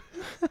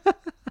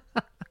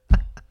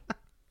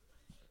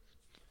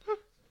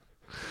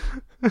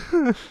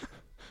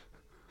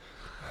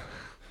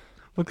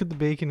 What could the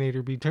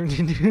Baconator be turned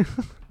into?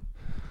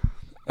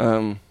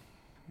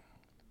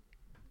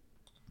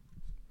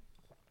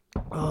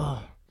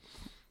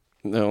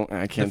 No,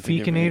 I can't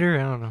think of it. Fecanator?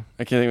 I don't know.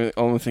 I can't think of it.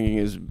 All I'm thinking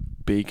is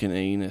bacon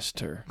anus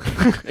turd.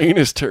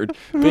 Anus turd.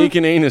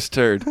 Bacon anus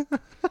turd.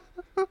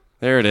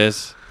 There it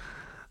is.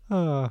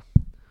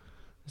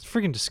 It's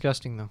freaking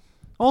disgusting, though.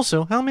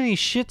 Also, how many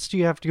shits do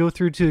you have to go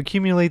through to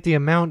accumulate the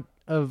amount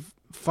of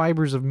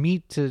fibers of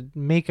meat to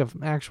make an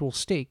actual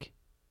steak?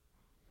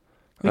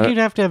 I think you'd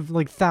have to have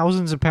like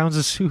thousands of pounds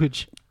of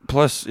sewage.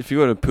 Plus, if you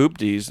go to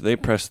Poopties, they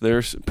press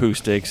their poo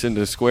steaks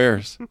into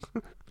squares.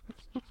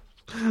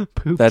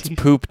 That's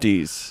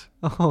Poopties.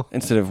 Oh.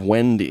 Instead of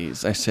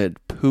Wendy's, I said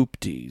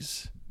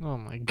Poopties. Oh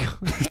my god.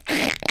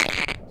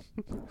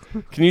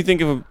 Can you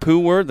think of a poo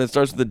word that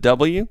starts with a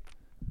W?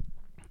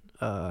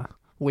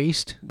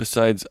 Waste.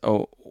 Besides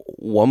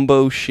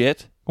wumbo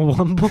shit? A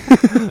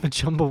wumbo? A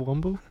jumbo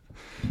wumbo?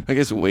 I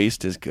guess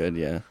waste is good,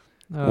 yeah.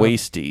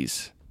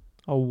 Wasties.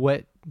 A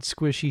wet,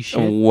 squishy shit.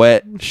 A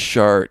wet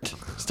shart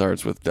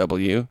starts with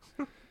W.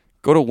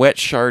 Go to Wet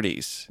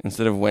Sharties.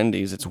 Instead of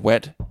Wendy's, it's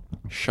Wet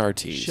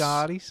Sharties.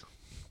 Sharties.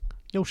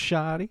 Yo,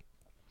 sharty.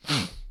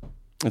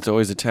 It's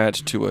always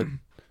attached to a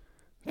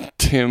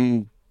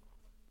Tim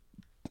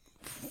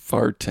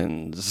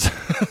Fartins.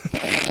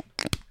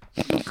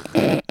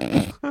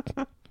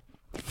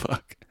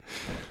 Fuck.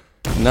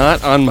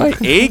 Not on my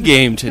A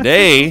game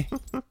today.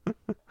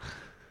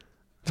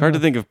 It's hard to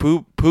think of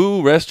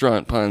poo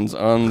restaurant puns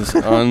on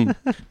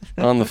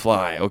the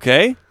fly,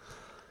 okay?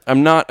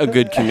 I'm not a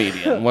good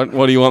comedian. What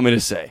do you want me to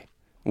say?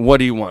 What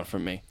do you want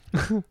from me?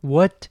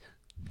 What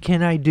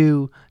can I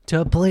do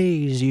to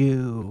please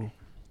you?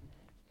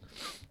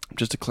 I'm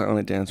just a clown.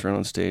 I dance around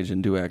on stage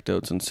and do act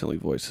outs and silly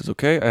voices,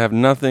 okay? I have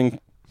nothing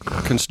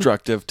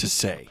constructive to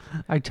say.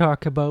 I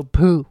talk about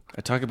poo.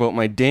 I talk about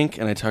my dink,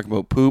 and I talk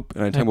about poop,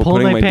 and I talk about pull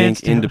putting my my dink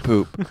pants down. into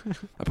poop.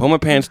 I pull my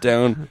pants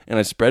down, and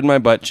I spread my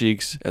butt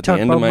cheeks at the Talk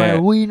end about of my...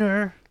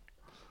 wiener.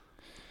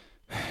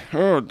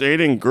 Oh,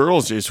 dating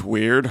girls is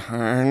weird.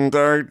 And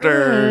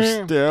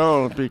they're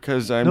still,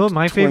 because I'm No,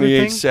 my favorite 28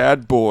 thing?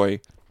 sad boy.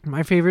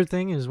 My favorite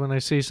thing is when I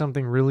say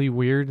something really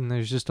weird and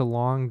there's just a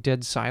long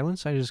dead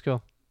silence, I just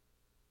go,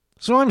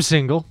 so I'm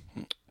single.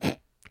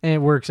 And it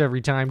works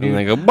every time, dude. And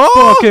they go, "Bah!"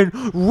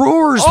 Fucking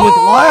roars with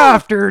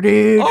laughter,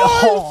 dude. I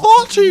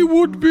thought he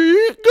would be.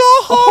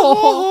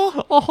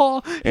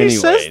 He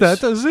says Anyways.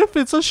 that as if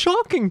it's a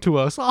shocking to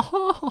us.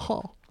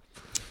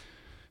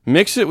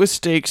 Mix it with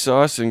steak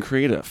sauce and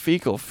create a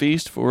fecal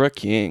feast for a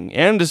king.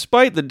 And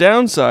despite the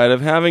downside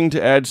of having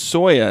to add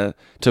soya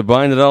to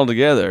bind it all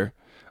together,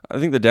 I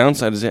think the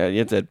downside is that you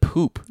have to add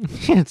poop.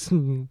 It's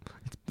The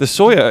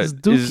soya It's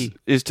dookie.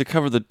 is to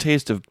cover the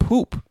taste of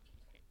poop.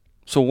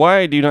 So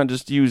why do you not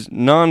just use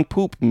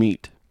non-poop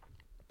meat?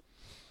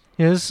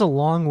 Yeah, this is a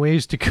long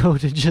ways to go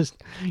to just...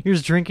 You're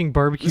just drinking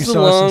barbecue This is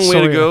sauce a long and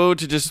way to soya. go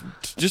to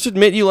just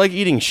admit you like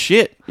eating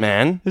shit,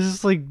 man. This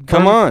is like...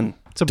 Come on,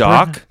 It's a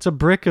Doc. It's a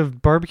brick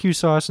of barbecue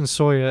sauce and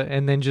soya,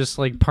 and then just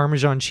like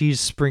Parmesan cheese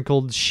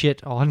sprinkled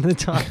shit on the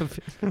top of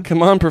it.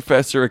 Come on,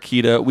 Professor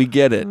Akita. We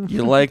get it.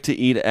 You like to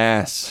eat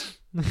ass.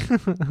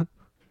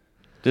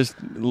 Just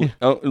lean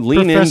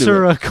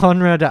Professor into it.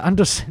 Conrad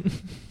Anderson.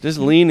 Just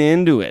lean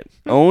into it.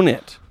 Own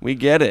it. We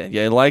get it.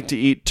 You like to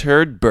eat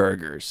turd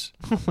burgers.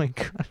 Oh my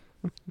god.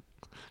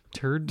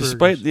 Turd burgers.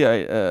 Despite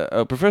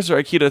the Professor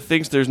Akita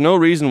thinks there's no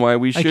reason why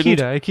we shouldn't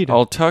Akita.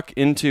 all tuck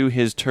into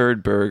his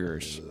turd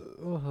burgers.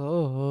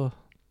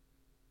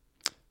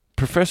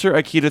 Professor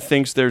Akita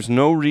thinks there's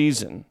no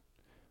reason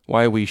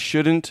why we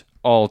shouldn't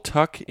all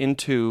tuck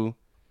into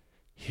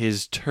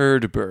his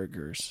turd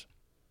burgers.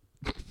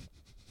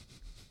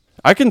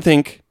 I can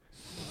think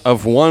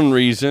of one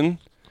reason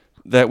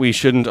that we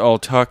shouldn't all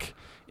tuck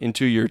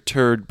into your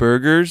turd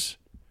burgers.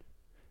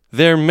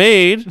 They're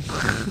made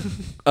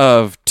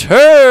of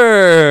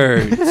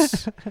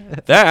turds.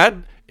 That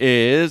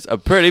is a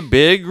pretty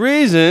big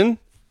reason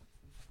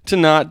to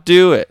not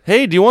do it.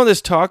 Hey, do you want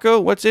this taco?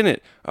 What's in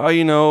it?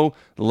 Oh,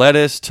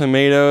 lettuce,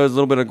 tomatoes, a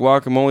little bit of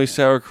guacamole,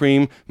 sour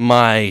cream.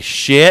 My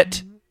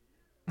shit.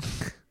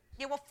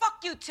 Yeah, well, fuck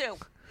you too.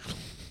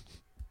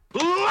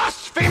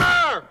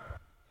 Blasphemer!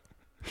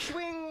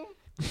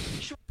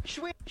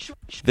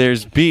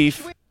 There's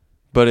beef,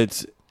 but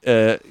it's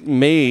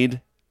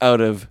made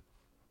out of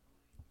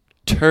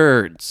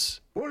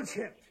turds.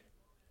 Bullshit.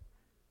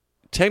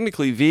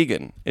 Technically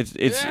vegan.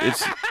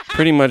 It's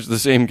pretty much the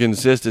same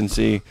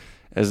consistency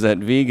as that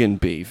vegan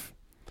beef.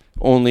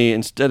 Only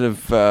instead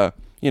of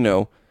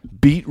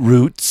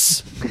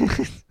beetroots,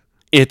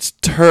 it's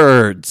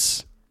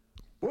turds.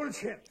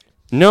 Bullshit.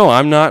 No,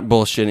 I'm not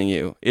bullshitting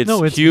you.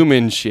 It's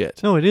human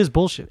shit. No, it is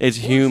bullshit. It's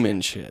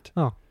human shit.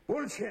 Oh.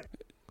 Bullshit.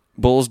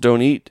 Bulls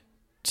don't eat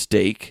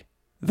steak.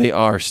 They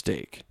are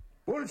steak.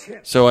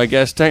 Bullshit. So I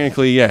guess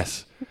technically,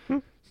 yes.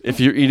 If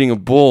you're eating a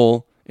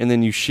bull and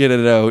then you shit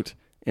it out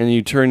and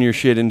you turn your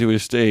shit into a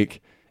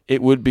steak,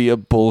 it would be a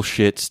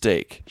bullshit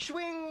steak.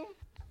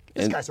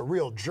 This guy's a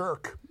real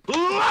jerk.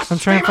 I'm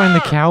trying to find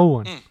the cow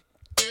one.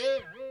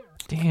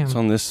 Damn. It's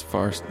on this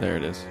far. There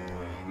it is.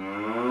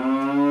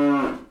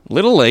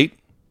 Little late.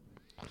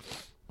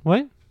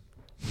 What?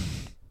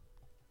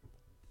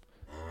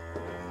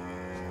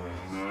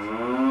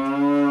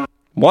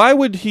 Why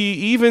would he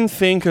even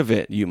think of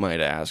it, you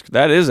might ask?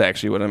 That is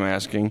actually what I'm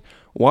asking.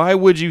 Why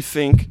would you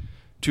think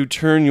to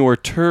turn your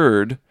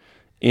turd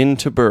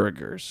into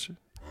burgers?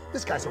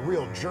 This guy's a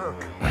real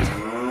jerk.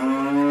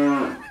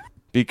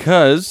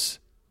 Because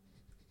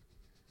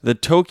the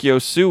Tokyo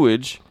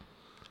sewage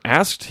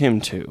asked him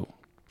to.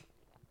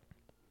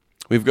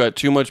 We've got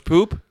too much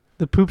poop.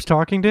 The poop's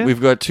talking to him?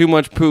 We've got too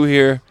much poo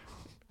here,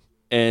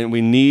 and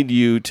we need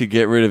you to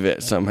get rid of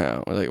it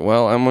somehow. We're like,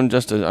 well, I'm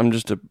just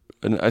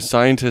a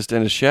scientist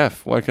and a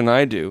chef. What can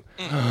I do?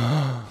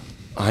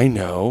 I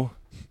know.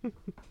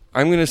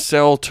 I'm gonna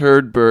sell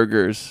turd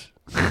burgers.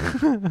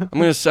 I'm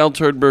gonna sell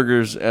turd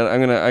burgers,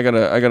 and I got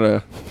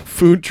a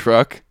food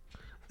truck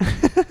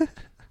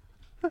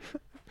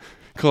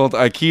called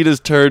Akita's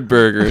Turd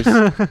Burgers.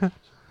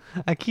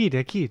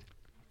 Akid.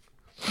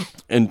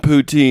 And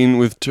poutine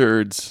with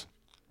turds.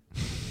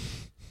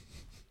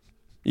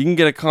 You can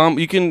get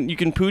you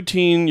can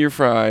poutine your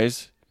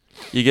fries.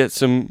 You get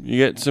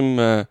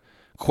some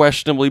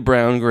questionably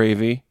brown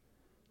gravy,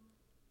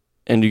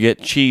 and you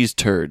get cheese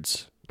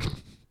turds.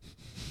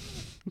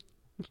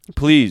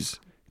 Please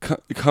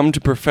come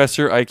to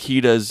Professor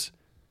Akita's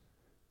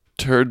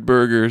Turd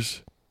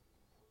Burgers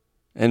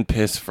and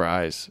Piss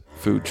Fries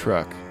food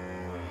truck.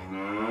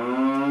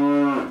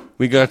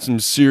 We got some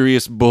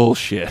serious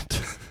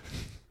bullshit.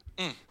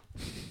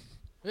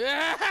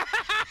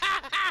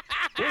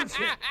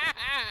 Bullshit.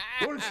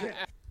 Bullshit.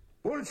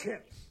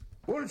 Bullshit.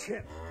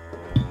 Bullshit.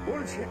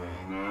 Bullshit.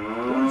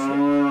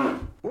 Bullshit.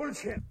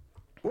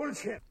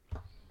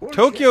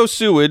 Tokyo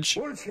Sewage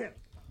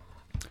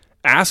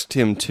asked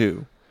him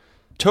to.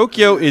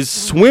 Tokyo is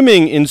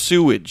swimming in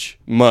sewage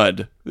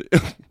mud.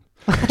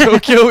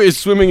 Tokyo is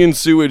swimming in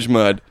sewage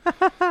mud.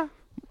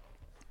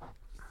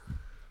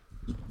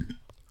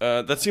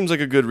 That seems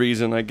like a good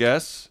reason, I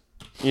guess.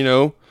 You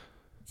know,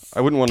 I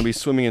wouldn't want to be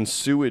swimming in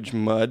sewage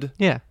mud.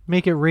 Yeah,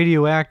 make it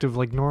radioactive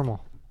like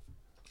normal.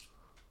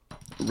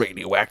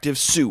 Radioactive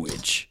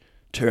sewage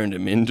turned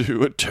him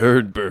into a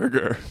turd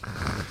burger.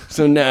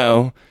 So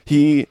now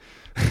he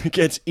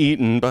gets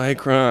eaten by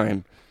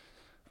crime.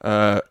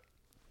 I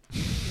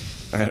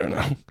don't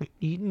know.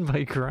 Eaten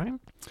by crime?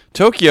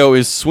 Tokyo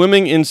is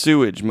swimming in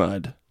sewage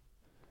mud,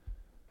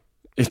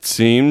 it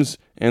seems,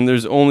 and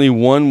there's only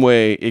one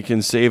way it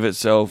can save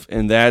itself,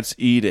 and that's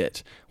eat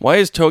it. Why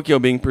is Tokyo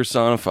being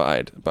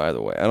personified, by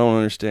the way? I don't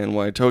understand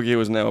why Tokyo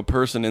is now a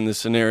person in this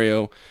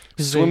scenario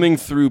swimming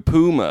through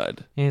poo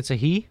mud. And it's a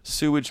he?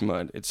 Sewage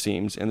mud, it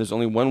seems, and there's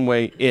only one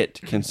way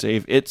it can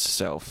save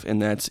itself,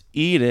 and that's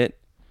eat it.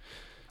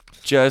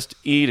 Just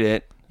eat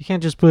it. You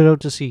can't just put it out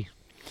to sea.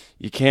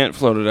 You can't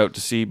float it out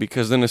to sea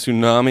because then a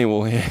tsunami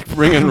will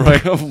bring it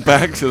right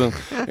back to them,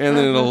 and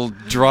then it'll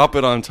drop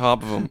it on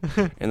top of them.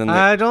 And then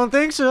I don't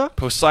think so.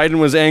 Poseidon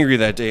was angry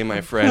that day,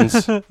 my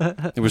friends.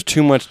 There was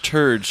too much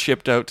turd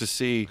shipped out to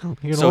sea,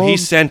 so he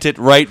sent it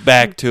right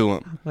back to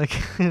him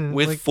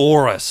with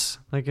force.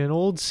 Like an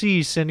old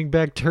sea sending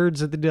back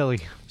turds at the deli.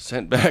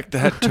 Sent back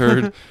that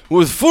turd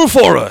with full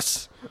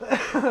force.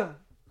 It's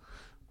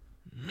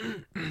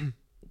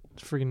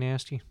freaking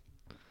nasty.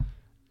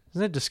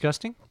 Isn't that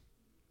disgusting?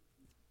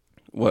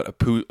 What, a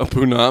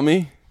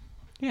punami?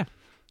 Yeah.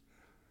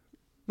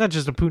 Not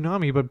just a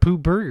punami, but poo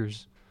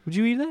burgers. Would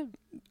you eat that?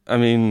 I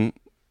mean,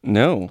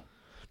 no.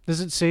 Does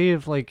it say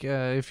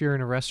if you're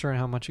in a restaurant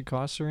how much it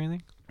costs or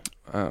anything?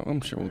 I'm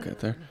sure we'll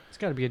get there. It's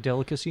got to be a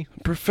delicacy.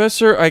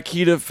 Professor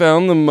Aikita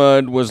found the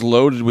mud was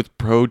loaded with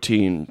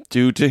protein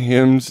due to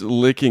him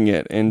licking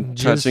it and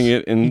touching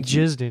it and, he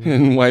jizzed in it.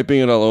 And wiping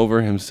it all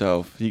over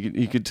himself.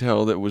 He could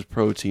tell there was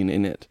protein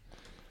in it.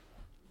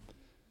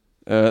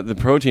 The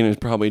protein is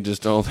probably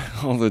just all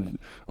the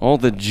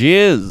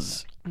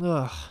jizz.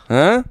 Ugh.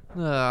 Huh?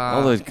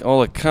 Ugh.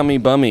 All the cummy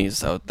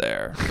bummies out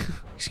there.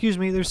 Excuse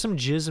me, there's some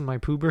jizz in my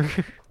poo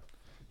burger.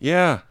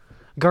 Yeah.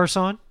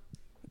 Garçon?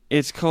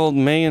 It's called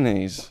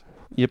mayonnaise.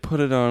 You put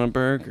it on a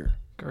burger.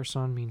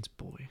 Garçon means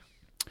boy.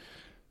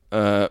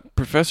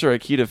 Professor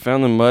Aikita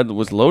found the mud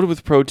was loaded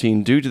with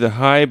protein due to the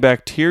high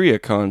bacteria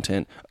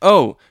content.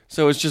 Oh,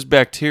 so it's just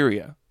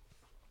bacteria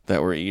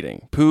that we're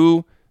eating.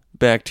 Poo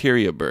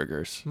bacteria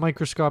burgers.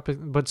 Microscopic,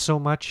 but so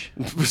much.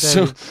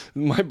 So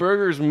my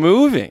burger's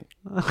moving.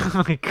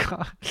 Oh my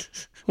god.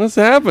 What's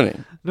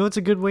happening? No, it's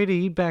a good way to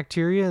eat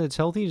bacteria that's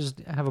healthy. Just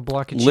have a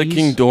block of cheese.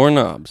 Licking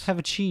doorknobs. Have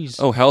a cheese.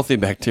 Oh, healthy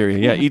bacteria.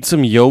 Yeah, eat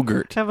some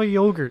yogurt. Have a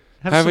yogurt.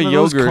 Have some a of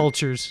yogurt. Those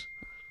cultures.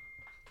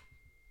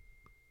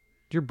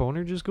 Did your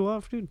boner just go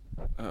off, dude?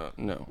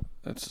 No.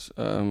 That's,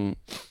 one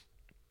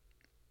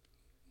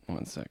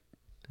sec.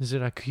 Is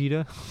it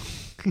Akita?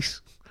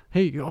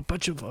 Hey, a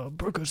bunch of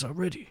burgers are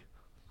ready.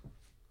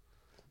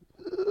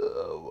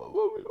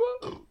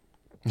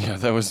 Yeah,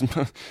 that was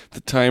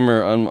the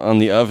timer on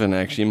the oven,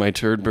 actually. My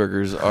turd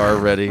burgers are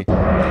ready.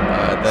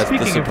 That's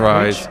Speaking the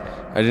surprise.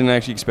 I didn't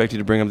actually expect you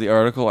to bring up the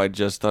article. I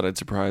just thought I'd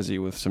surprise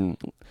you with some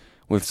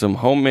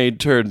homemade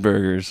turd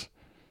burgers.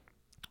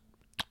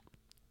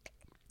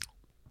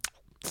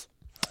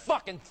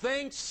 Fucking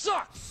thing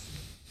sucks.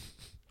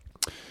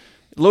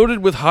 Loaded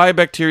with high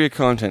bacteria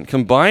content.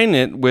 Combine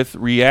it with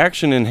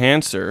reaction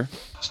enhancer.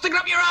 Stick it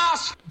up your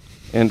ass.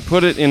 And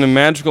put it in a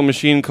magical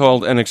machine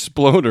called an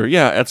exploder.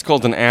 Yeah, that's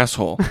called an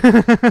asshole.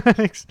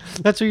 That's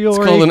what you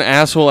already... It's called an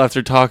asshole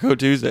after Taco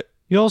Tuesday.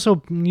 You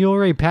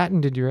already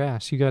patented your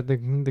ass. You got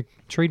the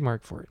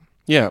trademark for it.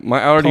 Yeah,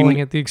 I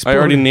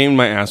already named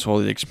my asshole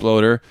the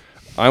exploder.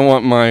 I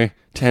want my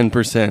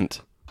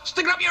 10%.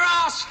 Stick it up your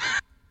ass.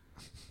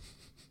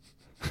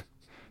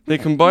 They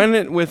combine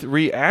it with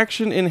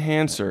reaction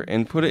enhancer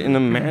and put it in a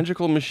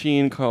magical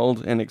machine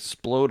called an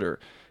exploder.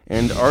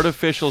 And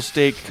artificial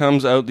steak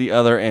comes out the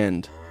other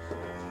end.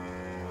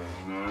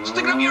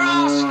 Stick it up your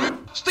ass.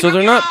 So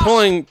they're not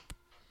pulling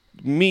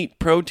meat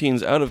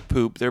proteins out of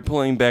poop. They're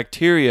pulling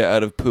bacteria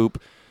out of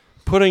poop,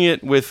 putting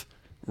it with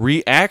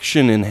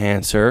reaction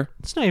enhancer.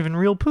 It's not even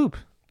real poop.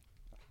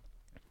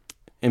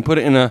 And put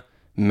it in a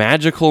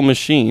magical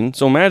machine.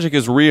 So magic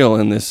is real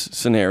in this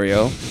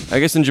scenario. I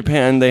guess in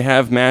Japan they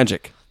have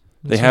magic.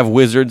 They have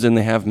wizards and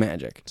they have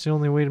magic. It's the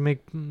only way to make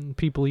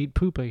people eat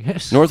poop, I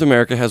guess. North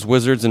America has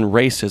wizards and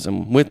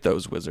racism with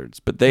those wizards,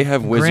 but they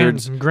have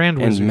wizards grand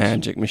and wizards.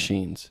 magic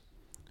machines.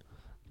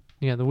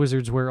 Yeah, the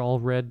wizards wear all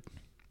red.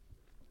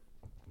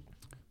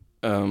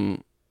 I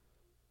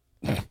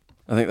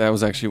think that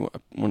was actually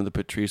one of the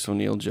Patrice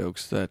O'Neill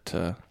jokes that...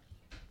 or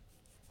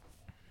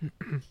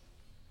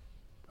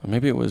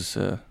maybe it was...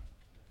 is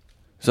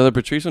either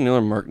Patrice O'Neill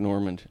or Mark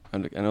Normand. I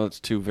know it's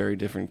two very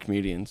different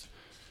comedians,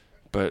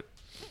 but...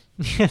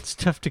 Yeah, it's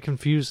tough to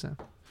confuse them.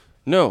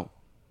 No.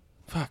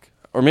 Fuck.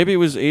 Or maybe it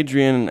was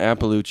Adrienne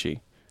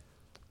Appalucci.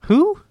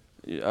 Who?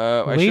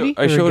 lady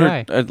I or showed a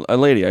her a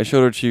lady. I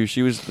showed her to.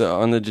 She was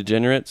on the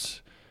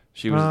Degenerates.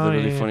 She was Oh, the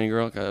really yeah. funny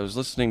girl. I was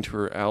listening to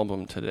her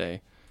album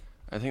today.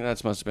 I think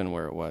that must have been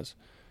where it was.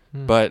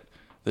 Hmm. But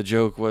the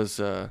joke was,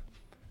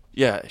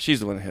 yeah, she's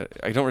the one that hit it.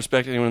 I don't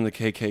respect anyone in the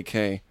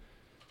KKK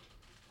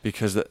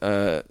because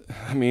that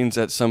means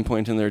at some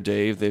point in their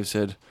day they've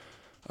said,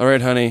 "All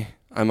right, honey,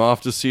 I'm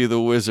off to see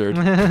the wizard."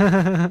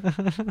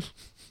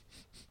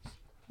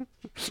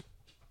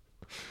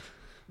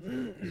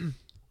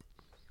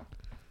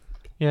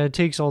 Yeah, it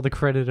takes all the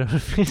credit out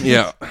of it.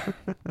 Yeah.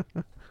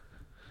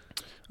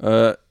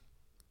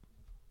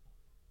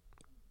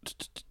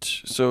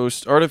 So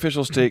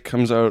artificial steak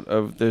comes out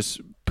of this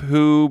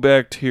poo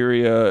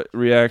bacteria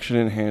reaction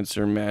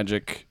enhancer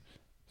magic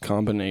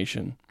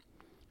combination.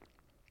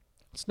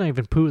 It's not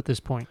even poo at this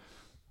point.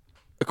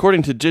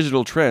 According to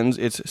Digital Trends,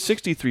 it's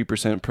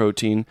 63%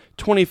 protein,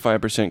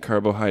 25%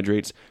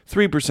 carbohydrates,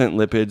 3%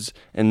 lipids,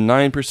 and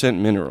 9%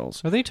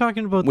 minerals. Are they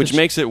talking about which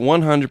makes it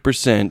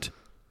 100%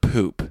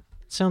 poop.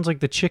 Sounds like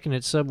the chicken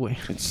at Subway.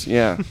 It's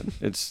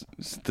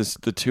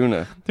the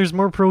tuna. There's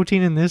more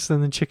protein in this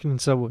than the chicken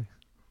at Subway.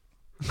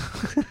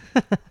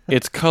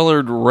 It's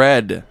colored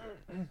red,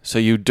 so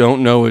you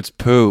don't know it's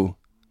poo.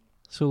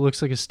 So it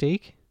looks like a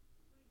steak?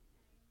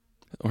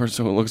 Or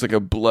so it looks like a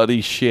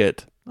bloody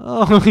shit.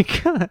 Oh my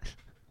god.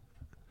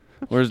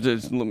 Or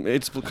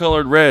it's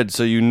colored red,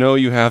 so you know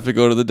you have to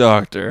go to the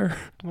doctor.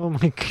 Oh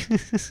my god.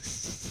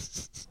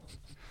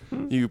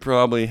 You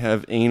probably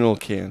have anal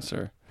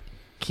cancer.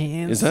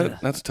 Cancer.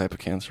 That's a type of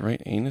cancer, right?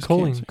 Anus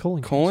Colon, cancer.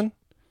 colon. Colon?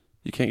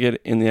 You can't get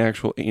it in the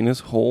actual anus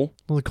hole?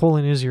 Well, the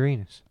colon is your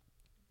anus.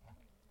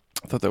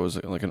 I thought that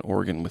was like an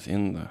organ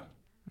within the...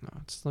 No,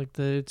 it's like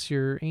it's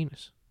your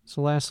anus. It's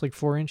the last like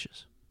 4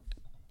 inches.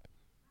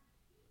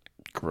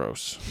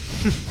 Gross.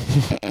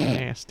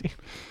 Nasty.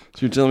 So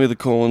you're telling me the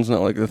colon's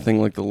not like the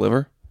thing like the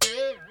liver?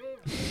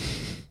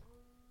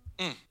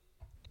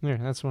 Yeah,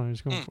 that's what I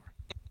was going for.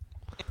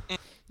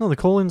 No, the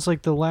colon's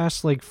like the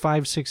last like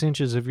 5-6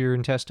 inches of your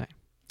intestine.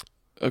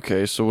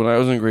 Okay, so when I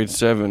was in grade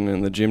 7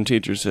 and the gym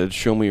teacher said,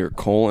 "Show me your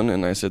colon,"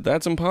 and I said,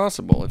 "That's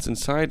impossible. It's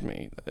inside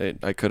me."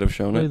 I could have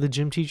shown it. The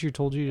gym teacher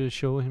told you to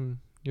show him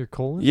your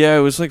colon? Yeah,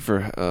 it was like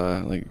for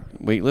like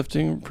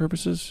weightlifting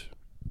purposes.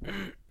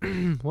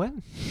 What?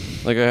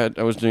 Like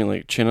I was doing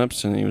like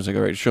chin-ups, and he was like,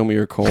 "All right, show me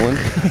your colon."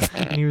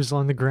 And he was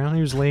on the ground.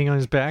 He was laying on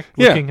his back,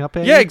 Yeah. looking up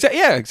at Yeah, you.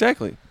 yeah,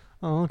 exactly.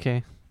 Oh,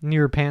 okay. And you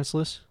were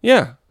pantsless.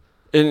 Yeah,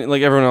 and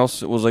like everyone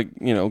else was like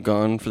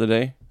gone for the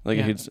day. Like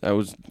Yeah. I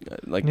was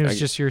like And it was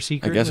just your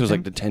secret I guess it with was like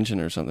him? detention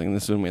or something.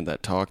 This is when we had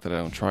that talk that I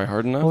don't try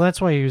hard enough. Well, that's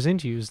why he was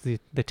into you, is the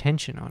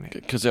tension on it.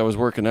 Because I was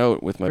working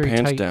out with my Very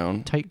pants tight-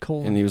 down. tight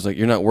colon. And he was like,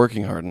 "You're not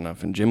working hard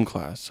enough in gym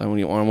class. I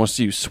want to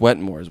see you sweat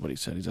more," is what he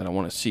said. He said, "I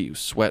want to see you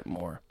sweat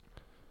more.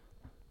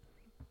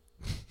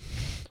 I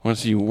want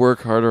to see you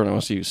work harder, and I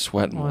want to see you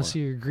sweat I more. want to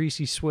see your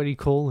greasy, sweaty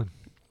colon.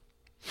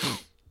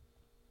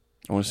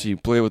 I want to see you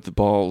play with the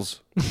balls."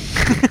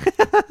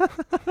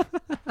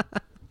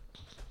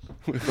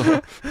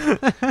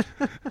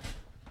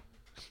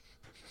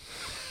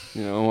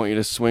 I want you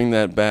to swing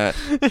that bat.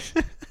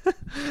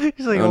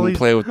 He's like and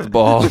play with the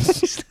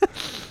balls.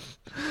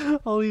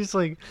 all these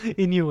like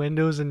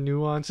innuendos and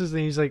nuances,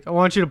 and he's like, "I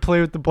want you to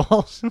play with the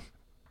balls."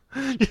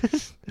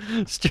 Just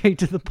straight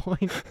to the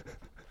point.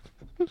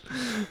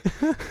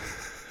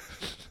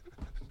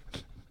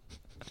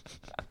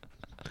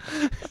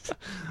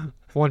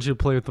 I want you to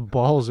play with the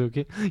balls,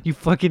 okay? You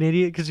fucking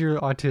idiot, because you're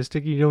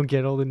autistic. You don't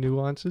get all the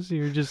nuances.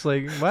 You're just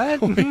like, what? I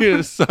want you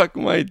to suck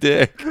my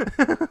dick.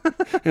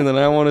 And then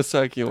I want to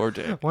suck your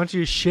dick. I want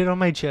you to shit on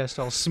my chest.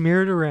 I'll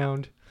smear it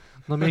around.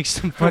 I'll make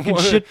some fucking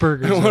shit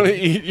burgers. I want to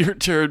eat your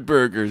turd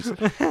burgers.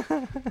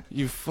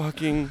 You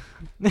fucking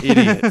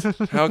idiot.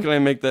 How can I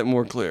make that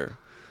more clear?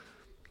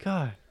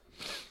 God.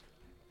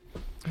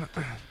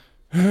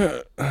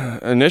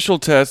 Initial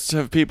tests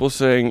have people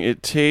saying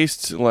it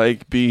tastes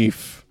like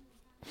beef.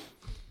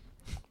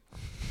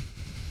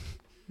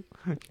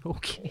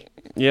 Okay.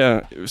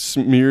 Yeah, it was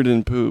smeared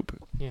in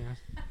poop. Yeah.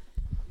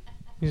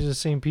 These are the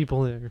same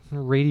people that are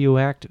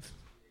radioactive.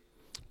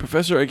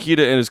 Professor Akita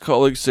and his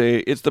colleagues say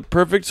it's the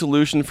perfect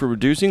solution for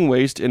reducing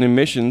waste and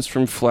emissions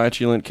from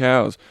flatulent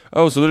cows.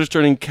 Oh, so they're just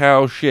turning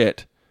cow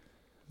shit.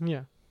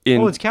 Yeah.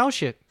 In- Oh, it's cow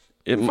shit.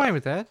 I'm It- fine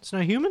with that. It's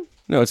not human.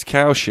 No, it's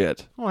cow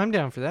shit. Oh, I'm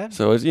down for that.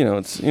 So it's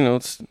it's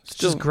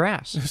still just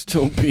grass. It's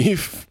still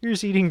beef. You're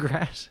just eating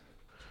grass.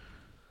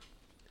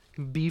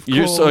 Beef.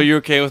 So you're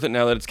okay with it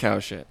now that it's cow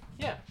shit?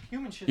 Yeah,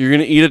 human shit. You're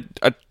gonna eat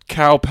a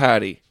cow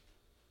patty.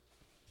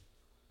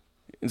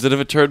 Instead of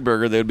a turd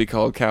burger, they would be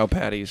called cow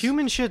patties.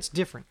 Human shit's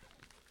different.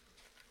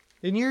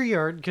 In your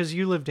yard, because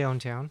you live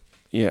downtown.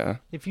 Yeah.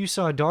 If you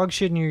saw dog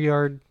shit in your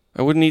yard,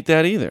 I wouldn't eat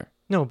that either.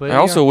 No, but I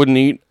also wouldn't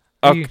eat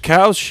a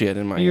cow's shit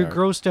in my you're yard.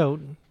 grossed out.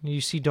 You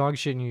see dog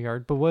shit in your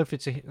yard, but what if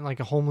it's like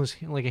a homeless,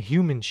 like a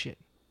human shit?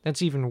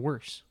 That's even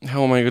worse.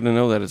 How am I going to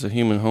know that it's a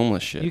human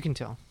homeless shit? You can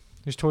tell.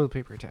 There's toilet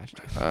paper attached.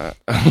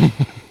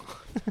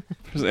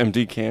 There's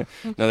empty can.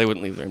 No, they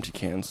wouldn't leave their empty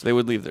cans. They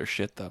would leave their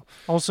shit, though.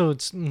 Also,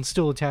 it's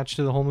still attached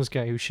to the homeless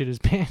guy who shit his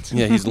pants.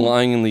 Yeah, he's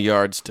lying in the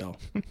yard still.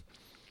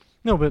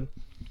 No, but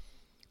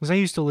because I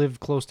used to live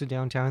close to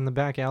downtown in the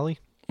back alley.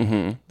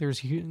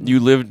 Mm-hmm. You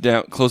lived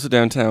close to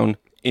downtown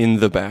in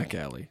the back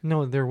alley.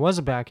 No, there was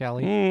a back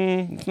alley.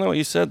 That's not what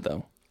you said,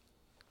 though.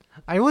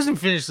 I wasn't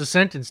finished the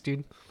sentence, dude.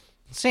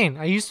 I'm saying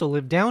I used to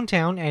live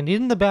downtown, and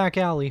in the back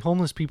alley,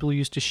 homeless people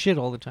used to shit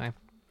all the time.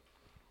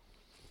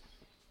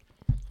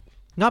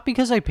 Not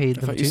because I paid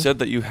them I thought to. you said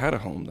that you had a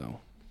home, though.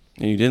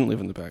 And you didn't live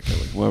in the back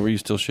alley. Why were you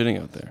still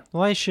shitting out there?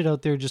 Well, I shit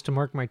out there just to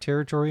mark my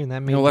territory, and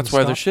that made No, them that's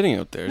why stop. they're shitting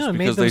out there. No, It's it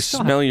made because them they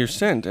stop. smell your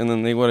scent, and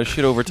then they want to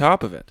shit over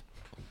top of it.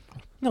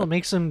 No, it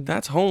makes them...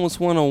 That's homeless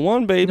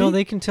 101, baby. No,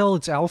 they can tell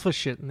it's alpha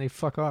shit, and they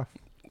fuck off.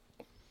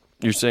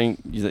 You're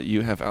saying that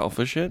you have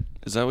alpha shit?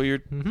 Is that what you're...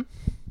 Mm-hmm.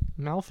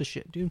 I'm alpha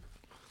shit, dude.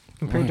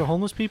 Compared to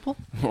homeless people?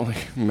 More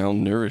like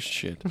malnourished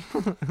shit.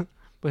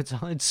 But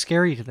it's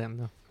scary to them,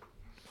 though.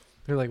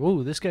 They're like,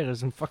 whoa, this guy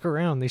doesn't fuck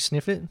around. They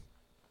sniff it,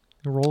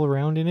 they roll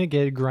around in it,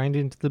 get it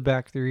grinded into the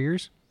back of their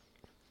ears.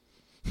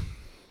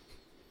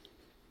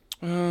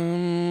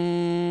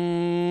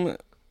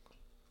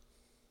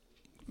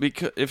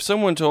 Because if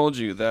someone told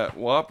you that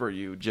Whopper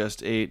you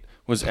just ate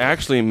was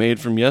actually made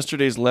from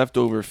yesterday's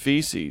leftover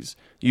feces,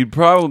 you'd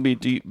probably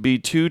be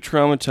too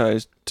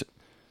traumatized.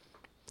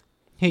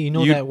 Hey, you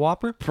know that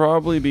Whopper?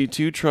 Probably be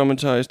too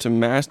traumatized to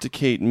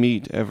masticate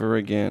meat ever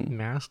again.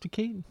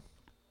 Masticate?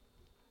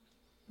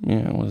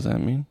 Yeah, what does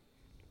that mean?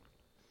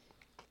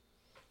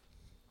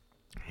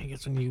 I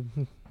guess when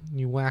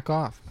you whack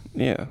off.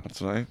 Yeah,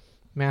 that's what I...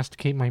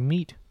 Masticate my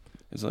meat.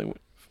 It's like...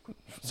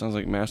 Sounds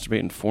like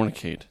masturbate and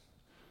fornicate.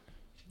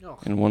 Oh.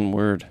 In one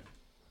word.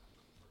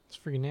 It's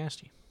freaking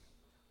nasty.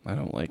 I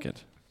don't like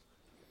it.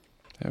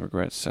 I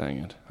regret saying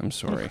it. I'm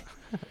sorry.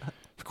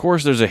 Of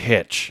course there's a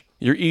hitch.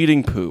 You're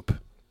eating poop.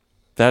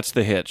 That's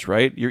the hitch,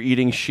 right? You're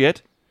eating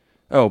shit?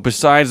 Oh,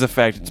 besides the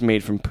fact it's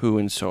made from poo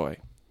and soy.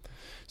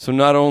 So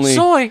not only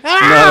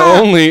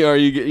are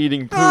you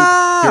eating poop,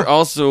 you're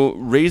also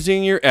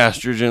raising your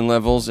estrogen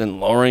levels and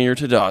lowering your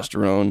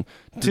testosterone.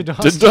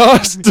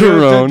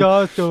 Testosterone.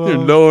 You're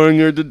lowering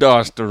your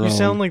testosterone. You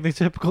sound like the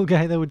typical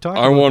guy that would talk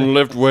I about want to that.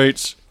 lift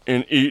weights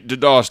and eat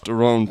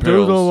testosterone They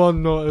pills. don't want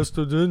no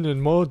estrogen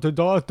and more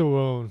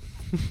testosterone.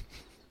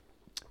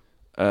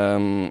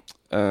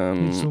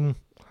 Some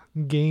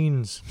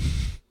gains.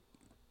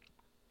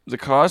 The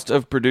cost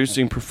of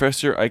producing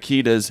Professor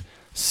Aikida's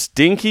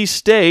stinky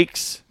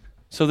steaks.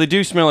 So they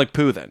do smell like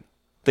poo then.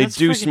 They That's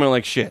do friggin- smell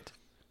like shit.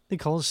 They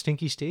call it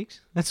stinky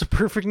steaks? That's a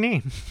perfect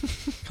name.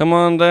 Come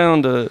on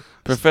down to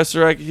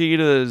Professor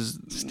Aikida's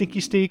Stinky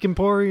Steak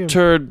Emporium.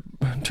 Turd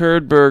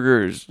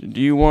burgers.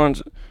 Do you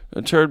want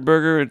a turd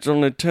burger? It's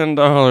only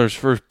 $10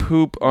 for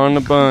poop on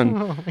the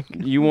bun. Oh my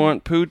God. You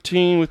want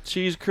poutine with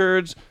cheese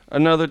curds?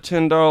 Another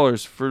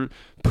 $10 for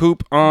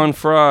poop on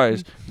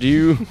fries. Do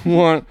you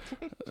want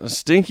a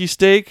stinky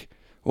steak?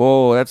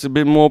 Whoa, that's a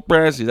bit more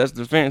pricey. That's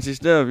the fancy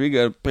stuff. You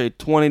gotta pay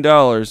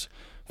 $20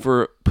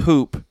 for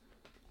poop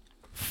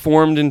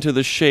formed into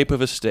the shape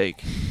of a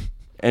steak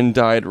and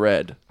dyed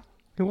red.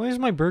 Hey, why does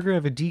my burger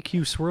have a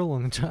DQ swirl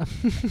on the top?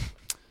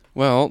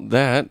 Well,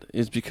 that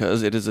is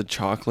because it is a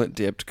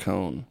chocolate-dipped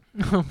cone.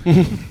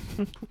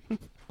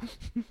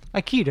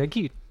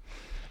 Aikida.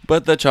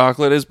 But the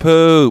chocolate is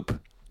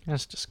poop.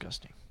 That's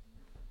disgusting.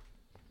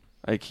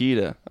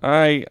 Aikida.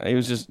 He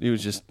was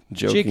just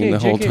joking JK, the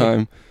whole JK.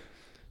 time.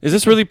 Is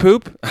this really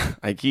poop?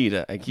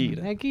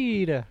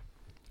 Aikida.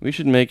 We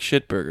should make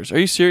shit burgers. Are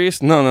you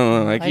serious? No.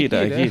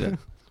 Aikida.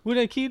 Would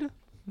Aikida?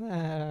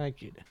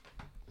 Aikida.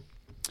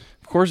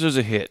 Of course there's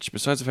a hitch.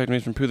 Besides the fact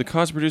made from poo, the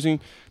cost of producing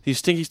these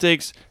stinky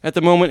steaks at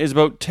the moment is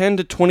about 10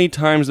 to 20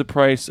 times the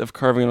price of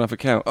carving it off a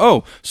cow.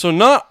 Oh, so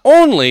not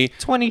only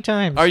 20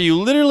 times are you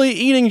literally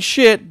eating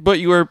shit, but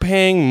you are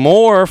paying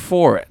more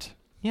for it.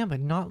 Yeah, but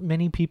not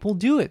many people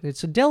do it.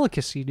 It's a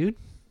delicacy, dude.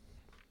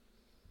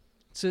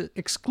 It's an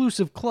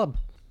exclusive club.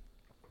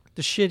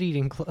 The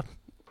shit-eating club.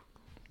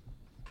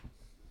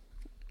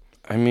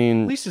 I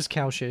mean... At least it's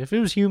cow shit. If it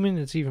was human,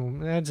 it's even...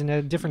 That's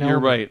a different You're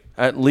element. right.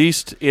 At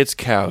least it's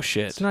cow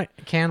shit. It's not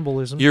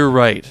cannibalism. You're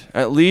right.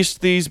 At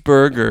least these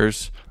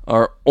burgers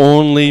are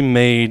only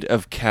made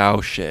of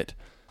cow shit.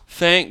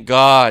 Thank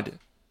God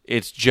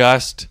it's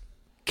just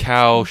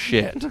cow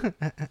shit.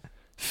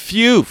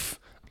 Phew.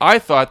 I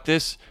thought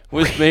this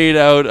was made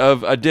out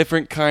of a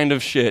different kind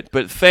of shit,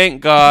 but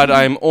thank God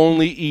I'm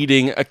only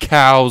eating a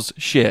cow's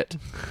shit.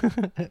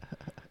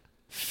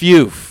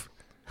 Phew.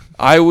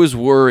 I was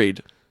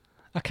worried.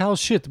 A cow's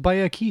shit by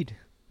a kid.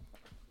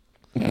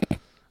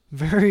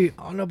 Very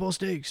honorable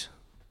steaks.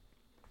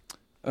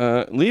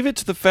 Leave it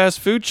to the fast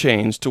food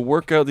chains to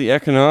work out the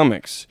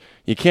economics.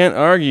 You can't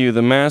argue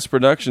the mass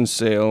production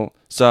sale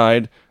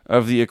side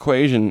of the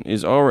equation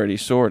is already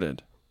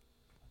sorted.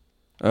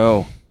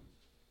 Oh.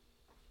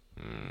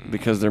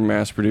 Because they're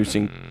mass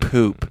producing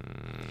poop.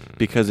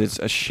 Because it's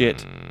a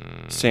shit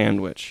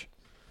sandwich.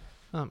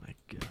 Oh my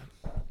God.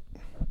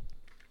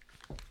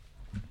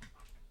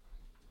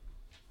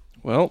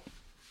 Well,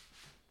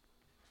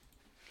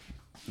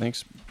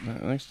 Thanks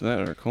to that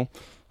article.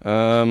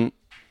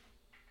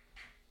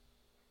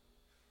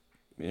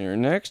 Your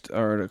next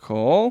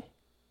article.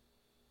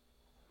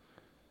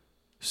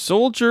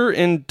 Soldier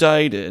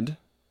indicted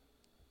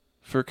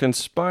for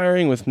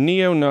conspiring with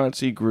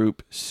neo-Nazi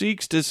group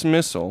seeks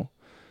dismissal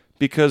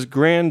because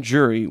grand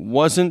jury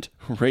wasn't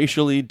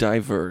racially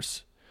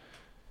diverse.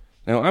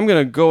 Now, I'm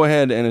going to go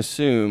ahead and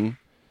assume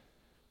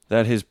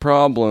that his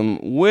problem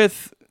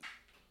with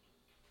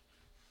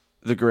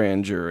the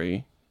grand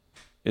jury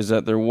is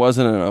that there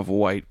wasn't enough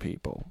white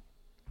people.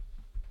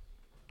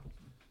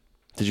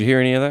 Did you hear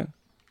any of that?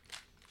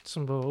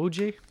 Some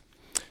OJ?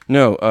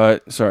 No,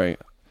 sorry.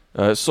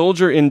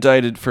 Soldier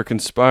indicted for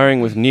conspiring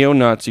with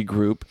neo-Nazi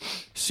group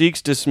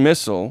seeks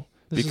dismissal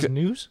This is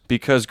news?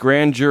 because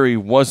grand jury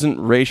wasn't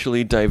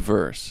racially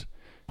diverse.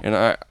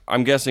 And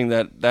I'm guessing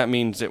that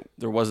means that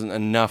there wasn't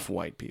enough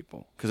white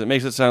people. Because it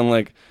makes it sound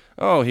like,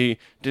 oh, he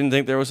didn't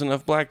think there was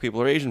enough black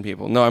people or Asian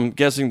people. No, I'm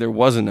guessing there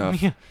was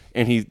enough. Yeah.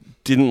 And he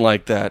didn't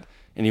like that,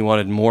 and he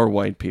wanted more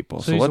white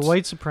people. So he's a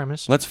white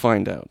supremacist. Let's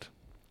find out.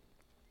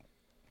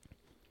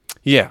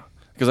 Yeah,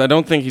 because I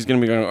don't think he's going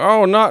to be going,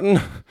 oh,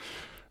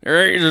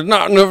 there's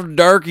not enough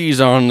darkies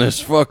on this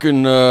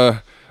fucking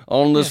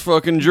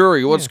fucking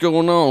jury. What's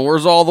going on?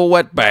 Where's all the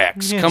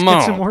wetbacks? Come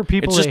on. Some more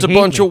people it's just that a hate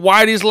bunch me. of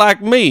whiteys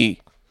like me.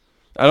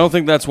 I don't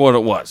think that's what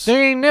it was.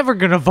 They ain't never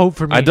going to vote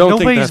for me. I don't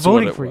think Nobody's that's what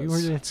voting it for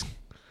was. you. It's...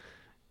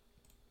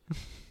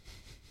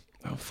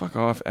 Oh, fuck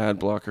off, ad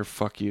blocker.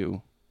 Fuck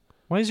you.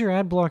 Why does your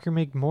ad blocker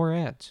make more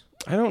ads?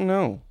 I don't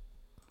know.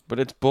 But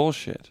it's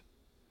bullshit.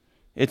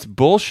 It's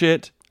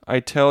bullshit,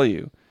 I tell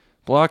you.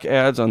 Block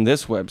ads on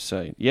this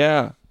website.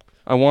 Yeah,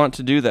 I want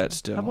to do that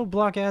still. How about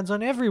block ads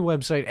on every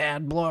website,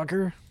 ad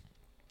blocker?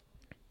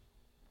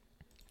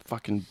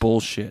 Fucking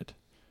bullshit.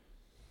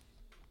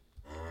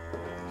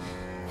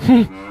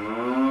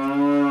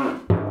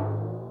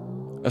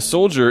 A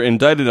soldier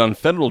indicted on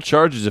federal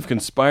charges of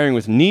conspiring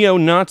with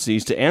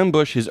neo-Nazis to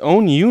ambush his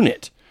own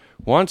unit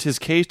wants his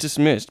case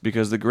dismissed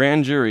because the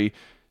grand jury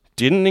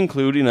didn't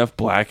include enough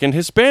black and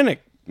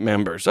Hispanic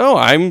members. Oh,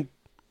 I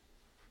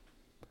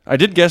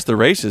did guess the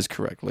races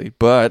correctly,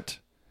 but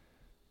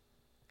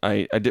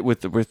I did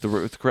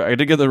I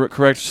did get the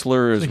correct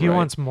slurs. So he right.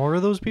 wants more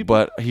of those people?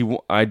 But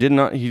I did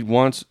not. He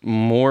wants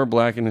more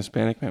black and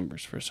Hispanic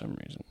members for some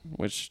reason,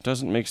 which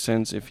doesn't make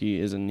sense if he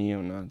is a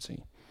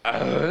neo-Nazi.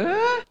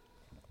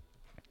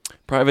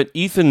 Private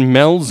Ethan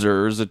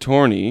Melzer's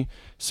attorney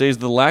says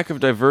the lack of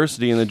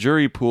diversity in the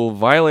jury pool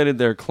violated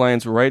their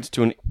client's rights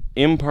to an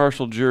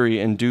impartial jury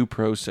and due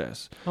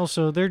process.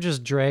 Also, they're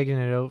just dragging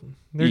it out.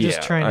 They're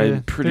just trying to...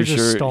 I'm pretty they're just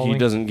sure stalling. he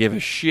doesn't give a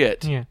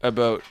shit Yeah.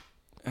 about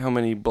how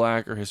many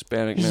black or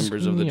Hispanic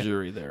members of the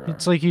jury there are.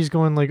 It's like he's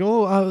going like,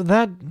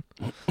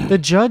 the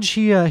judge,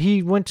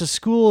 he went to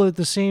school at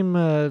the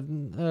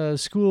same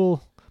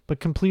school, but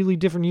completely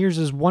different years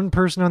as one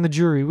person on the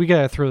jury. We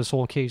gotta throw this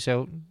whole case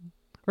out.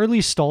 Or at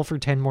least stall for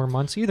 10 more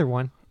months, either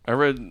one. I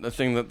read a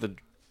thing that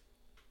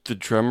the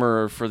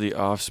drummer for The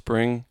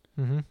Offspring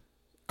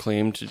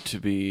claimed to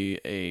be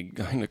a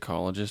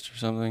gynecologist or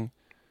something,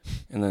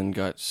 and then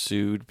got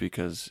sued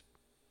because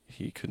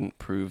he couldn't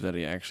prove that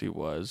he actually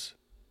was.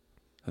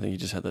 I think he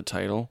just had the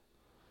title.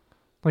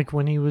 Like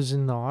when he was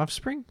in The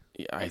Offspring?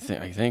 Yeah, I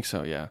think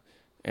so, yeah.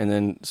 And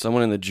then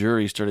someone in the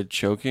jury started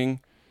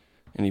choking,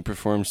 and he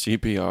performed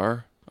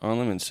CPR on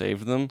them and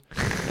saved them,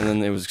 and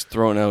then it was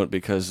thrown out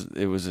because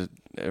it was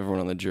everyone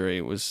on the jury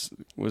was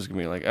gonna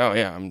be like, oh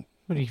yeah, I'm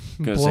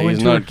gonna say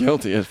he's not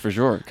guilty for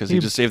sure because he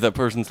just saved that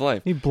person's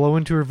life. He blow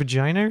into her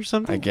vagina or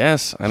something? I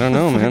guess. I don't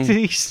know, man.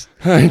 Jeez.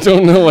 I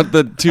don't know what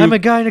the two. I'm a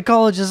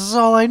gynecologist. That's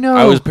all I know.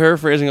 I was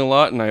paraphrasing a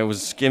lot, and I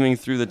was skimming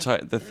through the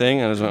thing,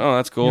 and I was like, oh,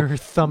 that's cool. You're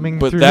thumbing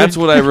but through that's it?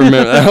 what I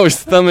remember. I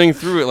was thumbing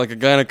through it like a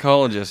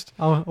gynecologist.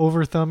 Oh,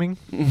 over thumbing?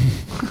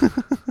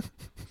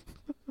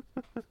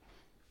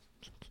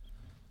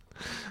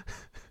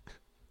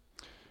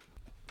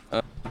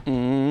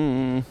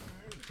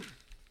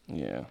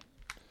 Yeah,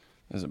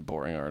 it's a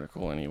boring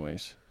article,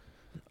 anyways.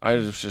 I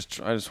just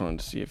wanted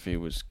to see if he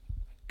was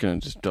gonna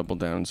just double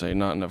down and say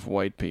not enough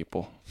white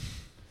people,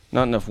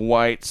 not enough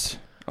whites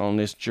on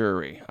this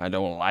jury. I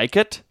don't like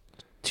it.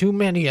 Too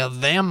many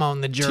of them on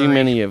the jury. Too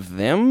many of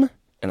them,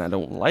 and I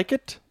don't like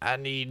it. I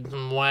need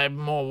more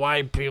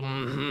white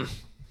people.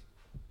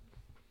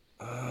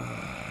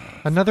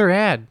 Another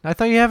ad. I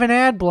thought you have an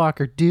ad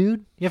blocker,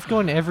 dude. You have to go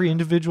on every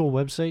individual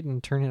website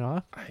and turn it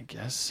off? I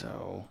guess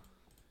so.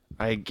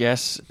 I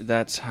guess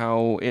that's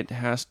how it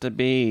has to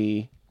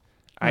be.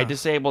 I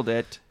disabled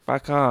it.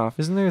 Fuck off.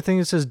 Isn't there a thing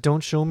that says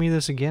don't show me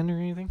this again or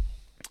anything?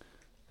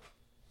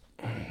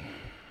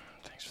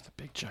 Thanks for the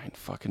big giant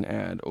fucking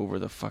ad over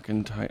the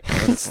fucking title.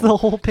 It's the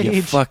whole page.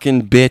 You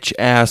fucking bitch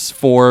ass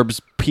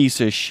Forbes piece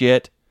of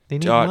shit. They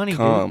need money,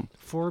 dude.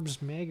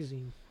 Forbes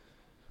magazine.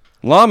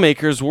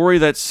 Lawmakers worry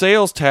that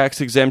sales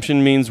tax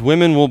exemption means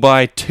women will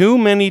buy too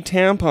many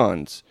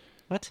tampons.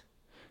 What?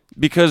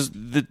 Because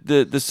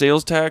the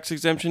sales tax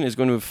exemption is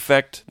going to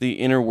affect the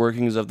inner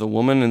workings of the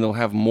woman, and they'll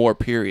have more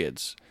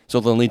periods. So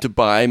they'll need to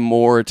buy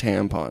more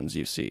tampons,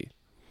 you see.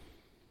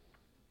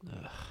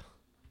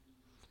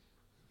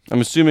 I'm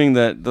assuming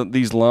that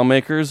these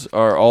lawmakers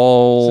are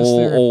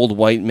all old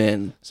white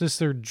men. Is this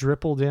their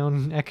dripple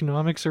down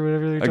economics or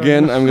whatever they're talking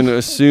Again, about? I'm going to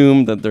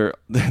assume that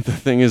the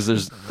thing is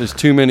there's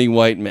too many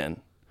white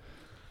men,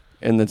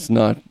 and that's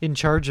not in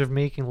charge of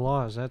making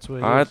laws. That's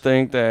what it I is.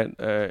 think that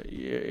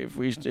if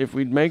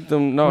we'd make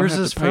them not Where's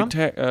have this to pay from?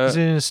 tax. Is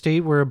it in a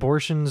state where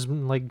abortion's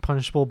like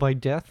punishable by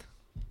death?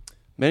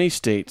 Many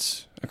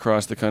states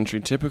across the country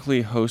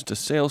typically host a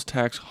sales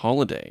tax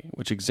holiday,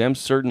 which exempts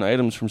certain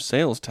items from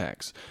sales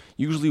tax,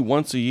 usually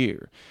once a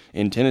year.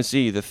 In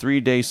Tennessee, the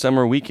 3-day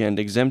summer weekend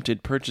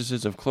exempted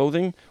purchases of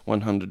clothing,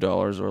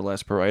 $100 or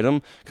less per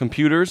item,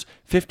 computers,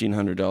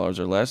 $1,500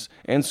 or less,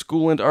 and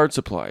school and art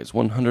supplies,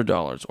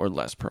 $100 or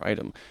less per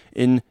item,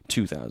 in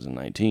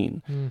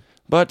 2019.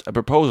 But a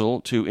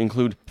proposal to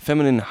include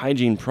feminine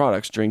hygiene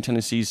products during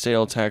Tennessee's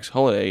sales tax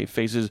holiday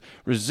faces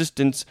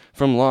resistance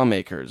from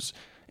lawmakers.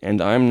 And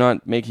I'm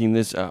not making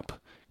this up,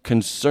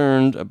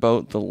 concerned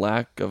about the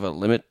lack of a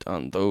limit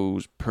on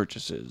those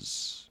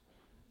purchases.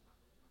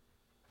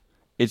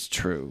 It's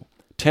true.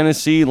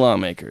 Tennessee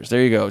lawmakers.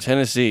 There you go,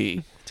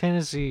 Tennessee.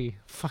 Tennessee.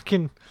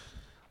 Fucking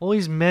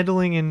always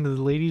meddling in the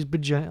ladies'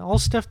 vagina. All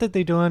stuff that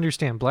they don't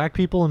understand. Black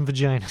people and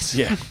vaginas.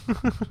 Yeah.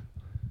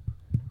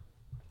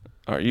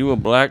 Are you a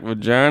black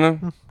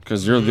vagina?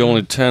 Because you're the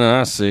only 10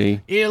 I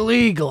see.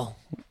 Illegal.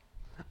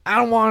 I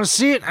don't want to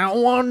see it. I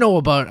don't want to know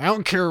about it. I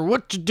don't care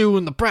what you do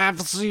in the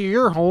privacy of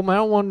your home. I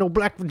don't want no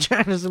black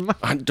vaginas in my...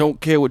 I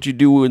don't care what you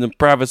do in the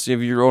privacy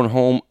of your own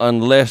home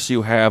unless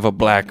you have a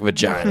black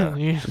vagina.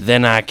 Yeah.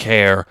 Then I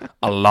care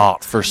a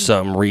lot for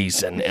some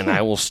reason, and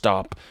I will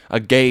stop a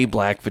gay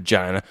black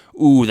vagina.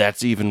 Ooh,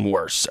 that's even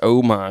worse.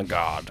 Oh, my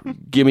God.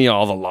 Give me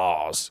all the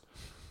laws.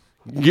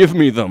 Give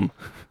me them.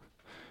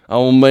 I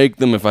will make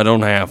them if I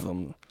don't have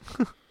them.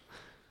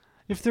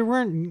 If there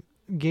weren't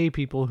gay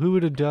people, who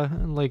would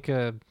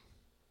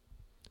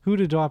who'd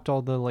adopt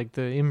all the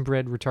the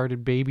inbred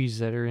retarded babies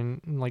that are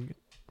in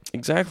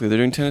Exactly, they're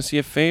doing Tennessee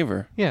a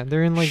favor. Yeah,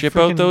 they're in ship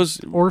out frickin' those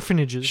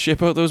orphanages.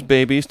 Ship out those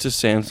babies to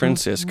San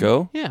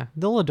Francisco. Yeah,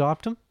 they'll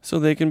adopt them so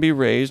they can be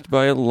raised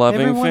by a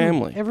loving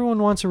family. Everyone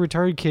wants a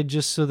retarded kid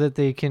just so that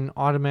they can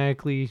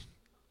automatically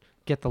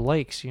get the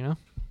likes, you know.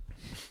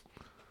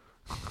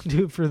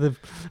 Do it for the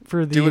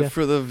Do it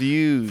for the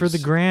views. For the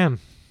gram.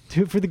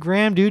 Do it for the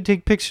gram, dude.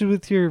 Take pictures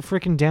with your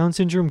frickin' Down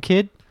syndrome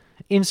kid.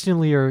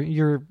 Instantly,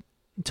 you're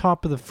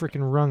top of the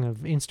frickin' rung of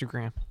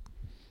Instagram.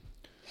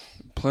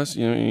 Plus,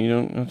 you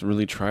don't have to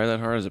really try that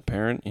hard as a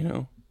parent, you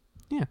know?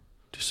 Yeah.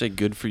 Just say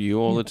good for you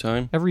all the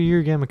time. Every year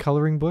you get him a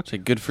coloring book. Say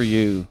good for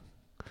you.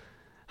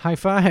 High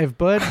five,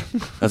 bud.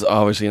 That's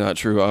obviously not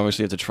true.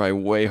 Obviously, you have to try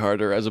way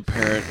harder as a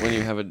parent when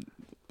you have a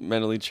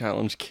mentally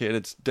challenged kid.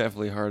 It's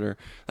definitely harder.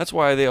 That's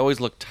why they always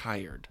look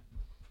tired.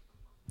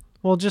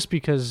 Well, just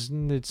because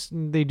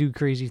they do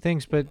crazy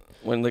things, but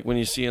when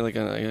you see a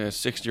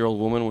 60-year-old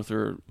woman with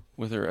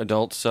her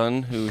adult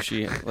son who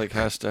she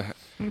has to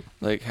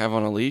have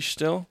on a leash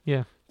still.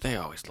 Yeah. They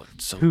always look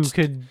so. Who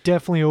could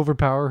definitely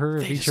overpower her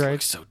if he tried. They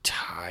look so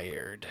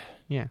tired.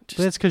 Yeah, but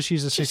that's because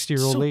she's a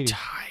 60-year-old lady.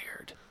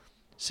 Tired.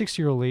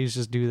 60-year-old ladies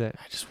just do that.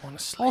 I just want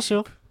to sleep.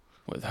 Also,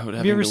 without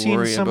having to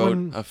worry about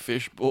a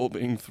fishbowl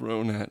being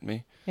thrown at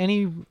me.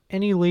 Any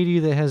lady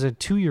that has a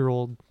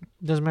 2-year-old,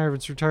 doesn't matter if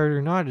it's retired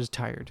or not, is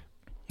tired.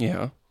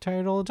 Yeah.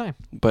 Tired all the time.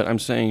 But I'm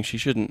saying she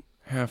shouldn't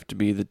have to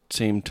be the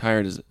same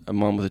tired as a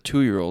mom with a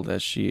 2-year-old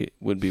as she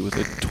would be with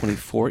a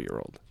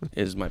 24-year-old,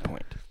 is my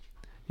point.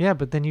 Yeah,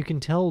 but then you can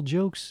tell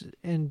jokes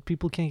and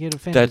people can't get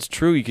offended. That's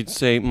true. You could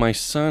say, my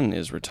son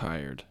is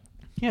retired.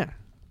 Yeah.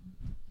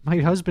 My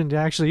husband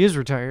actually is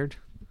retired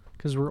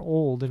because we're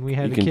old and we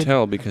had a kid. You can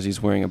tell because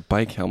he's wearing a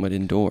bike helmet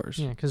indoors.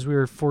 Yeah, because we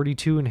were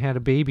 42 and had a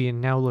baby, and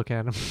now look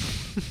at him.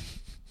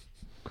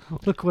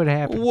 Look what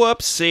happened.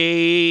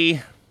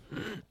 Whoopsie.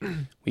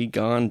 We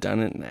done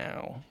it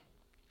now.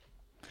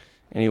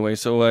 Anyway,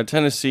 so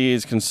Tennessee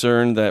is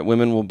concerned that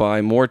women will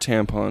buy more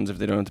tampons if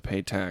they don't have to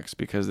pay tax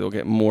because they'll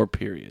get more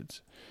periods.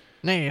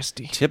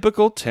 Nasty.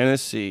 Typical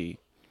Tennessee.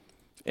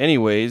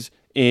 Anyways,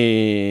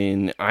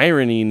 in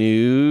irony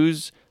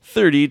news,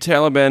 30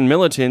 Taliban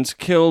militants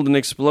killed in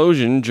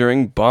explosion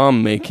during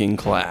bomb-making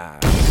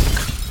class.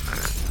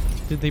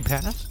 Did they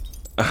pass?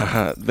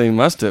 They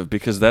must have,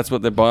 because that's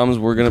what the bombs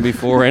were going to be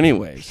for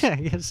anyways. Yeah, I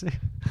guess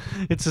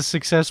it's a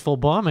successful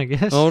bomb, I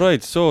guess. All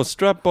right, so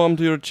strap bomb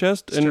to your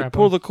chest and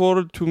pull the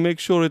cord to make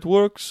sure it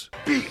works.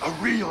 Be a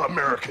real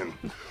American.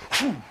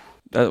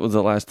 That was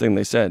the last thing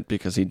they said,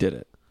 because he did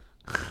it.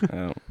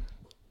 I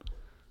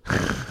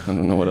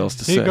don't know what else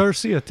to say. Hey,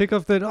 Garcia, take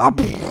off that...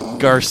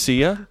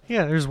 Garcia?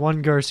 Yeah, there's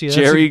one Garcia.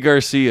 Jerry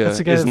Garcia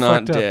is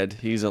not dead. Dead.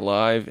 He's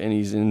alive, and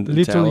he's in the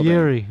Little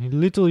Taliban.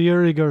 Little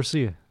Yeri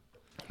Garcia.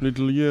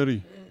 Little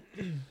Yeri.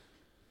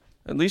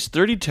 At least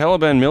 30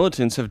 Taliban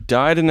militants have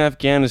died in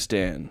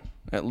Afghanistan.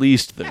 At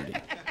least 30.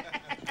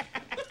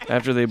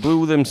 After they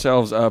blew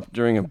themselves up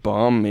during a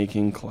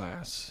bomb-making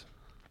class.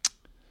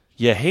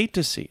 You hate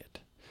to see it.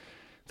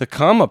 The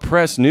Kama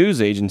Press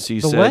News Agency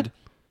said... what?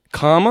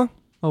 Kama?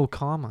 Oh,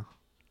 Kama.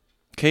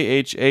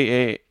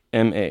 Khama.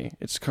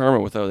 It's karma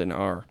without an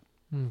R.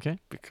 Okay.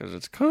 Because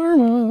it's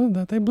karma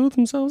that they blew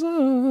themselves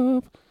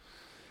up.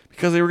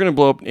 Because they were going to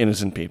blow up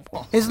innocent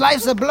people. His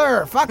life's a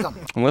blur. Fuck him.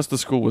 Unless the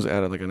school was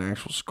at like an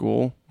actual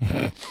school.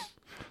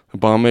 A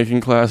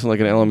bomb-making class in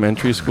like an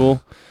elementary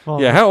school. Well,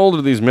 yeah, how old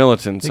are these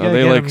militants? They Are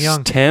they gotta like get 'em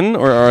young. 10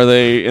 or are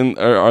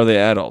they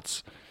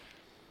adults?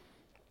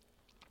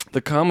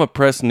 The Comma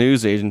Press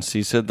News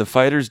Agency said the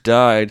fighters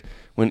died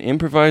when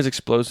improvised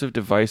explosive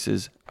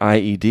devices,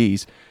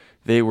 IEDs,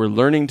 they were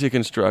learning to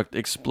construct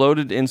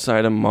exploded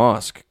inside a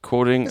mosque,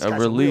 quoting a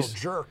release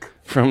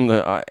from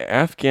the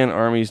Afghan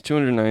Army's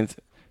 209th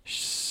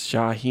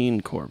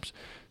Shaheen Corps.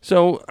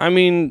 So, I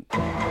mean,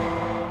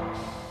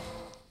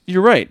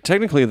 you're right.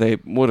 Technically,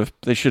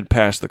 they should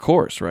pass the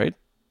course, right?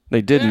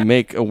 They did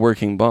make a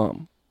working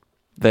bomb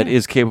that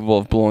is capable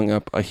of blowing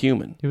up a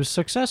human. It was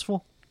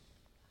successful.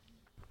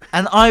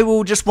 And I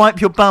will just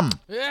wipe your bum.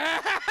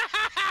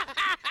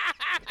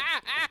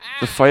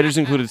 The fighters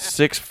included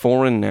 6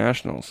 foreign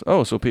nationals.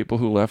 Oh, so people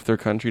who left their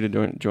country to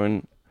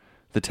join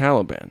the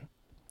Taliban.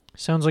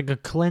 Sounds like a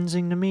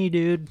cleansing to me,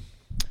 dude.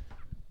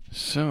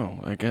 So,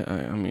 I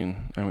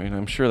mean,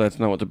 I'm sure that's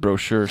not what the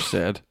brochure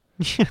said.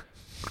 Yeah.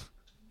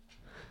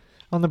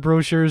 On the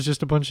brochure is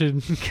just a bunch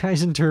of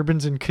guys in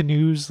turbans and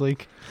canoes,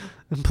 like,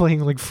 and playing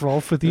like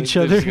frolf with each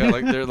other.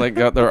 They're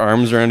got their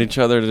arms around each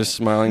other, just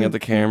smiling at the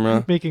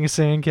camera, making a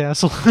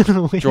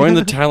sandcastle. Join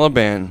the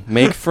Taliban,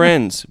 make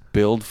friends,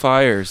 build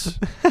fires,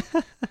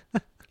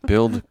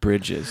 build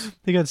bridges.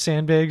 They got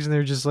sandbags and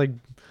they're just like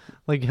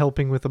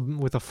helping with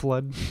a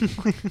flood.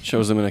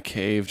 Shows them in a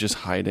cave, just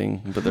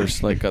hiding, but they're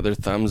like got their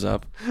thumbs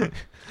up.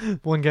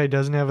 One guy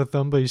doesn't have a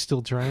thumb, but he's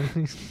still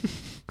trying.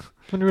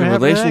 The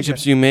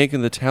relationships you make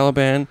in the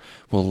Taliban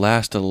will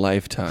last a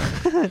lifetime,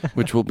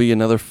 which will be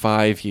another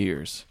 5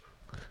 years.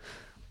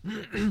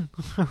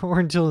 Or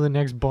until the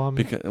next bomb.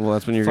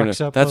 That's when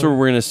that's where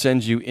we're gonna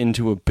send you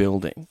into a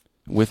building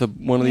with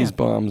one of these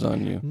bombs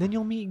on you. And then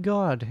you'll meet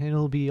God, and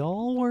it'll be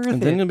all worth it.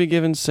 And then you'll be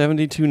given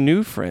 72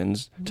 new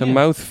friends to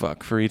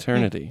mouthfuck for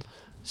eternity.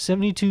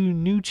 72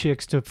 new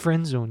chicks to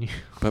friend zone you.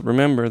 But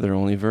remember, they're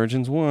only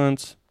virgins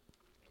once.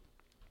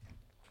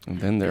 And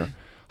then they're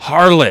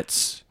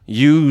harlots.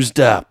 Used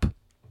up.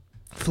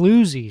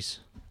 Floozies.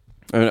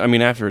 I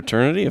mean, after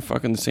eternity of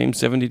fucking the same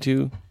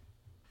 72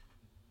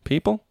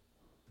 people,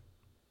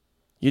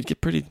 you'd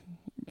get pretty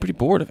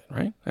bored of it,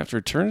 right? After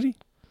eternity?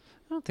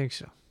 I don't think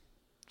so.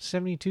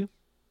 72?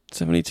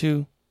 72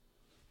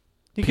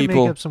 you people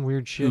can make up some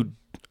weird shit. Who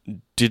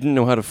didn't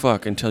know how to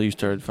fuck until you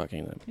started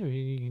fucking them. Yeah,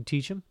 you can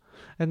teach them.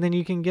 And then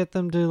you can get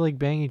them to like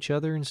bang each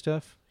other and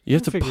stuff. You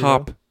have to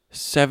pop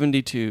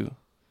 72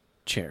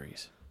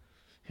 cherries.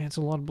 Yeah, it's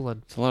a lot of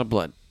blood. It's a lot of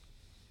blood.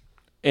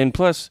 And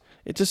plus,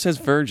 it just says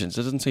virgins.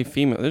 It doesn't say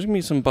female. There's going to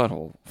be some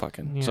butthole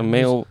fucking. Yeah, some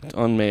male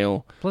on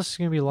male. Plus, there's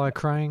going to be a lot of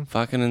crying.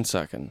 Fucking and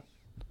sucking.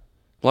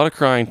 A lot of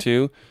crying,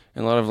 too.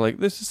 And a lot of like,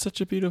 this is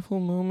such a beautiful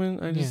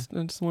moment. I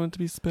just want it to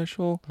be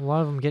special. A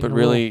lot of them get But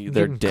really,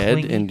 they're dead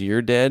clingy. And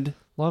you're dead.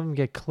 A lot of them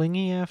get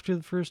clingy after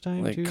the first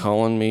time, like too. Like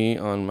calling me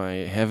on my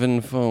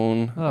heaven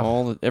phone.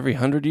 Every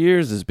 100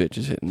 years, this bitch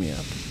is hitting me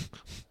up.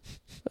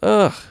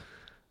 Ugh.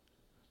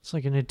 It's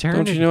like an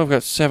eternity. Don't you know I've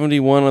got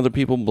 71 other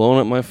people blowing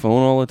up my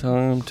phone all the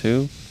time,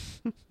 too?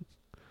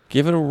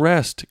 Give it a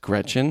rest,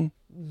 Gretchen.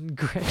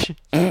 Gretchen.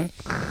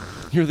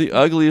 You're the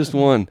ugliest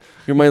one.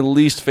 You're my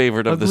least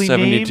favorite of the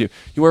 72. Name?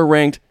 You are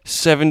ranked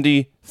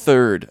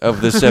 73rd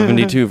of the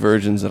 72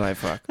 virgins that I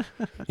fuck.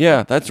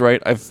 Yeah, that's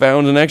right. I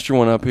found an extra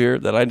one up here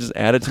that I just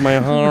added to my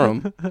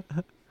harem.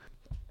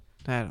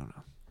 I don't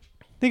know.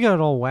 They got it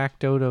all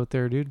whacked out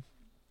there, dude.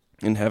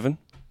 In heaven?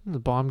 The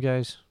bomb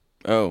guys.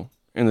 Oh.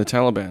 In the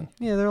Taliban.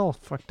 Yeah, they're all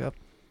fucked up.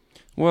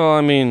 Well, I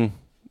mean,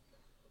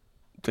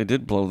 they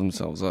did blow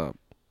themselves up.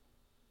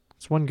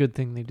 It's one good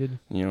thing they did.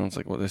 You know, it's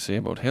like what they say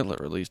about Hitler.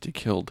 At least he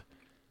killed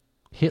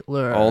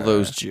Hitler. all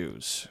those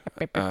Jews.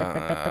 Wait a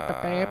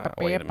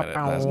minute,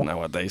 that's not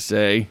what they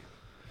say.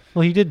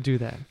 Well, he did do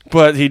that.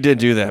 But he did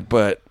do that.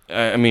 But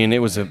I mean, it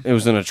was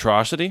an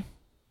atrocity.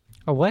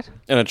 A what?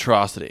 An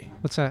atrocity.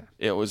 What's that?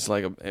 It was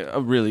like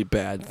a really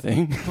bad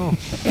thing. Oh.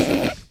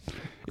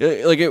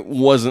 It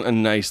wasn't a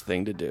nice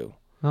thing to do.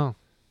 Oh.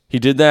 He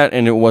did that,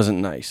 and it wasn't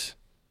nice.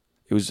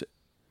 He was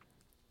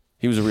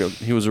a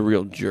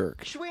real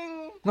jerk.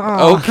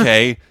 Oh.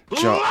 Okay.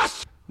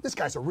 This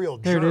guy's a real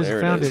jerk. There it is.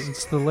 I found it.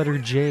 It's the letter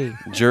J.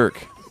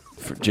 Jerk.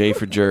 J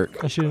for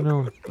jerk. I should have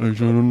known.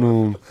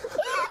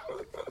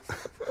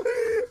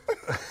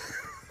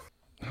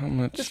 How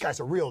much? This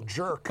guy's a real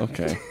jerk.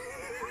 Okay.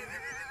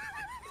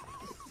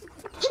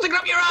 Stick it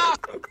up your ass!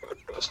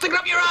 Stick it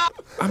up your ass!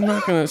 I'm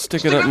not gonna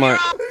stick it up my.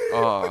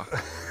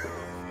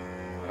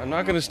 I'm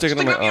not gonna stick it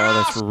up my.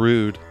 That's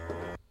rude.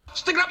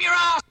 Stick it up your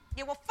ass!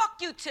 Yeah, well, fuck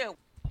you too.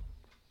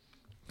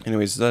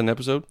 Anyways, is that an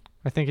episode?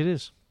 I think it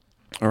is.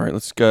 All right,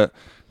 let's go.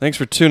 Thanks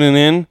for tuning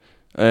in,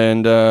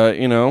 and I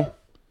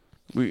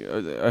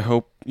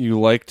hope you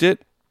liked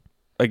it.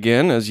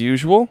 Again, as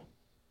usual.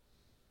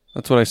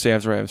 That's what I say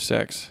after I have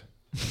sex.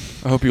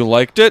 I hope you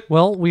liked it.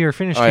 Well, we are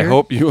finished. I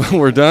hope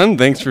we're done.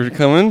 Thanks for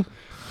coming.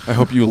 I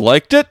hope you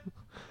liked it,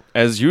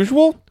 as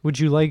usual. Would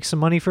you like some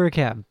money for a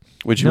cab?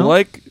 Would you No.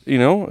 like,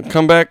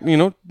 come back,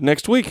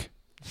 next week?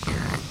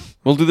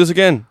 We'll do this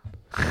again.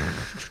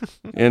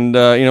 And,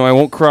 I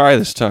won't cry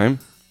this time.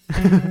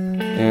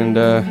 And,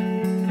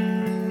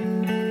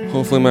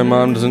 hopefully my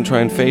mom doesn't try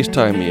and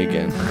FaceTime me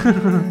again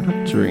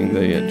during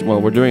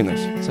while we're doing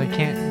this. So I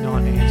can't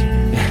not answer.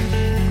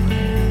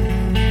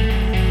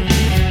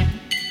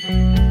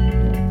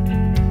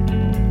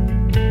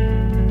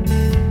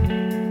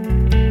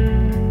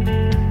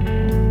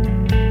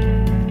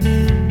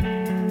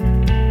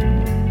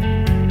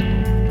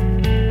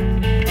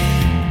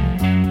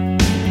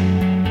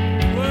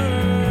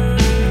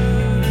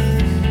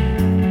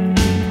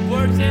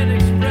 Words and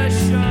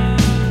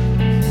expressions,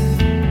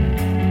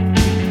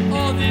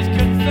 all these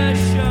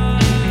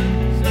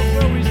confessions of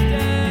where we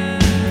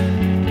stand.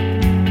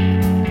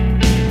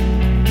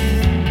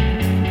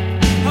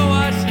 How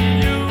I see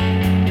you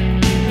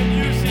and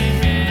you see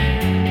me.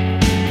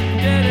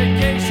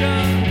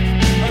 Dedications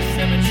of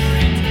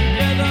symmetry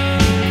together.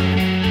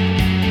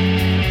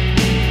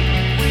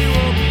 We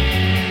will be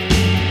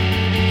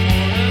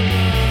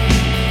forever.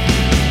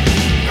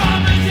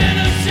 Promise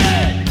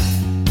innocent.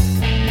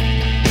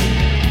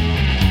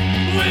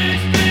 We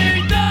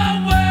speak the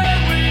way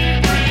we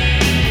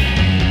breathe.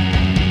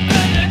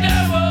 And you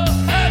never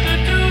have to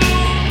do.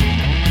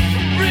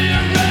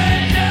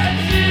 Rearrange and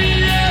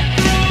see it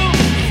through.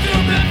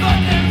 Stupid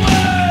fucking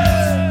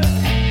words.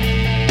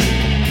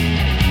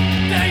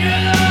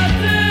 Taking us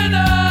in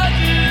our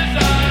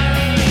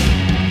desire.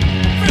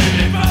 Free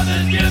me from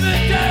this give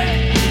and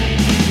take.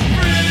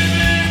 Free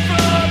me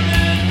from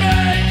this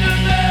pain to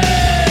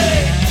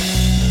make.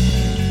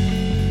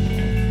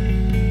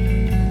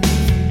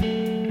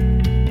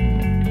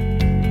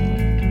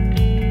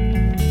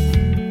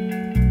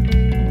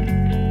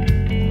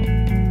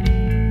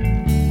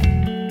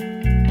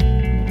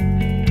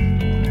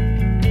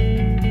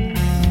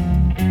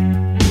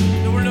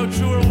 There were no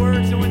truer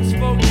words that when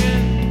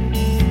spoken,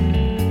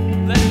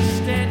 let it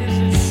stand as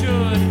it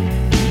should.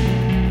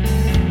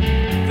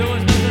 There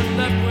was nothing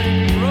left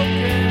when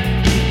broken.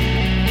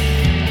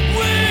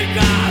 We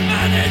got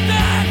many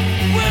that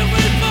when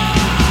we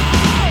fall.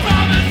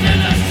 Promise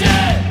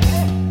innocent.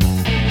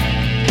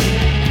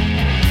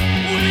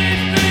 We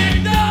speak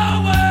the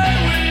way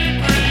we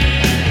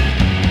breathe.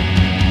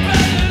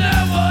 Better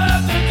than we'll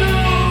have to do.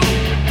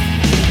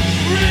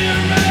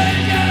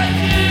 Rearrange and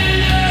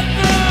see it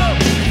through.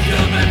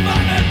 Stupid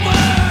fucking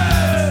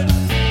words.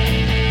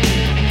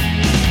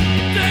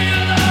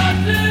 Taking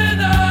us in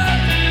our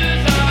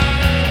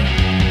desire.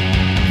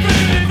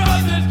 Free me from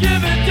this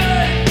give and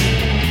take.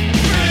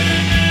 Free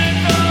me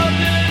from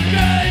this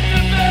pain to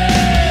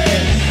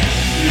make.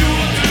 You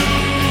will do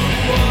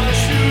what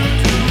you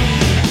do,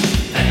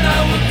 and I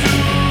will do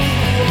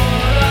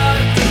what I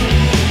do,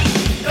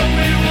 and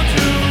we will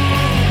do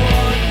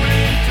what we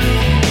do.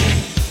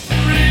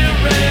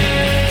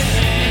 Rearrange,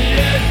 see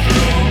it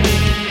through.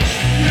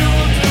 You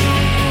will do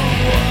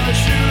what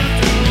you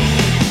do,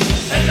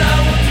 and I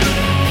will do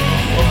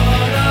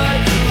what I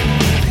do,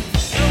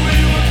 and we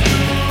will do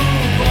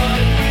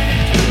what we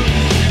do.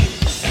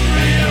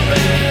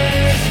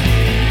 Rearrange,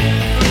 see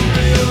it through.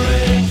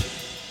 Rearrange.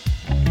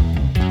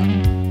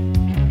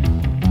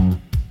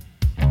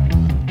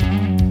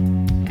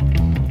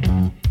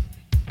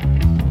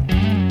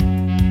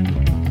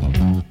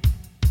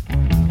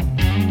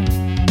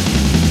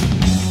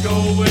 Go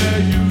where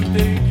you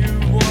think you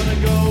wanna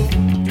go.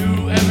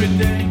 Do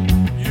everything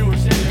you were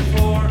singing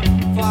for.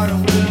 Fire a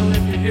will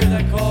if you hear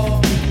that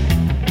call.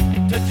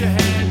 Touch your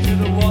hand to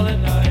the wall at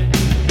night.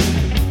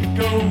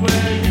 Go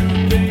where you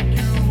think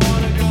you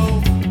wanna go.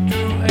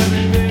 Do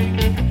everything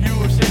you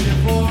were singing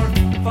for.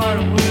 Fire a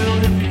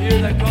will if you hear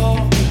that call.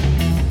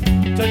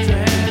 Touch your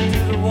hand to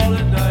the wall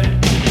at night.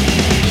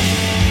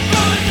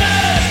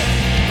 Promises,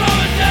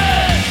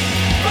 promises,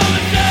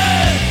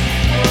 promises,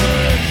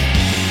 words.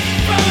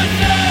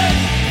 Promises,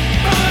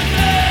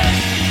 promises,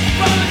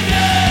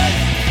 promises,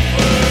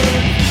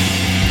 words.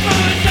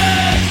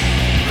 Promises,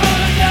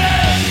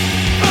 promises,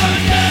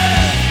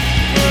 promises,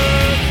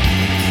 words.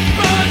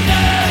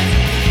 Promises,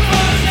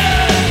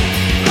 promises,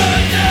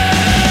 promises,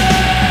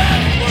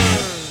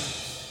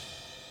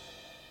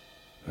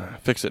 words.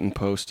 Fix it in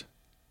post.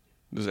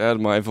 Just add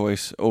my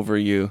voice over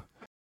you.